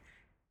way,"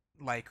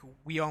 like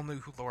we all knew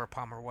who Laura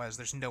Palmer was.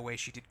 There's no way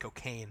she did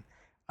cocaine.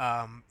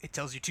 It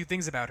tells you two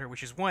things about her,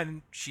 which is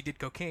one, she did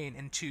cocaine,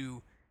 and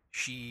two,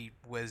 she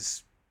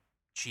was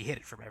she hid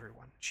it from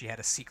everyone. She had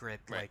a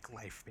secret Right. like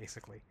life,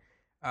 basically.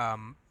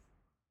 Um,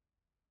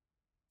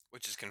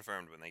 Which is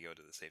confirmed when they go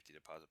to the safety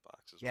deposit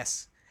box as well.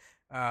 yes.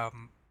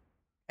 Um,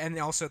 and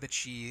also that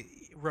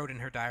she wrote in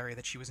her diary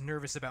that she was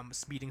nervous about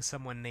meeting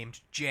someone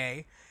named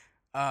Jay.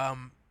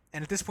 And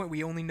at this point,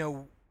 we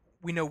know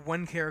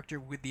one character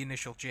with the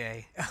initial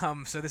J.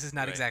 So this is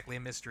not Right. exactly a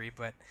mystery,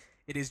 but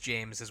it is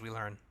James, as we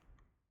learn.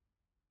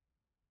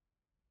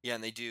 Yeah,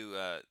 and they do.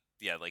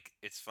 Yeah, like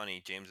it's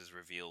funny. James is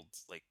revealed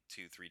like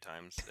two, three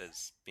times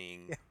as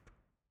being Yeah.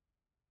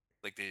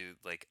 like they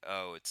like,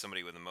 oh, it's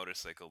somebody with a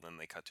motorcycle. Then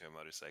they cut to a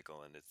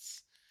motorcycle, and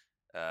it's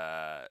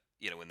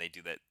when they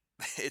do that.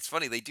 It's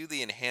funny. They do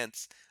the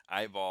enhanced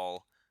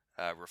eyeball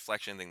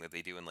reflection thing that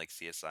they do in like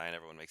CSI, and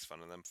everyone makes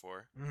fun of them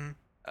for. Hmm.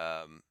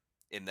 um,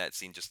 in that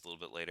scene just a little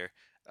bit later.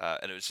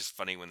 And it was just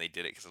funny when they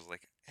did it because I was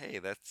like, hey,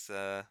 that's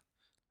that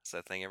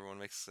thing everyone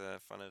makes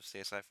fun of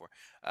CSI for.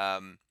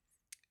 Um,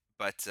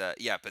 but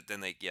yeah, but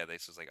then they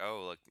just like,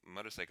 oh, look,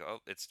 motorcycle, oh,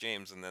 it's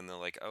James, and then they're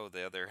like, oh,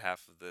 the other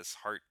half of this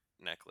heart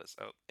necklace,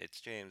 oh, it's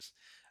James.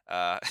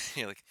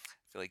 You're like,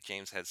 I feel like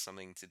James has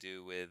something to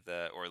do with,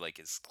 or like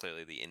is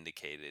clearly the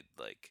indicated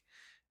like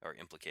or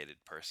implicated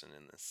person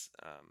in this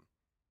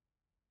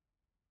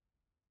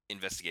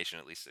investigation,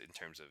 at least in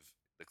terms of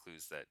the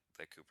clues that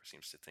Cooper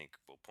seems to think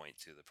will point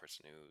to the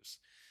person who's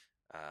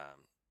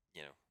um,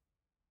 you know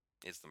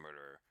is the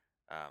murderer.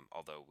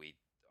 Although we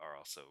are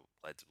also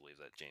led to believe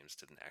that James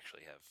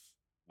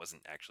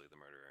wasn't actually the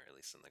murderer, at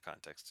least in the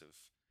context of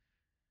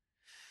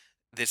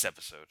this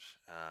episode.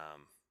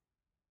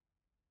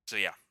 So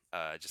yeah,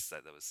 just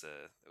that was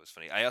it was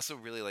funny. I also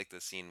really like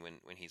the scene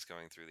when he's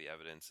going through the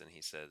evidence and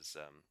he says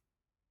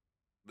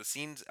the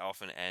scenes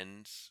often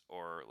end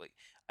or like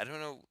I don't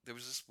know. There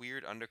was this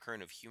weird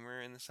undercurrent of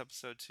humor in this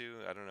episode too.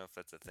 I don't know if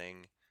that's a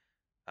thing.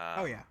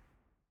 Oh yeah.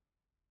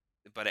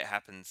 Um, but it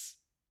happens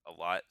a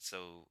lot.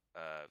 So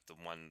the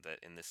one that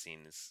in this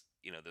scene is,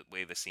 the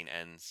way the scene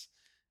ends.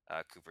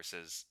 Cooper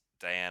says,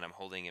 "Diane, I'm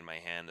holding in my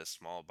hand a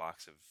small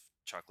box of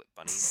chocolate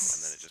bunnies,"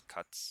 and then it just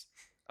cuts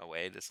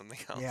away to something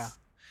Yeah. else,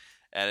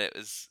 and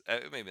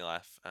it made me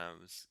laugh. It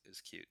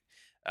was cute.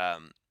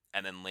 Um,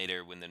 and then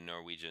later, when the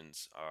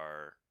Norwegians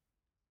are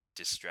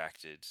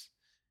distracted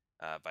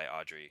by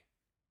Audrey,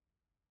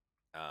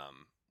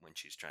 when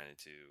she's trying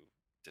to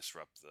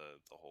disrupt the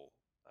whole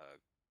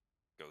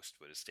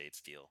Ghostwood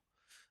Estates deal.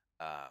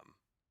 Um,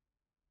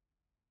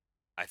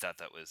 I thought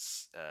that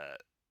was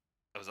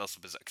also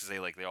bizarre because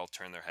they all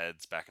turn their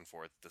heads back and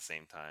forth at the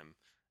same time.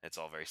 It's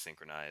all very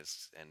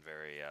synchronized and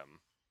very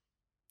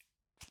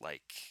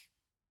like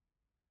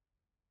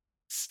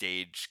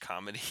stage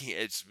comedy.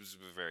 It was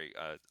a very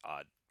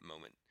odd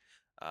moment,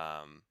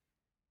 um,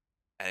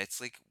 and it's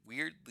like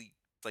weirdly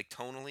like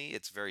tonally,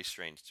 it's very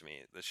strange to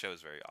me. The show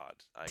is very odd.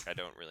 Like I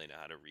don't really know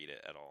how to read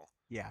it at all.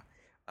 Yeah.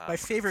 My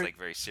Because it's favorite. like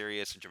very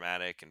serious and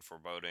dramatic and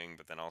foreboding,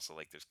 but then also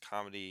like there's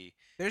comedy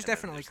There's and then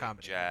definitely there's like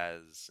comedy. Yeah.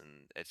 jazz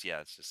and it's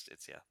yeah.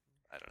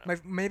 I don't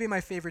know. Maybe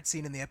my favorite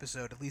scene in the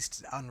episode, at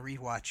least on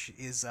rewatch,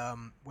 is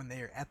when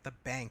they're at the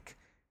bank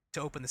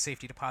to open the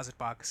safety deposit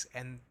box,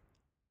 and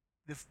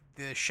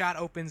the shot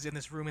opens in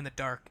this room in the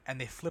dark,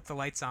 and they flip the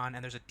lights on,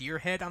 and there's a deer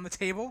head on the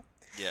table,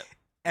 Yeah,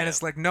 and yeah,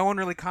 it's like no one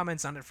really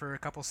comments on it for a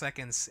couple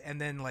seconds, and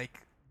then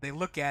like they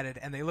look at it,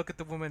 and they look at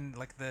the woman,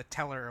 like the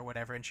teller or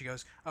whatever, and she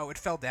goes, "Oh, it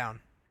fell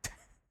down."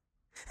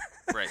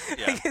 right,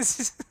 yeah, Like,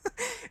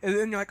 and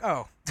then you're like,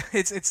 "Oh,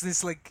 it's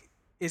this like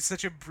it's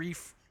such a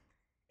brief,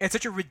 it's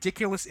such a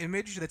ridiculous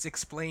image that's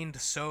explained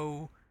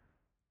so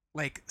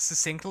like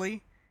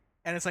succinctly,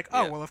 and it's like,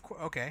 oh yeah. well, of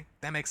course, okay,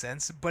 that makes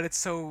sense, but it's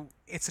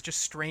such a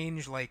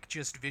strange like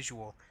just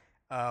visual,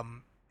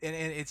 and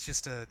it's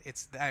just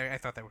I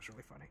thought that was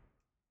really funny.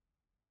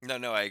 No,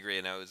 no, I agree.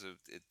 And I was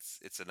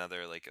it's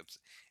another like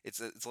it's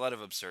a lot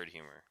of absurd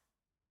humor.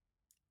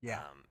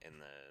 Yeah. In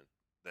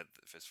that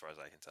as far as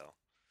I can tell.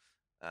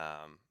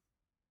 Um,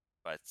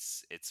 but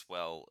it's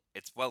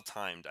well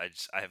timed.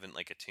 I haven't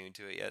like attuned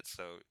to it yet,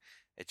 so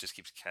it just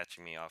keeps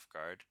catching me off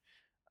guard.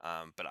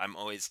 But I'm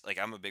always like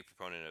I'm a big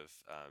proponent of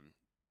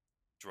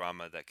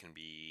drama that can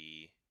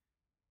be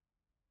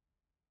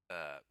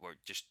or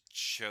just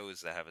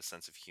shows that have a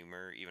sense of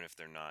humor, even if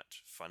they're not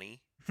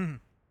funny.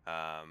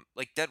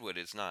 Like Deadwood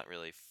is not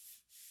really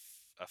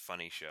a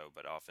funny show,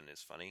 but often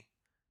is funny.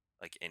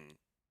 Like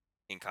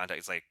in context,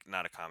 it's like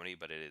not a comedy,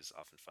 but it is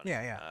often funny.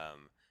 Yeah, yeah.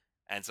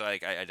 And so I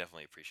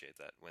definitely appreciate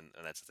that. And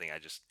that's the thing.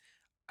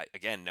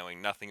 Again,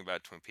 knowing nothing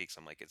about Twin Peaks,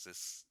 I'm like,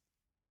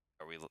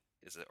 are we,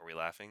 are we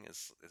laughing?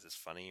 Is this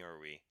funny, or are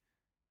we?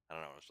 I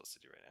don't know what I'm supposed to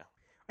do right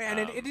And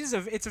now.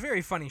 it's a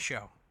very funny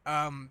show,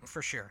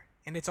 for sure,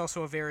 and it's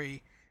also a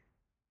very,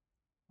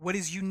 what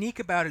is unique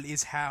about it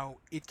is how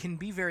it can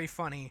be very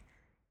funny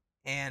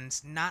and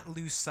not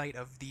lose sight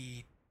of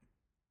the,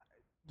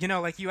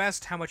 like you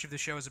asked how much of the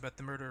show is about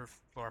the murder of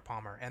Laura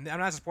Palmer, and I'm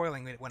not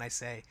spoiling it when I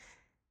say,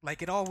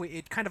 like,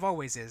 it kind of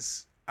always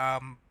is.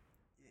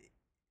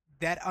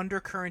 That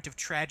undercurrent of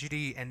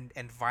tragedy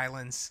and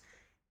violence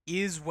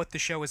is what the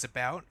show is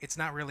about. It's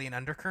not really an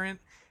undercurrent.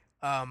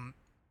 Um,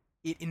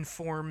 it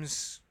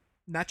informs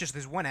not just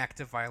this one act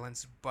of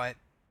violence, but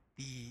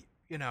the,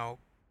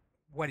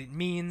 what it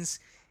means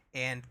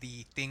and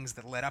the things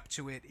that led up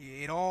to it.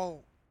 It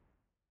all,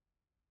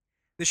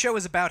 the show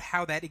is about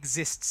how that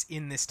exists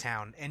in this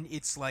town, and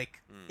it's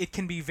like Mm, it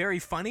can be very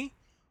funny,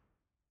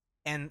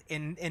 and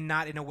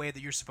not in a way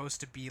that you're supposed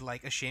to be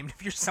like ashamed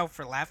of yourself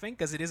for laughing,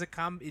 because it is a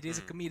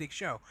mm, comedic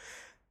show.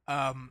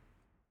 Um,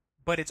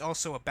 but it's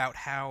also about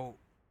how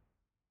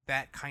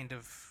that kind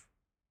of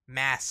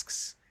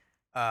masks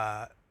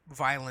uh,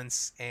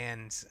 violence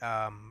and,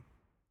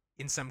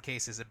 in some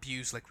cases,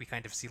 abuse, like we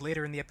kind of see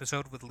later in the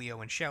episode with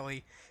Leo and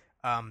Shelley.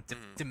 mm,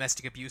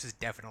 Domestic abuse is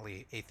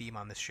definitely a theme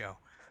on this show.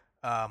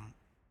 Um,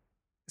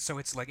 so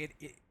it's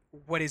like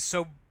what is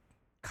so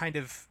kind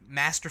of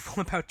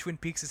masterful about Twin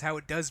Peaks is how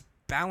it does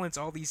balance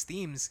all these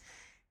themes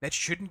that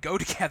shouldn't go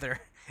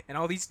together and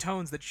all these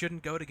tones that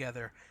shouldn't go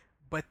together,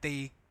 but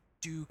they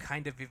do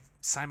kind of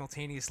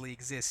simultaneously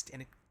exist,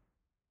 and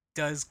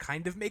does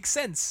kind of make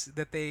sense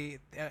that they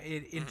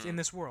in Hmm.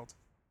 this world.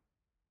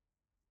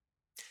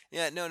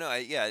 Yeah, no, no,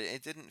 yeah,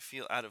 it didn't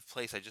feel out of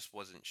place. I just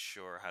wasn't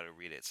sure how to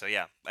read it. So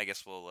yeah, I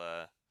guess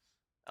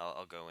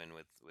I'll go in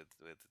with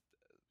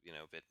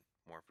a bit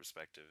more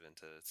perspective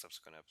into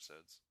subsequent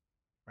episodes.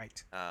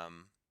 Right.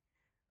 Um,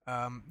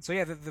 So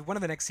yeah, one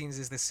of the next scenes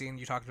is this scene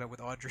you talked about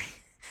with Audrey.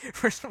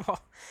 First of all,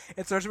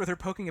 it starts with her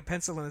poking a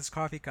pencil in this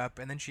coffee cup,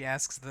 and then she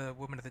asks the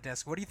woman at the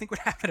desk, "What do you think would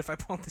happen if I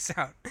pulled this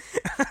out?"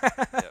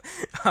 yep.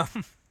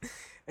 um,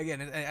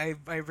 again,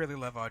 I really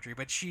love Audrey,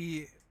 but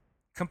she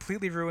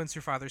completely ruins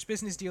her father's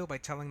business deal by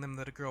telling them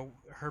that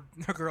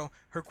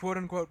her quote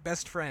unquote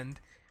best friend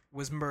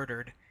was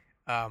murdered,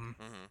 um,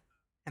 Hmm.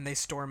 and they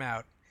storm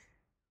out.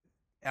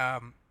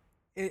 Um,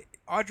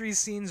 Audrey's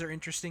scenes are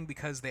interesting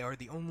because they are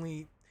the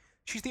only.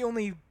 She's the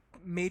only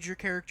major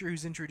character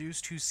who's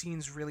introduced whose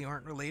scenes really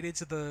aren't related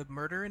to the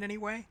murder in any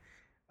way.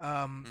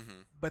 Um,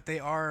 Hmm. but they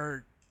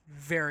are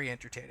very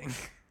entertaining.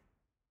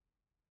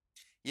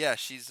 Yeah,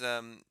 she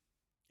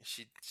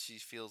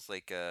feels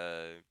like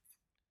I'm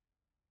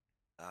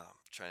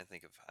trying to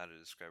think of how to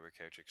describe her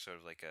character. Sort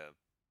of like a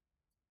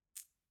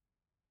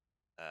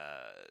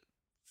uh,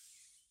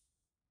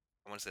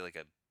 I want to say like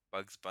a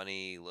Bugs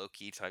Bunny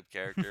Loki type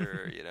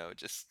character.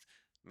 Just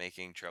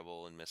making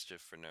trouble and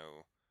mischief for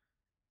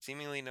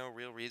seemingly no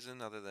real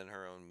reason other than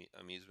her own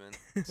amusement.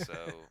 So,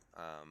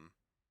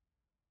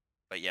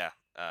 but yeah,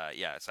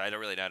 yeah. So I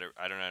don't know how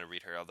to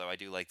read her. Although I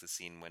do like the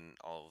scene when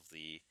all of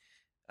the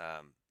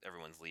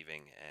everyone's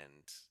leaving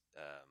and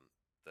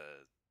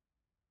the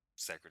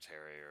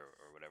secretary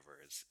or whatever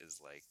is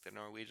like the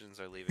Norwegians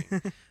are leaving,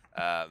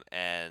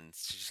 and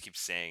she just keeps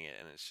saying it,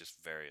 and it's just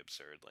very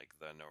absurd. Like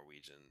the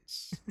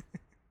Norwegians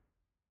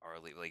are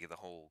leaving. Like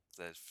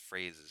the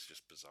phrase is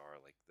just bizarre.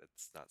 Like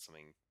that's not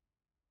something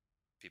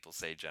people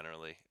say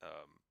generally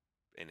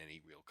in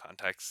any real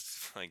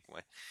context. Like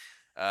what?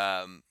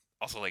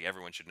 Also, like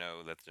everyone should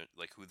know that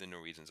like who the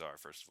Norwegians are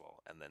first of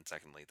all, and then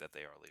secondly that they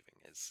are leaving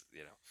is.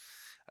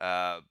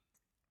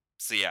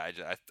 So yeah,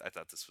 I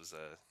thought this was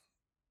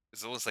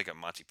it's almost like a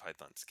Monty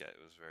Python skit.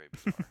 It was very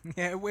bizarre.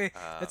 Yeah, wait,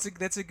 Um,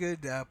 that's a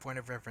good point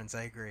of reference.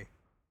 I agree.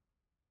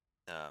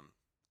 um,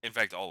 in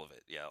fact, all of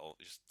it, yeah,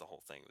 just the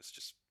whole thing was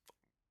just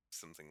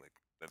something like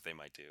that they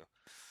might do.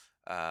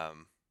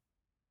 Um,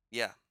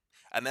 yeah,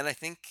 and then I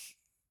think,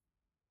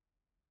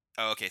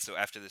 oh, okay, so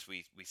after this,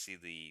 we see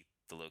the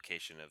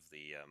location of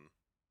the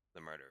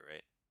murder,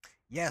 right?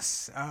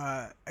 Yes.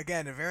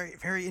 Again, a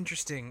very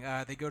interesting.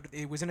 They go to.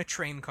 It was in a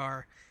train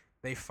car.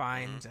 They Mm-hmm.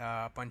 find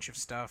a bunch of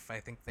stuff. I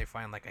think they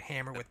find like a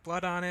hammer Yep. with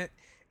blood on it,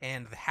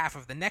 and the half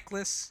of the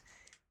necklace.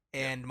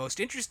 Yep. And most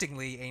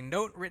interestingly, a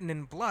note written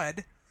in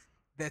blood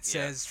that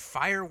Yeah. says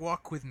 "Fire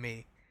Walk with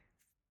Me."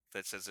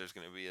 That says there's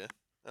gonna be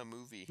a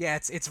movie. Yeah,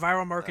 it's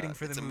viral marketing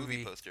for the It's a movie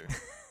movie poster.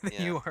 that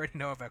Yeah. you already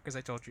know about because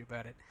I told you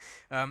about it.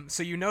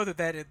 So you know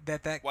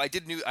that Well,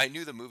 I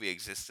knew the movie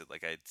existed.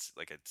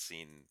 I'd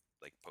seen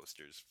like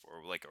posters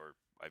or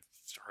I've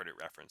heard it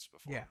referenced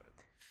before, yeah.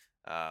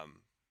 but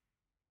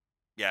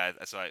yeah.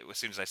 So as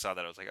soon as I saw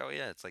that, I was like, oh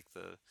yeah, it's like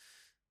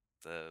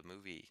the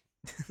movie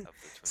of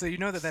the Twin So you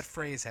know that Peaks thing.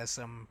 phrase has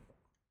some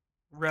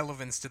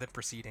relevance to the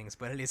proceedings,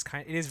 but it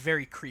is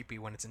very creepy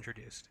when it's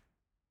introduced.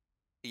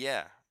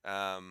 Yeah.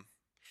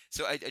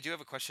 So I do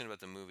have a question about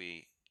the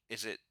movie.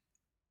 Is it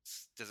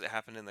does it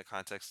happen in the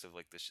context of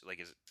like this? Like,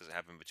 does it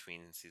happen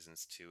between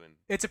seasons two and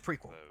It's a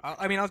prequel.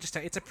 the I mean, I'll return? just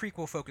tell you, it's a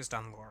prequel focused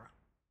on Laura.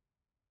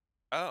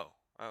 Oh.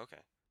 Oh,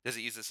 okay. Does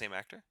it use the same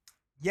actor?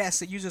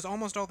 Yes, it uses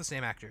almost all the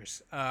same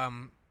actors,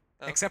 Oh,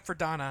 okay. except for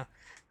Donna,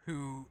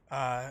 who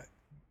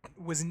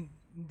was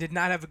did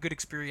not have a good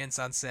experience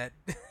on set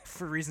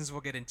for reasons we'll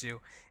get into,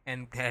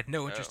 and had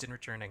no interest Oh. in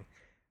returning.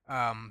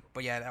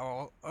 But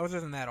yeah,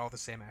 other than that, all the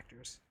same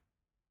actors.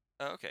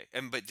 Oh, okay.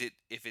 And but did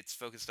if it's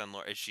focused on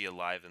Laura, is she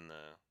alive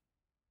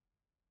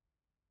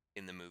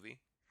in the movie?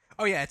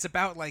 Oh yeah, it's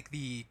about like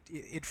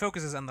it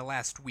focuses on the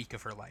last week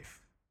of her life.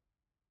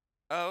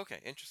 Oh, okay.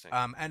 Interesting.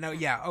 And no, Hmm.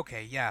 yeah,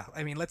 okay, yeah.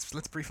 I mean, let's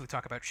briefly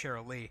talk about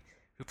Cheryl Lee,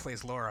 who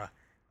plays Laura.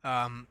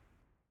 Um,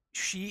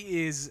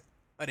 she is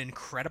an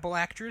incredible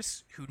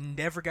actress who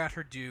never got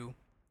her due.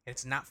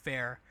 It's not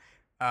fair.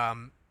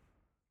 Um,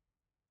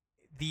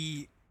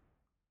 the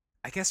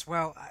I guess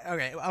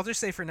okay, I'll just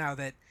say for now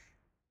that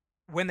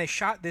when they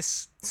shot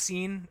this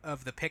scene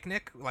of the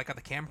picnic, like on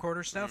the camcorder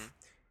Hmm.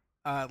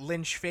 stuff,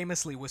 Lynch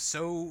famously was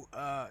so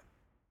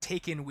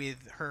taken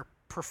with her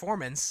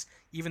performance,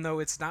 even though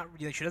it's not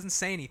really she doesn't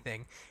say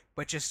anything,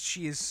 but just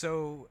she is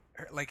so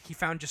like he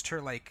found just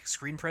her like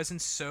screen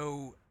presence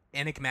so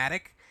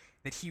enigmatic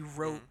that he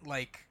wrote Hmm.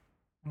 like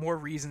more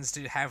reasons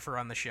to have her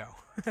on the show,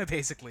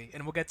 basically,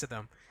 and we'll get to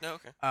them. No,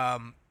 okay.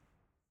 Um,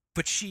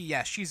 but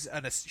she's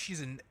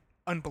an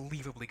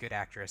unbelievably good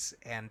actress,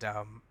 and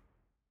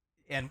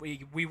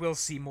we will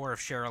see more of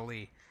Cheryl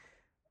Lee.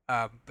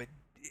 But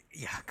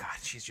yeah, God,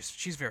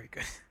 she's very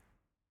good.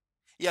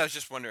 Yeah, I was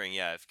just wondering.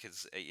 Yeah,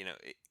 because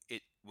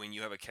it when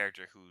you have a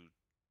character who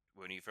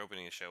when you're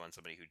opening a show on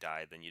somebody who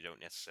died, then you don't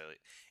necessarily.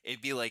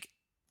 It'd be like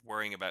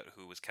worrying about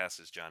who was cast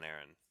as John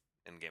Aaron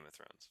in Game of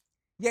Thrones.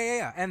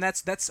 Yeah. And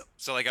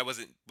So like I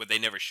wasn't, but they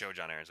never show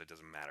John Aaron, so it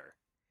doesn't matter,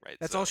 right?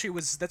 that's all So, she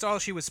was. That's all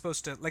she was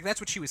supposed to like.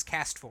 That's what she was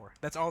cast for.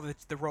 That's all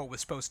the role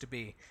was supposed to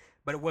be.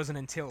 But it wasn't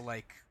until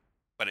like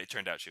but it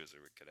turned out she was a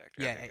good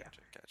actor. yeah, Okay, yeah,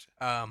 gotcha, gotcha.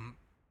 yeah.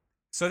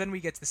 So then we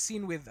get to the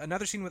scene with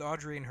another scene with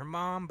Audrey and her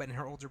mom, but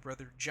her older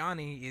brother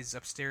Johnny is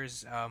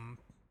upstairs,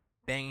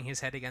 banging his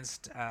head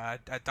against a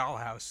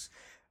dollhouse.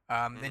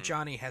 And Hmm.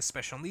 Johnny has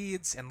special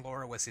needs, and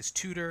Laura was his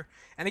tutor.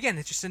 And again,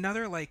 it's just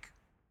another like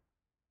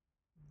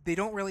they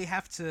don't really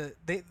have to.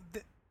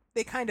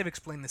 They kind of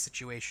explain the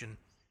situation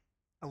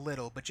a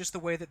little, but just the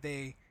way that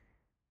they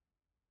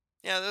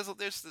Yeah,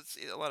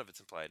 a lot of it's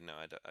implied. No,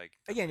 I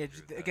again, definitely agree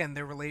with that. again,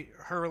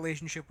 her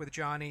relationship with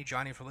Johnny,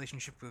 Johnny's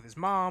relationship with his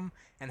mom,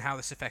 and how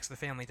this affects the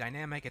family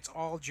dynamic. It's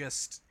all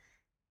just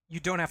you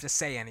don't have to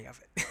say any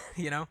of it,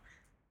 you know.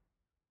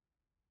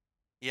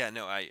 Yeah,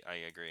 no, I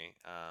agree.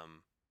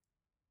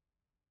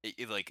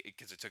 Like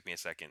because it took me a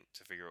second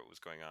to figure out what was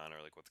going on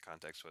or like what the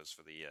context was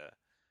for the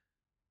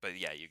but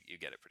yeah, you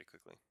get it pretty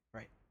quickly.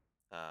 Right.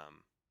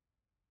 Um,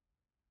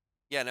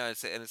 yeah, no,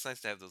 it's nice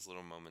to have those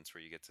little moments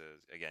where you get to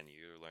again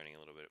you're learning a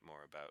little bit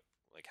more about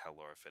like how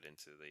Laura fit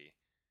into the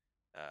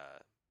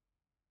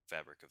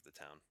fabric of the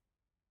town.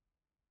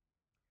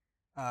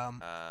 Yeah.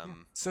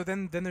 Um, So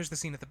then there's the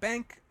scene at the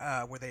bank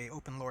where they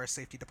open Laura's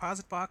safety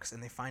deposit box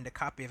and they find a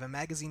copy of a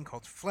magazine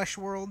called Flesh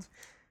World,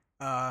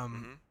 um,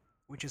 mm-hmm.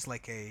 which is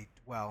like a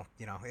well,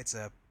 it's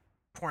a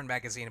porn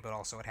magazine, but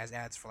also it has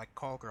ads for like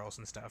call girls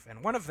and stuff.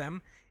 And one of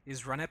them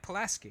is Ronette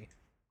Pulaski,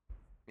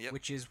 Yep.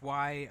 which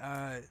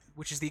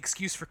is the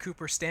excuse for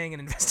Cooper staying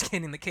and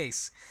investigating the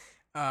case.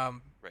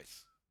 Um, Right.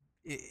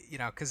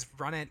 because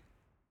Ronette,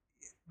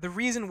 the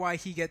reason why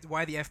the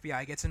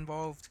FBI gets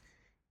involved,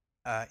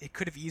 it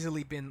could have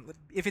easily been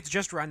if it's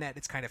just Ronette,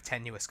 it's kind of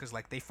tenuous because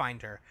like they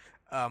find her,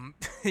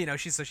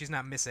 she's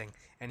not missing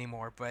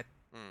anymore. But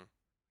Mm,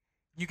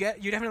 you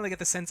definitely get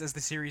the sense as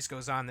the series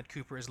goes on that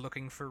Cooper is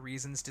looking for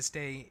reasons to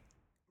stay,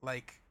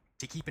 like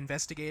to keep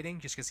investigating,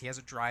 just because he has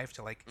a drive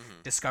to like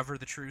mm-hmm. discover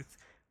the truth.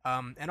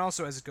 And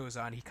also as it goes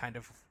on,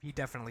 he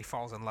definitely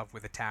falls in love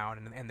with the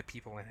town and the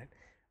people in it.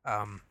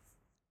 Um,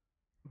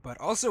 but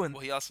also in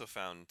Well, he also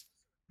found.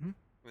 hmm?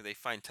 I mean, they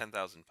find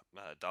 $10,000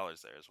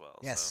 there as well.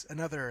 So, Yes,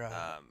 another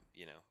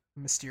you know,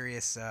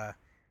 mysterious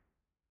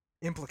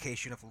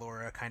implication of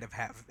Laura kind of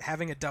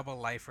having a double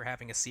life or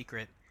having a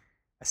secret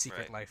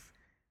right. life.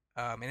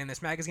 And in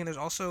this magazine, there's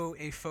also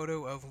a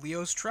photo of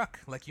Leo's truck,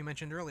 like you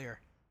mentioned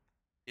earlier.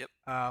 Yep.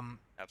 Um,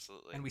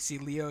 Absolutely. and we see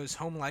Leo's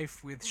home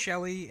life with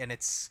Shelly, and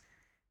it's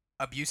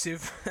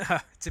abusive,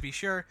 to be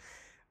sure.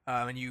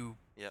 And you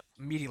Yep.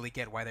 immediately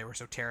get why they were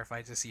so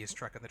terrified to see his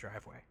truck in the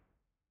driveway.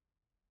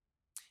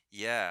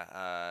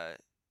 Yeah.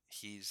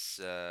 He's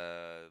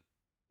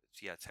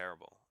yeah,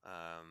 terrible.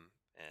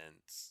 And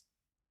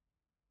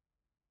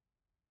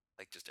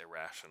like just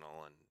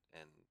irrational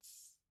and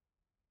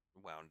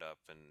wound up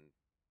and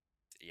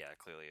yeah,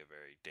 clearly a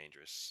very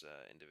dangerous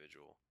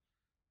individual.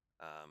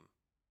 Um,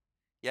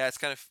 yeah, it's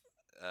kind of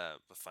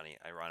funny,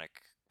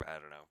 ironic. I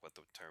don't know what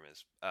the term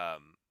is.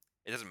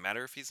 It doesn't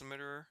matter if he's a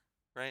murderer,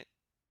 right?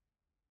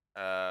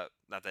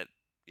 Not that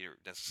you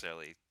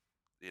necessarily,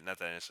 not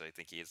that I necessarily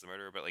think he is the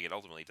murderer, but like it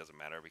ultimately doesn't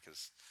matter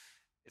because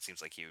it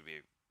seems like he would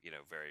be,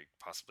 very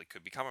possibly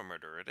could become a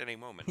murderer at any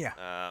moment.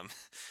 Yeah.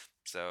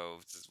 So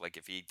like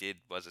if he did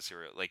was a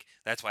serial, like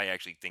that's why I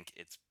actually think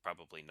it's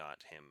probably not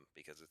him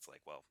because it's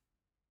like, well,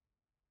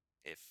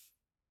 if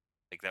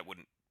like that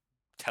wouldn't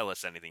tell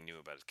us anything new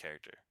about his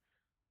character.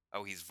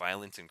 Oh, he's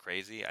violent and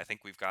crazy. I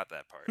think we've got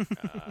that part.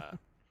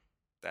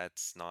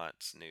 That's not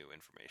new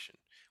information.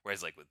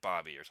 Whereas like with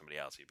Bobby or somebody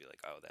else, you'd be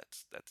like, oh,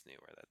 that's new,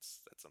 or that's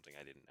something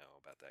I didn't know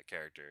about that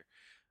character,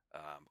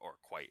 or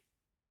quite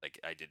like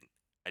I didn't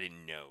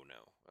know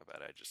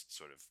about it. I just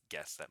sort of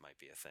guessed that might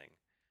be a thing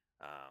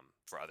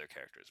for other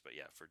characters. But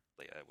yeah, for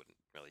like, that wouldn't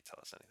really tell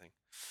us anything.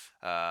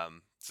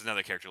 It's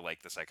another character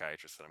like the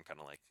psychiatrist that I'm kind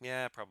of like,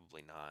 yeah,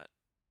 probably not.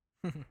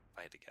 If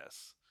I had to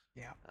guess.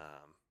 Yeah.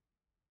 Um,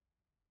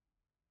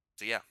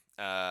 so yeah,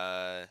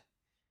 I'm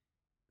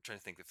trying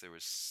to think if there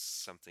was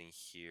something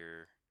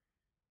here.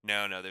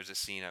 No, there's a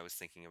scene I was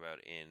thinking about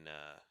in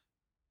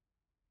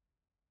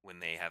when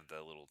they have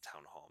the little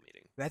town hall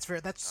meeting. That's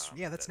That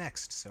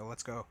next. So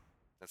let's go.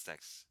 that's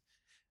next.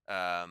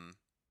 Um,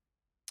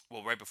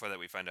 well, right before that,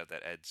 we find out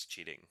that Ed's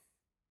cheating.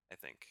 I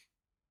think.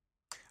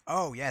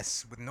 Oh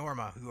yes, with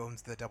Norma, who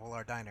owns the Double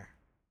R Diner.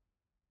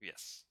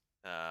 Yes.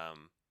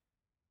 Um,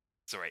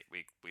 so right,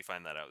 we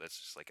find that out. That's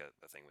just like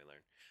a thing we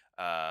learn.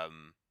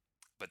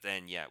 But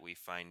then yeah, we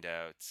find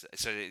out.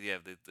 So yeah,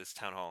 this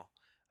town hall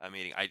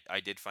meeting. I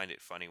did find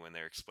it funny when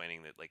they're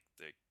explaining that like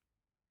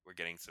we're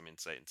getting some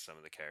insight into some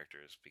of the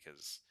characters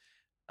because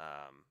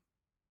um,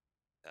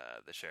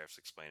 the sheriff's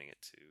explaining it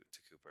to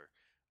Cooper.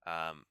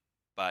 Um,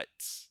 but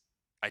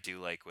I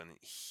do like when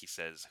he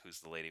says, "Who's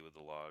the lady with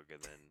the log?"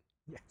 and then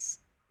Yes.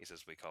 he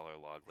says, "We call her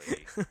Log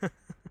Lady."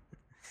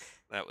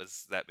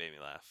 That made me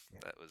laugh. Yeah.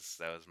 That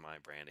was my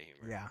brand of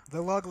humor. Yeah.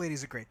 The Log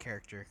Lady's a great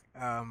character.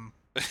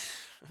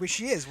 Which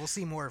she is. We'll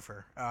see more of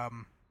her.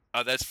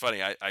 Oh, that's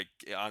funny.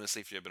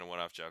 Honestly, if you had been a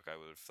one-off joke, I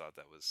would have thought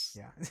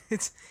Yeah,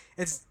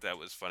 it's that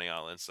was funny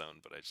all on its own.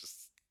 But I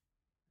just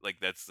like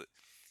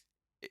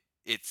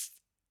it's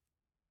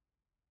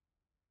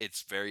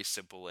it's very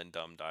simple and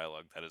dumb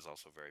dialogue that is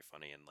also very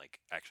funny and like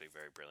actually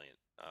very brilliant.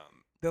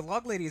 the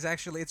log lady is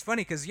actually, it's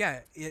funny because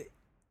yeah, it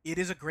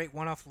is a great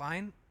one-off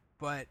line,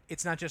 but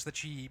it's not just that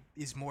she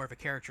is more of a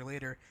character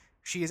later.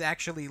 She is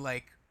actually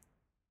like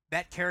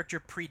that character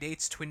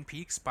predates Twin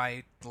Peaks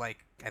by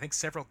like I think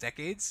several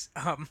decades.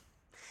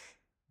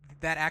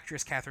 That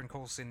actress Catherine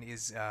Coulson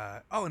is.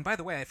 Oh, and by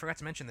the way, I forgot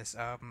to mention this.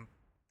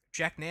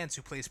 Jack Nance,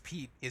 who plays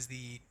Pete, is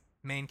the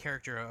main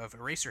character of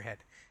Eraserhead,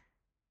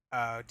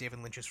 David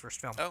Lynch's first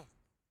film. Oh,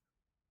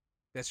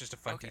 That's just a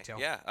fun okay, detail.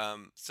 yeah.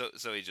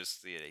 So he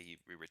just he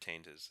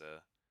retained his.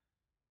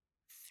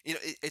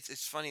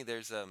 It's funny.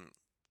 There's uh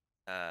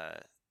uh.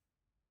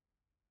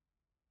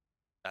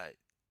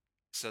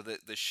 So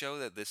the show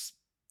that this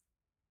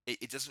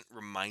it doesn't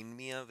remind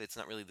me of. It's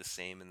not really the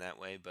same in that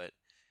way, but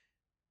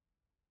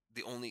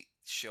the only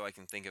show I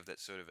can think of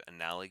that's sort of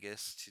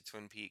analogous to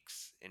Twin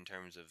Peaks in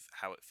terms of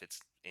how it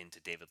fits into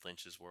David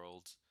Lynch's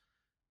world.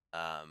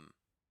 Um,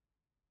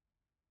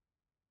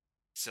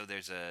 so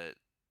there's a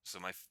so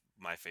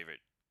my favorite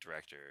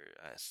director,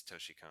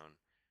 Satoshi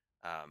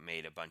Kon,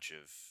 made a bunch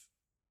of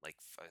like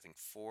I think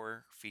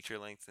four feature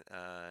length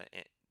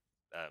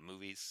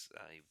movies.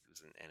 He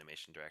was an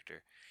animation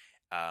director,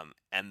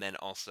 and then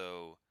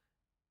also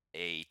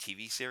a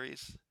TV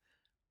series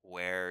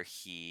where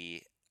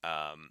he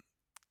um,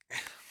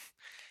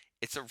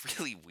 it's a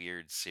really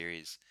weird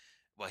series.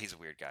 Well, he's a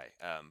weird guy,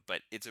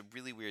 but it's a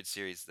really weird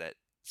series that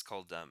it's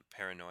called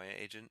Paranoia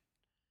Agent.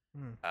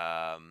 Hmm.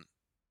 Um,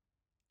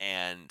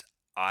 and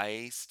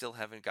I still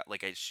haven't got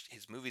like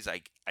his movies.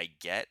 I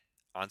get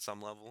on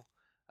some level.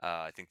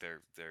 I think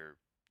they're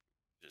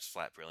just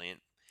flat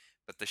brilliant.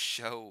 But the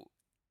show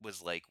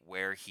was like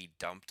where he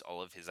dumped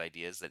all of his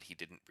ideas that he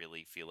didn't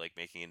really feel like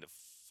making into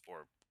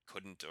or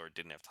couldn't or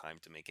didn't have time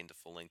to make into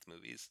full length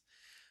movies.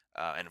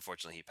 And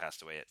unfortunately, he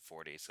passed away at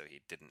 40, so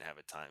he didn't have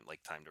a time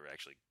to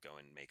actually go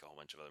and make a whole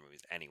bunch of other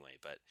movies anyway.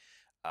 But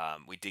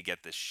we did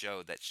get this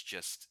show that's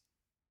just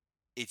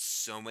it's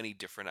so many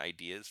different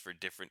ideas for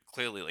different,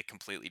 clearly like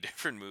completely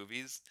different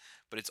movies,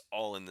 but it's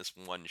all in this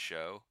one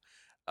show.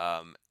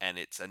 And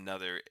it's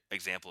another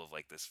example of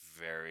like this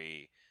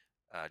very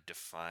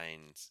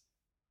defined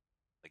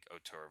like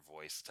auteur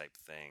voice type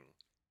thing,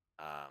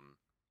 um,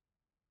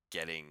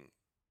 getting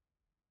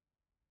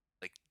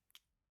like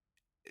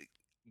eh,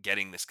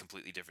 getting this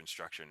completely different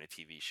structure in a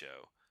TV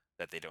show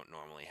that they don't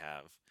normally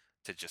have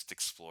to just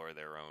explore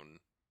their own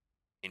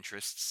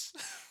interests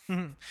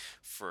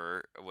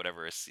for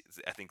whatever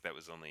I think that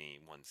was only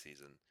one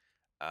season,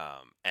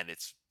 and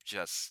it's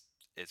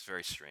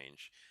very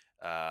strange.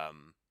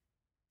 Um,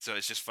 so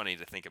it's just funny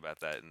to think about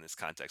that in this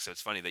context. So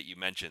it's funny that you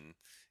mention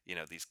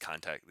these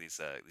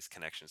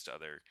connections to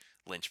other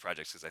Lynch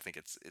projects because I think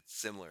it's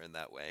similar in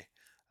that way.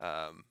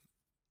 Um,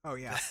 Oh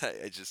yeah.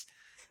 I just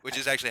which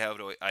is actually how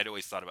I'd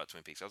always thought about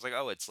Twin Peaks. I was like,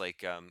 oh, it's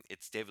like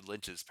it's David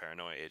Lynch's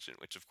Paranoia Agent,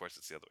 which of course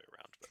it's the other way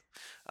around.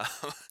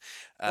 But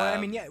Well, I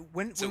mean, yeah.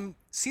 When so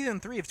season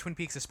three of Twin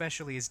Peaks,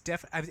 especially, is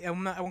I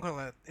won't call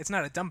it. It's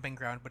not a dumping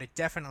ground, but it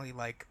definitely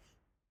like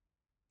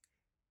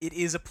it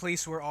is a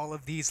place where all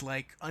of these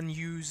like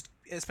unused,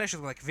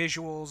 especially like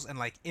visuals and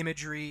like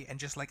imagery and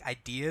just like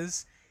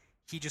ideas,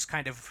 he just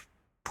kind of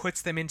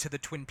puts them into the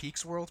Twin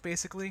Peaks world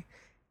basically,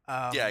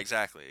 yeah,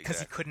 exactly, because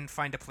he exactly. couldn't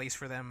find a place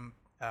for them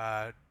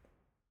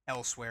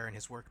elsewhere in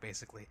his work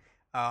basically.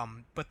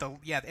 But the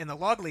yeah, and the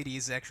Log Lady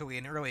is actually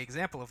an early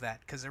example of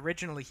that because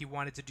originally he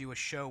wanted to do a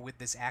show with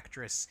this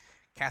actress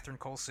Catherine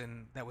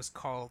Coulson that was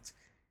called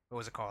what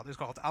was it called? It was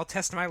called "I'll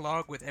Test My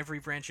Log with Every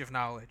Branch of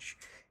Knowledge,"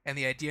 and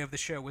the idea of the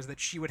show was that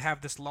she would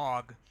have this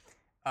log,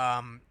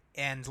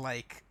 and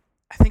like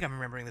I think I'm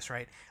remembering this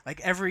right. Like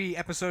every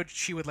episode,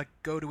 she would like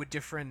go to a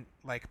different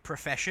like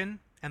profession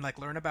and like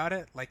learn about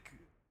it, like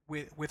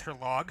with her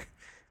log.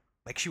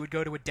 Like she would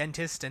go to a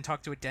dentist and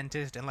talk to a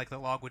dentist, and like the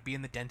log would be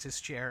in the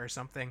dentist chair or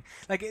something.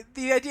 Like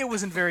the idea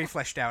wasn't very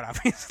fleshed out,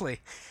 obviously,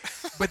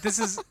 but this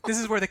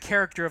is where the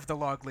character of the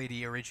log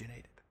lady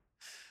originated.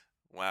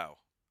 Wow.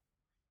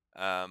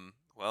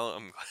 Well,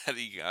 I'm glad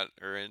he got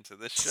her into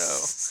the show.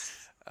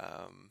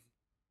 Um,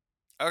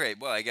 okay,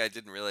 well, I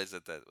didn't realize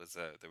that was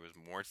there was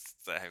more.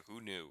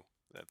 Who knew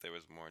that there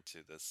was more to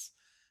this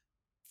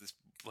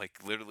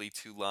like literally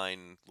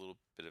two-line little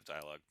bit of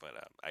dialogue?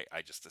 But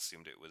I just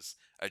assumed it was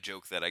a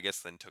joke that I guess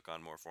then took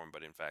on more form.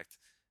 But in fact,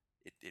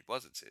 it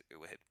wasn't. It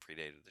had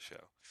predated the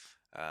show.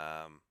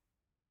 Um,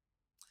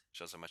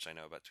 Shows how much I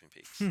know about Twin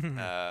Peaks.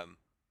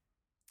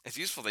 It's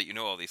useful that you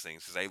know all these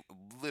things because I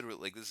literally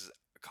like this is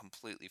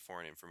completely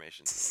foreign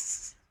information to me.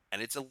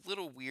 And it's a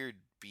little weird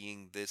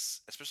being this,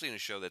 especially in a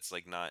show that's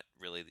like not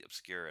really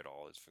obscure at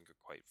all. It's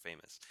quite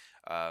famous.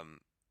 Um,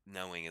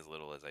 Knowing as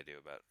little as I do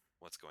about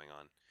what's going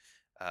on.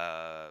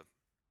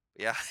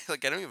 Yeah,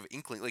 like I don't even have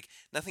inkling. Like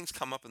nothing's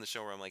come up in the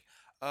show where I'm like,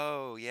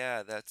 oh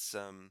yeah, that's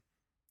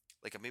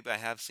like maybe I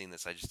have seen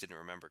this. I just didn't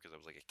remember because I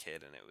was like a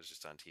kid and it was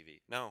just on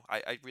TV. No,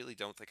 I really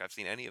don't think I've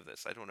seen any of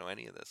this. I don't know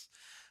any of this.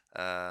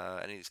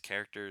 Any of these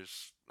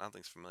characters,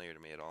 nothing's familiar to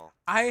me at all.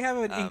 I have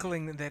an Um,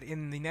 inkling that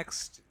in the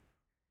next,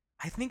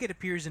 I think it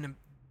appears in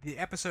the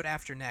episode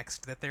after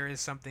next that there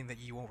is something that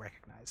you won't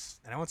recognize,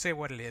 and I won't say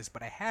what it is,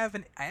 but I have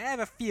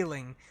a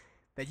feeling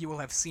that you will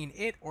have seen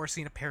it or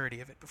seen a parody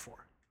of it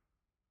before.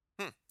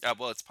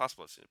 well, it's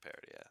possible it's in a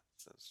parody. Yeah,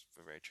 that's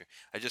very true.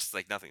 I just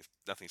like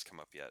nothing's come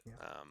up yet. Yeah.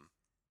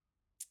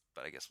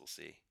 But I guess we'll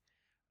see.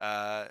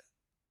 Uh,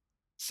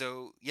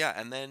 so yeah,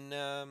 and then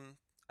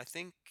I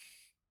think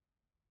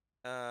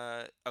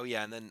oh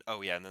yeah, and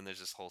then there's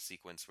this whole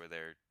sequence where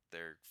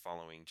they're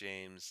following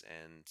James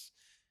and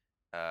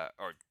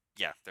or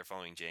yeah, they're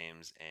following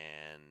James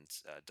and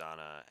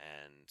Donna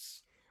and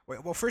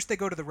Wait, well, first they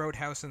go to the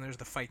roadhouse and there's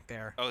the fight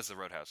there. oh, it's the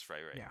Roadhouse,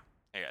 right. Yeah.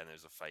 Yeah, and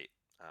there's a fight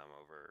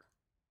over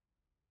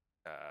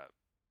uh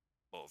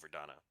over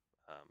Donna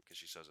because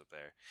she shows up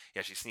there.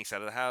 Yeah, she sneaks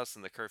out of the house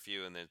in the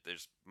curfew, and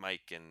there's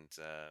Mike and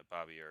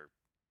Bobby are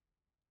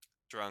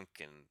drunk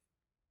and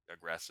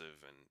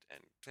aggressive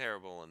and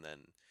terrible, and then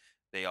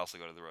they also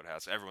go to the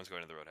Roadhouse. Everyone's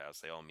going to the Roadhouse.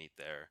 They all meet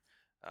there,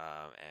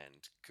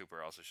 and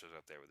Cooper also shows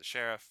up there with the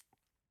sheriff,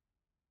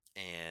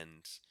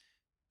 and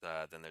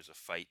then there's a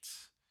fight,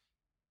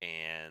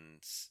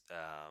 and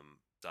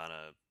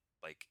Donna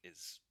like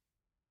is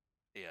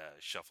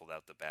shuffled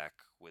out the back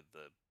with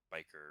the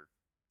biker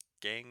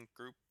gang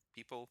group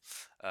people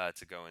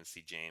to go and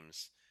see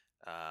James,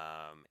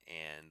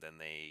 and then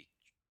they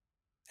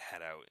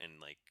head out and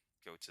like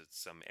go to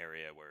some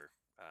area where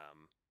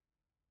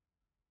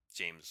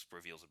James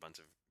reveals a bunch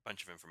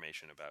of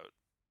information about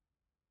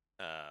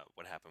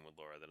what happened with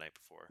Laura the night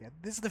before. Yeah,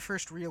 this is the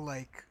first real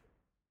like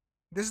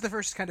this is the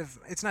first kind of,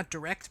 it's not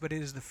direct, but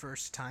it is the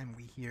first time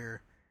we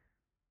hear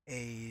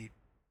a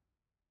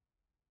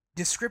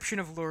description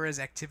of Laura's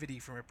activity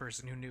from a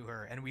person who knew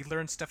her, and we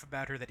learn stuff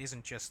about her that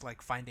isn't just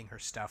like finding her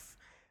stuff.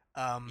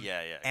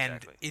 Yeah, And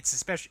exactly. it's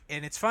especially,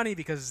 and it's funny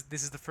because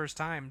this is the first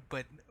time,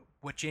 but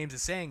what James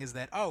is saying is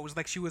that, oh, it was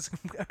like she was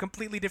a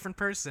completely different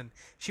person.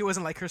 She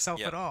wasn't like herself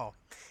at Yep. all.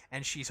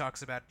 And she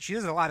talks about, she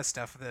does a lot of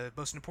stuff. The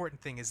most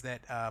important thing is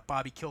that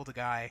Bobby killed a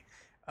guy,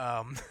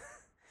 um,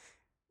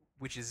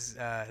 which is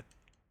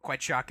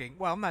quite shocking.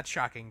 Well, not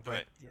shocking,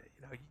 but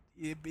Right.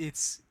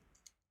 it's.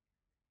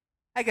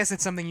 I guess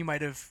it's something you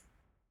might have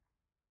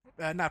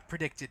not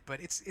predicted, but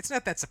it's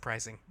not that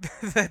surprising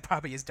that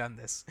Bobby has done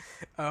this.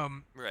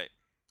 Um, Right.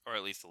 Or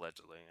at least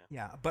allegedly.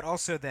 yeah, but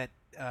also that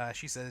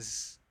she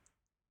says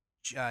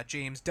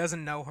James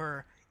doesn't know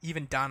her.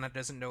 Even Donna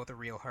doesn't know the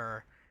real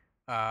her.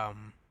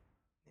 Um,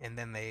 and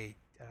then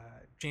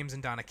James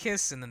and Donna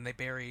kiss, and then they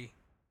bury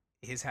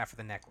his half of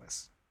the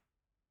necklace.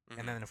 Yeah.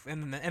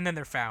 And then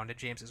they're found, and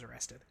James is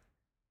arrested.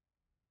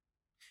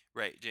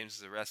 Right. James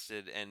is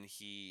arrested, and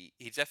he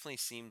definitely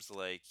seems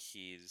like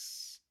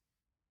he's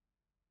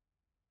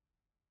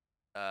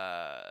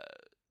uh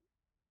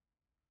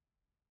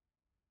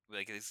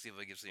like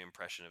it gives the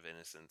impression of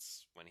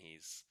innocence when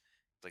he's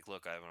like,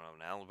 look, I don't have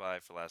an alibi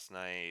for last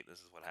night. This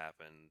is what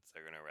happened.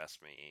 They're gonna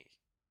arrest me.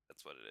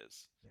 That's what it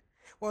is.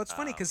 Well, it's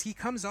funny because Um, he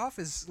comes off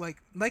as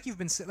like you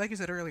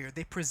said earlier.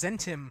 They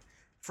present him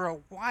for a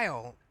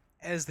while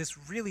as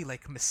this really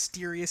like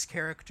mysterious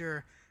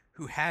character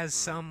who has mhm.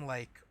 some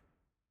like,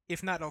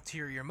 if not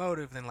ulterior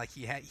motive, then like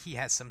he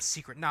has some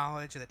secret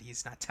knowledge that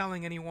he's not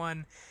telling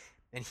anyone,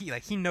 and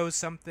he knows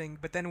something.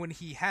 But then when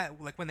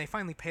they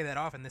finally pay that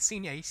off in the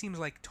scene, yeah, he seems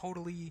like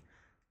totally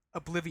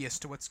oblivious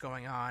to what's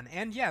going on,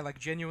 and yeah, like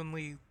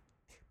genuinely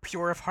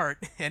pure of heart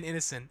and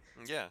innocent.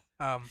 Yeah.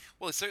 Um,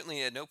 Well, it's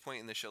certainly at no point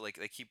in the show like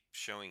they keep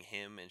showing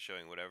him and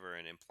showing whatever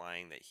and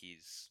implying that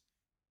he's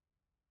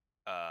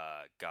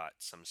got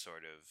some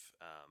sort of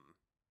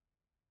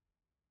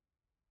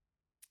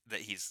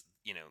that he's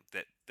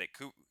that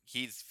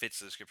he fits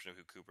the description of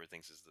who Cooper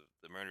thinks is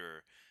the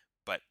murderer,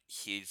 but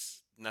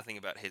he's nothing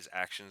about his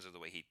actions or the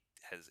way he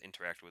has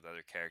interacted with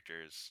other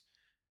characters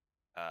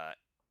uh,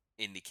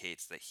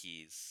 indicates that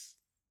he's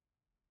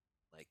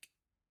like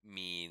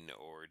mean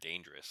or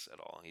dangerous at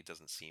all. He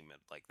doesn't seem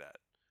like that.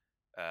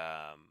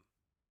 Um,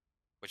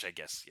 which I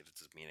guess it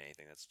doesn't mean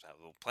anything. That's how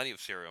plenty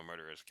of serial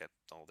murderers get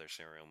all their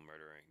serial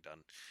murdering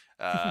done.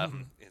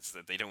 It's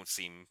that they don't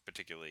seem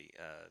particularly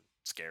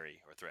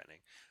scary or threatening.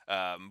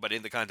 But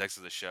in the context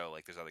of the show,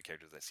 like there's other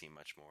characters that seem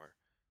much more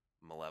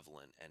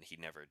malevolent, and he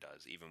never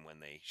does. Even when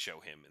they show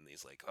him in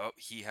these like, oh,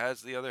 he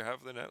has the other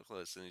half of the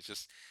necklace, and he's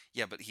just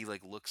yeah, but he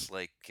like looks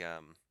like you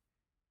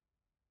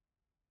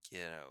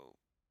know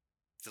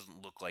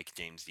doesn't look like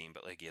James Dean,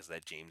 but like he has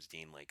that James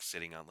Dean like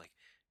sitting on like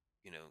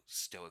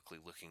stoically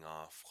looking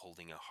off,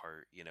 holding a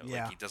heart. Like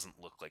yeah, he doesn't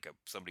look like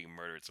somebody who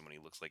murdered someone. He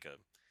looks like a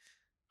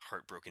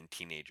heartbroken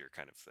teenager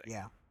kind of thing.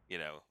 yeah.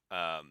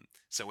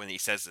 So when he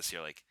says this,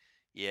 you're like,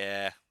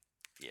 yeah,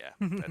 yeah,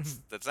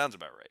 that sounds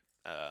about right.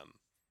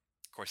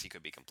 Of course, he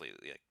could be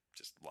completely like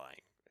just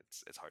lying.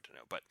 It's hard to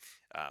know, but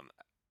um,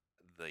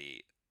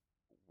 the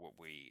what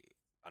we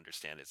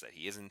understand is that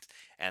he isn't.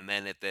 And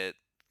then at the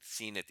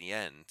scene at the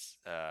end,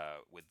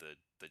 with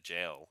the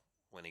jail.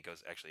 when he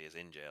goes actually is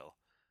in jail,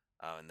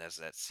 and there's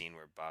that scene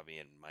where Bobby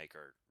and Mike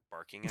are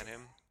barking at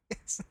him.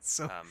 It's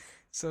so Um,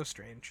 so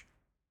strange.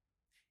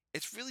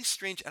 it's really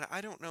strange, and I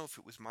don't know if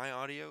it was my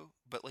audio,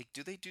 but like,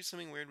 do they do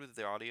something weird with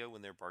the audio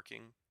when they're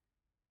barking?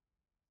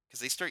 Because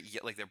they start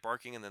like they're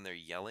barking and then they're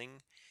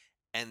yelling,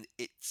 and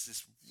it's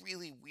this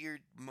really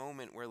weird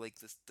moment where like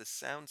the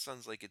sound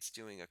sounds like it's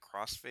doing a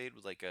crossfade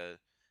with like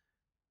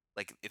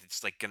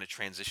it's like gonna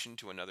transition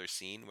to another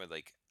scene where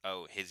like,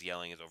 oh, his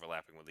yelling is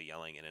overlapping with the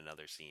yelling in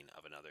another scene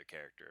of another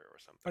character or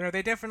But something. are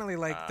they definitely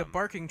like the Um,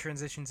 barking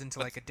transitions into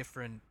but like a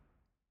different,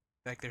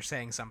 like they're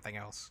saying something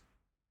else?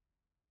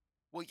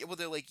 well, yeah, well,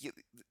 they're like,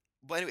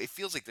 well, anyway, it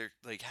feels like they're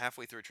like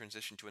halfway through a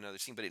transition to another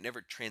scene, but it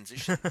never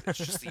transitions. It's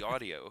just the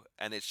audio,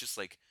 and it's just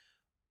like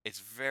it's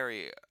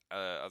very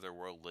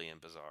otherworldly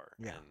and bizarre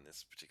Yeah. in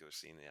this particular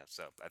scene. Yeah,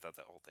 so I thought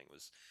that whole thing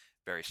was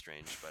very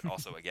strange, but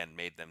also again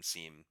made them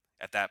seem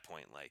at that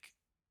point like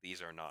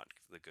these are not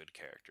the good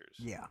characters;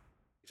 Yeah.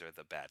 these are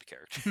the bad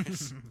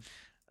characters.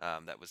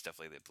 That was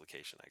definitely the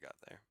implication I got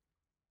there.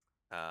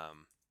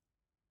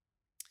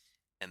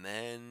 And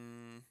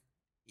then,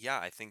 yeah,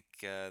 I think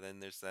then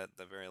there's the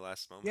very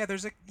last Yeah,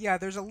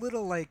 moment. there's a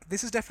little like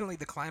this is definitely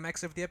the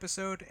climax of the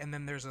episode, and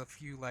then there's a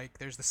few like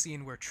there's the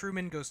scene where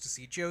Truman goes to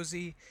see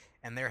Josie,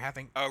 and they're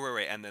having Oh, right,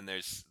 right, and then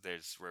there's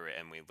right,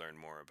 and we learn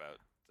more about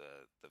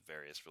the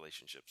various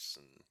relationships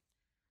and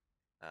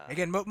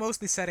again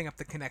mostly setting up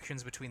the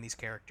connections between these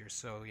characters.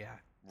 So yeah,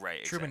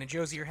 right, Truman and exactly,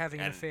 Josie are exactly, having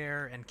an and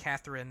affair, and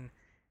Catherine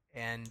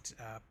and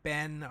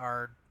Ben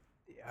are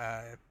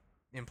uh,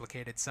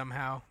 implicated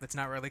somehow. That's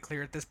not really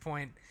clear at this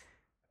point.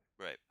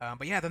 right.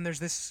 But yeah, then there's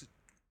this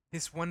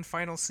one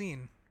final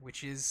scene,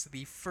 which is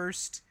the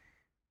first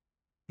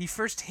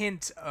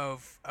hint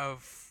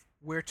of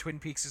where Twin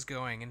Peaks is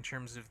going in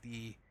terms of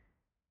the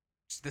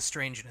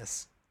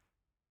strangeness.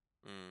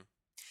 Mm.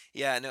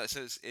 Yeah, no.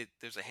 So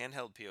there's a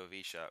handheld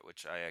POV shot,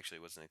 which I actually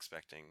wasn't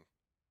expecting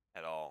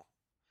at all.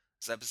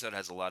 This episode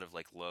has a lot of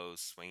like low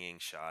swinging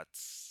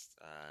shots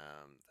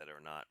that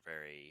are not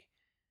very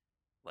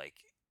like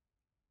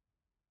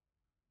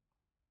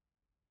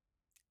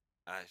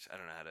I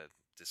don't know how to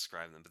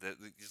describe them, but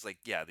these like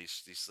yeah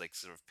these like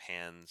sort of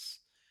pans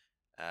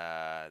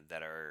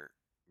that are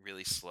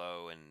really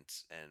slow and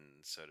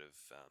sort of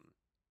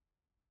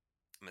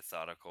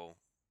methodical,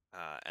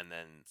 and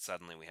then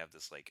suddenly we have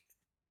this like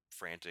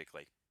frantic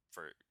like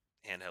for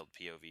handheld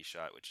POV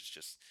shot, which is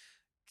just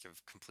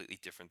completely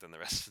different than the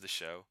rest of the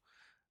show,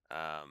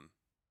 um,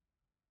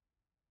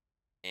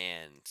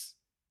 and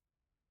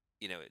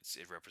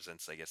it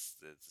represents I guess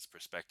this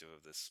perspective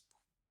of this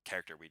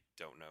character we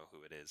don't know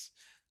who it is,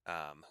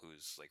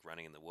 who's like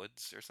running in the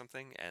woods or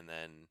something, and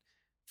then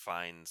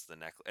finds the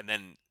necklace,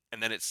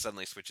 and then it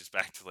suddenly switches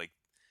back to like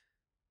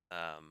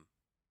um,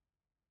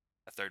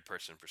 a third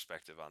person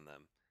perspective on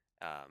them.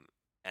 Um,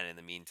 and in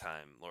the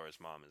meantime, Laura's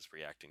mom is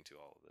reacting to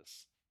all of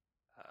this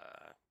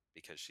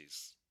because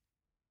she's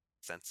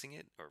sensing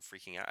it or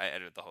freaking out.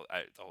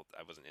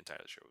 I wasn't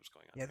entirely sure what was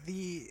going on Yeah, there.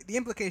 the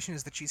implication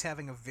is that she's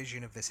having a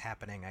vision of this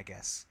happening, I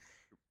guess.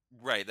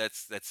 Right, that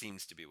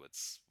seems to be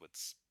what's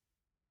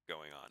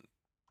going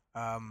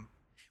on. Um,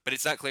 But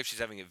it's not clear if she's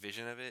having a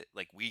vision of it,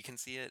 like we can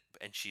see it,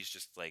 and she's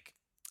just like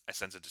a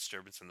sense of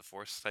disturbance in the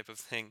force type of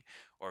thing,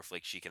 or if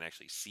like she can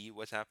actually see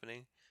what's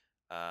happening.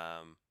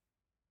 Um,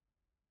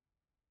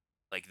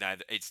 like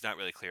neither, it's not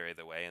really clear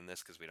either way in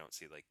this because we don't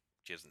see like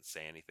she doesn't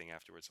say anything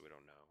afterwards, so we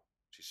don't know.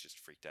 She's just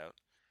freaked out.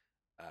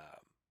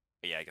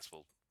 But yeah, I guess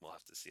we'll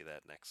have to see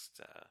that next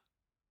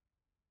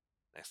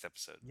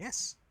episode.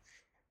 yes.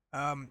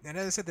 And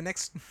as I said, the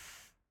next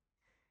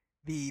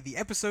the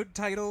episode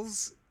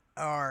titles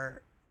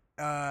are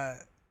uh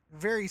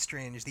very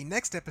strange. The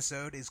next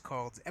episode is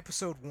called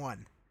Episode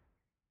One.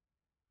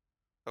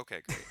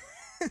 Okay,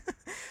 great.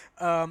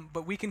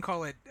 But we can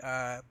call it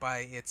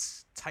by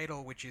its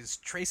title, which is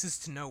Traces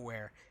to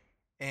Nowhere.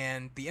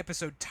 And the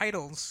episode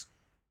titles,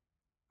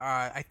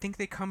 I think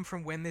they come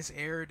from when this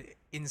aired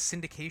in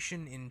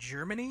syndication in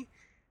Germany.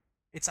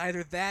 It's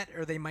either that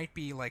or they might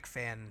be like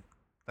fans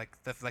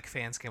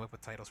came up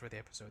with titles for the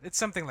episode. It's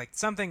something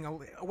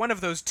one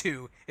of those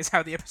two is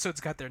how the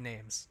episodes got their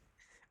names.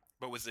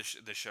 But was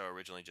the show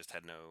originally just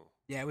had no?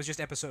 Yeah, it was just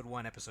episode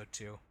 1, episode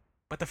 2.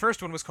 But the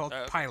first one was called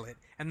Oh, okay, Pilot,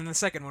 and then the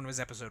second one was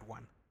episode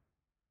 1.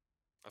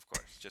 of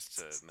course, just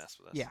to mess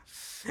with Yeah.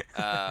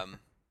 us. Um,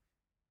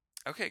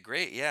 okay,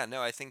 great. Yeah,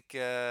 no, I think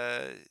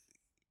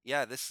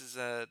yeah, this is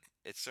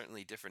it's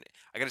certainly different.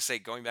 I gotta say,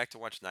 going back to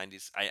watch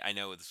 '90s, I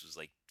know this was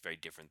like very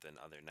different than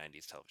other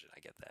 '90s television.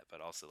 I get that,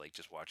 but also like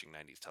just watching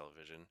 '90s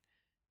television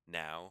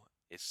now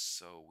is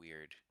so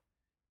weird.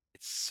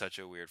 It's such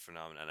a weird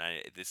phenomenon.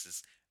 This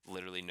is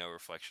literally no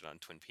reflection on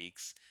Twin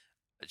Peaks.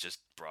 Just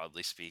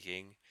broadly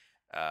speaking,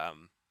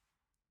 um,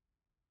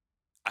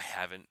 I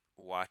haven't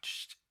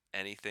watched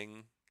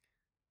anything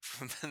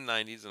from the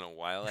 '90s in a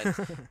while.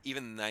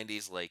 Even the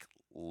 '90s, like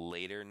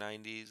later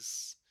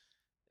 '90s,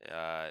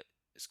 uh,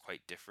 is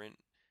quite different.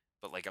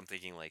 But like I'm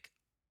thinking like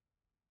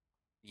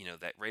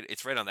that right.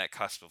 It's right on that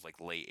cusp of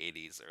like late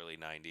 '80s, early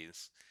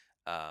 '90s.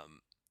 Um,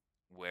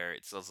 where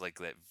it feels like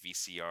that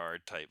VCR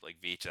type, like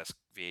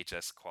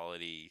VHS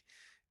quality,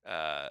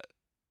 uh,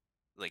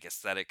 like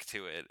aesthetic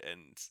to it,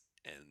 and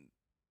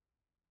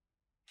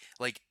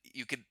like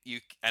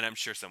and I'm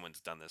sure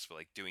someone's done this, but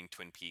like doing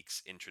Twin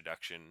Peaks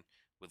introduction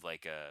with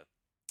like a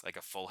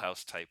Full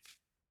House type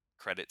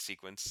credit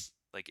sequence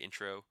like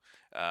intro,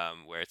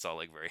 where it's all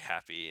like very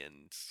happy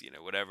and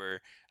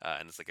whatever,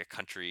 and it's like a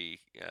country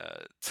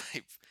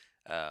type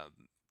um,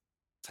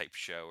 type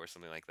show or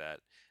something like that,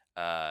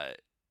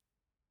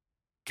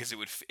 because it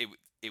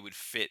would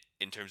fit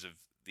in terms of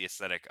the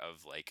aesthetic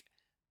of like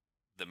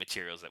the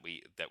materials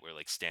that were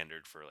like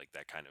standard for like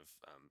that kind of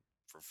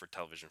for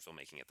television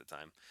filmmaking at the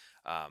time,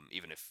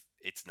 even if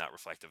it's not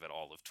reflective at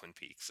all of Twin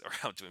Peaks or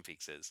how Twin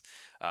Peaks is.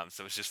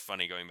 So it's just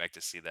funny going back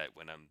to see that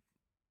when I'm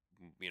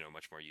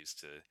much more used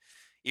to,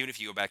 even if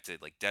you go back to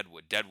like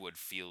Deadwood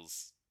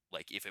feels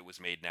like if it was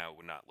made now it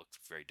would not look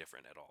very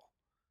different at all.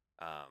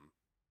 Um,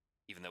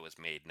 Even though it was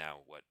made now,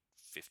 what,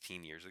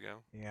 15 years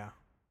ago, Yeah.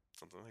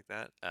 something like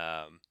that,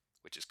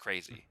 which is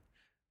crazy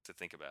to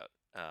think about.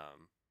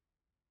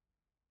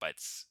 But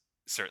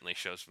certainly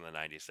shows from the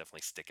 90s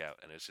definitely stick out,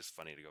 and it's just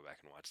funny to go back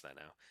and watch that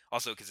now.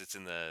 Also, because it's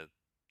in the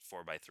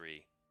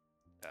 4:3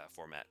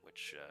 format,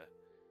 which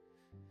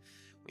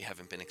we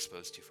haven't been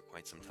exposed to for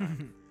quite some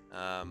time.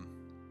 Um,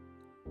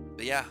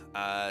 but yeah,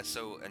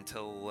 so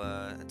until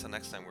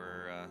next time,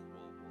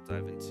 we'll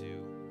dive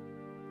into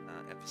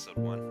episode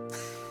 1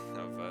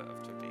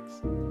 of Twin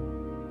Peaks.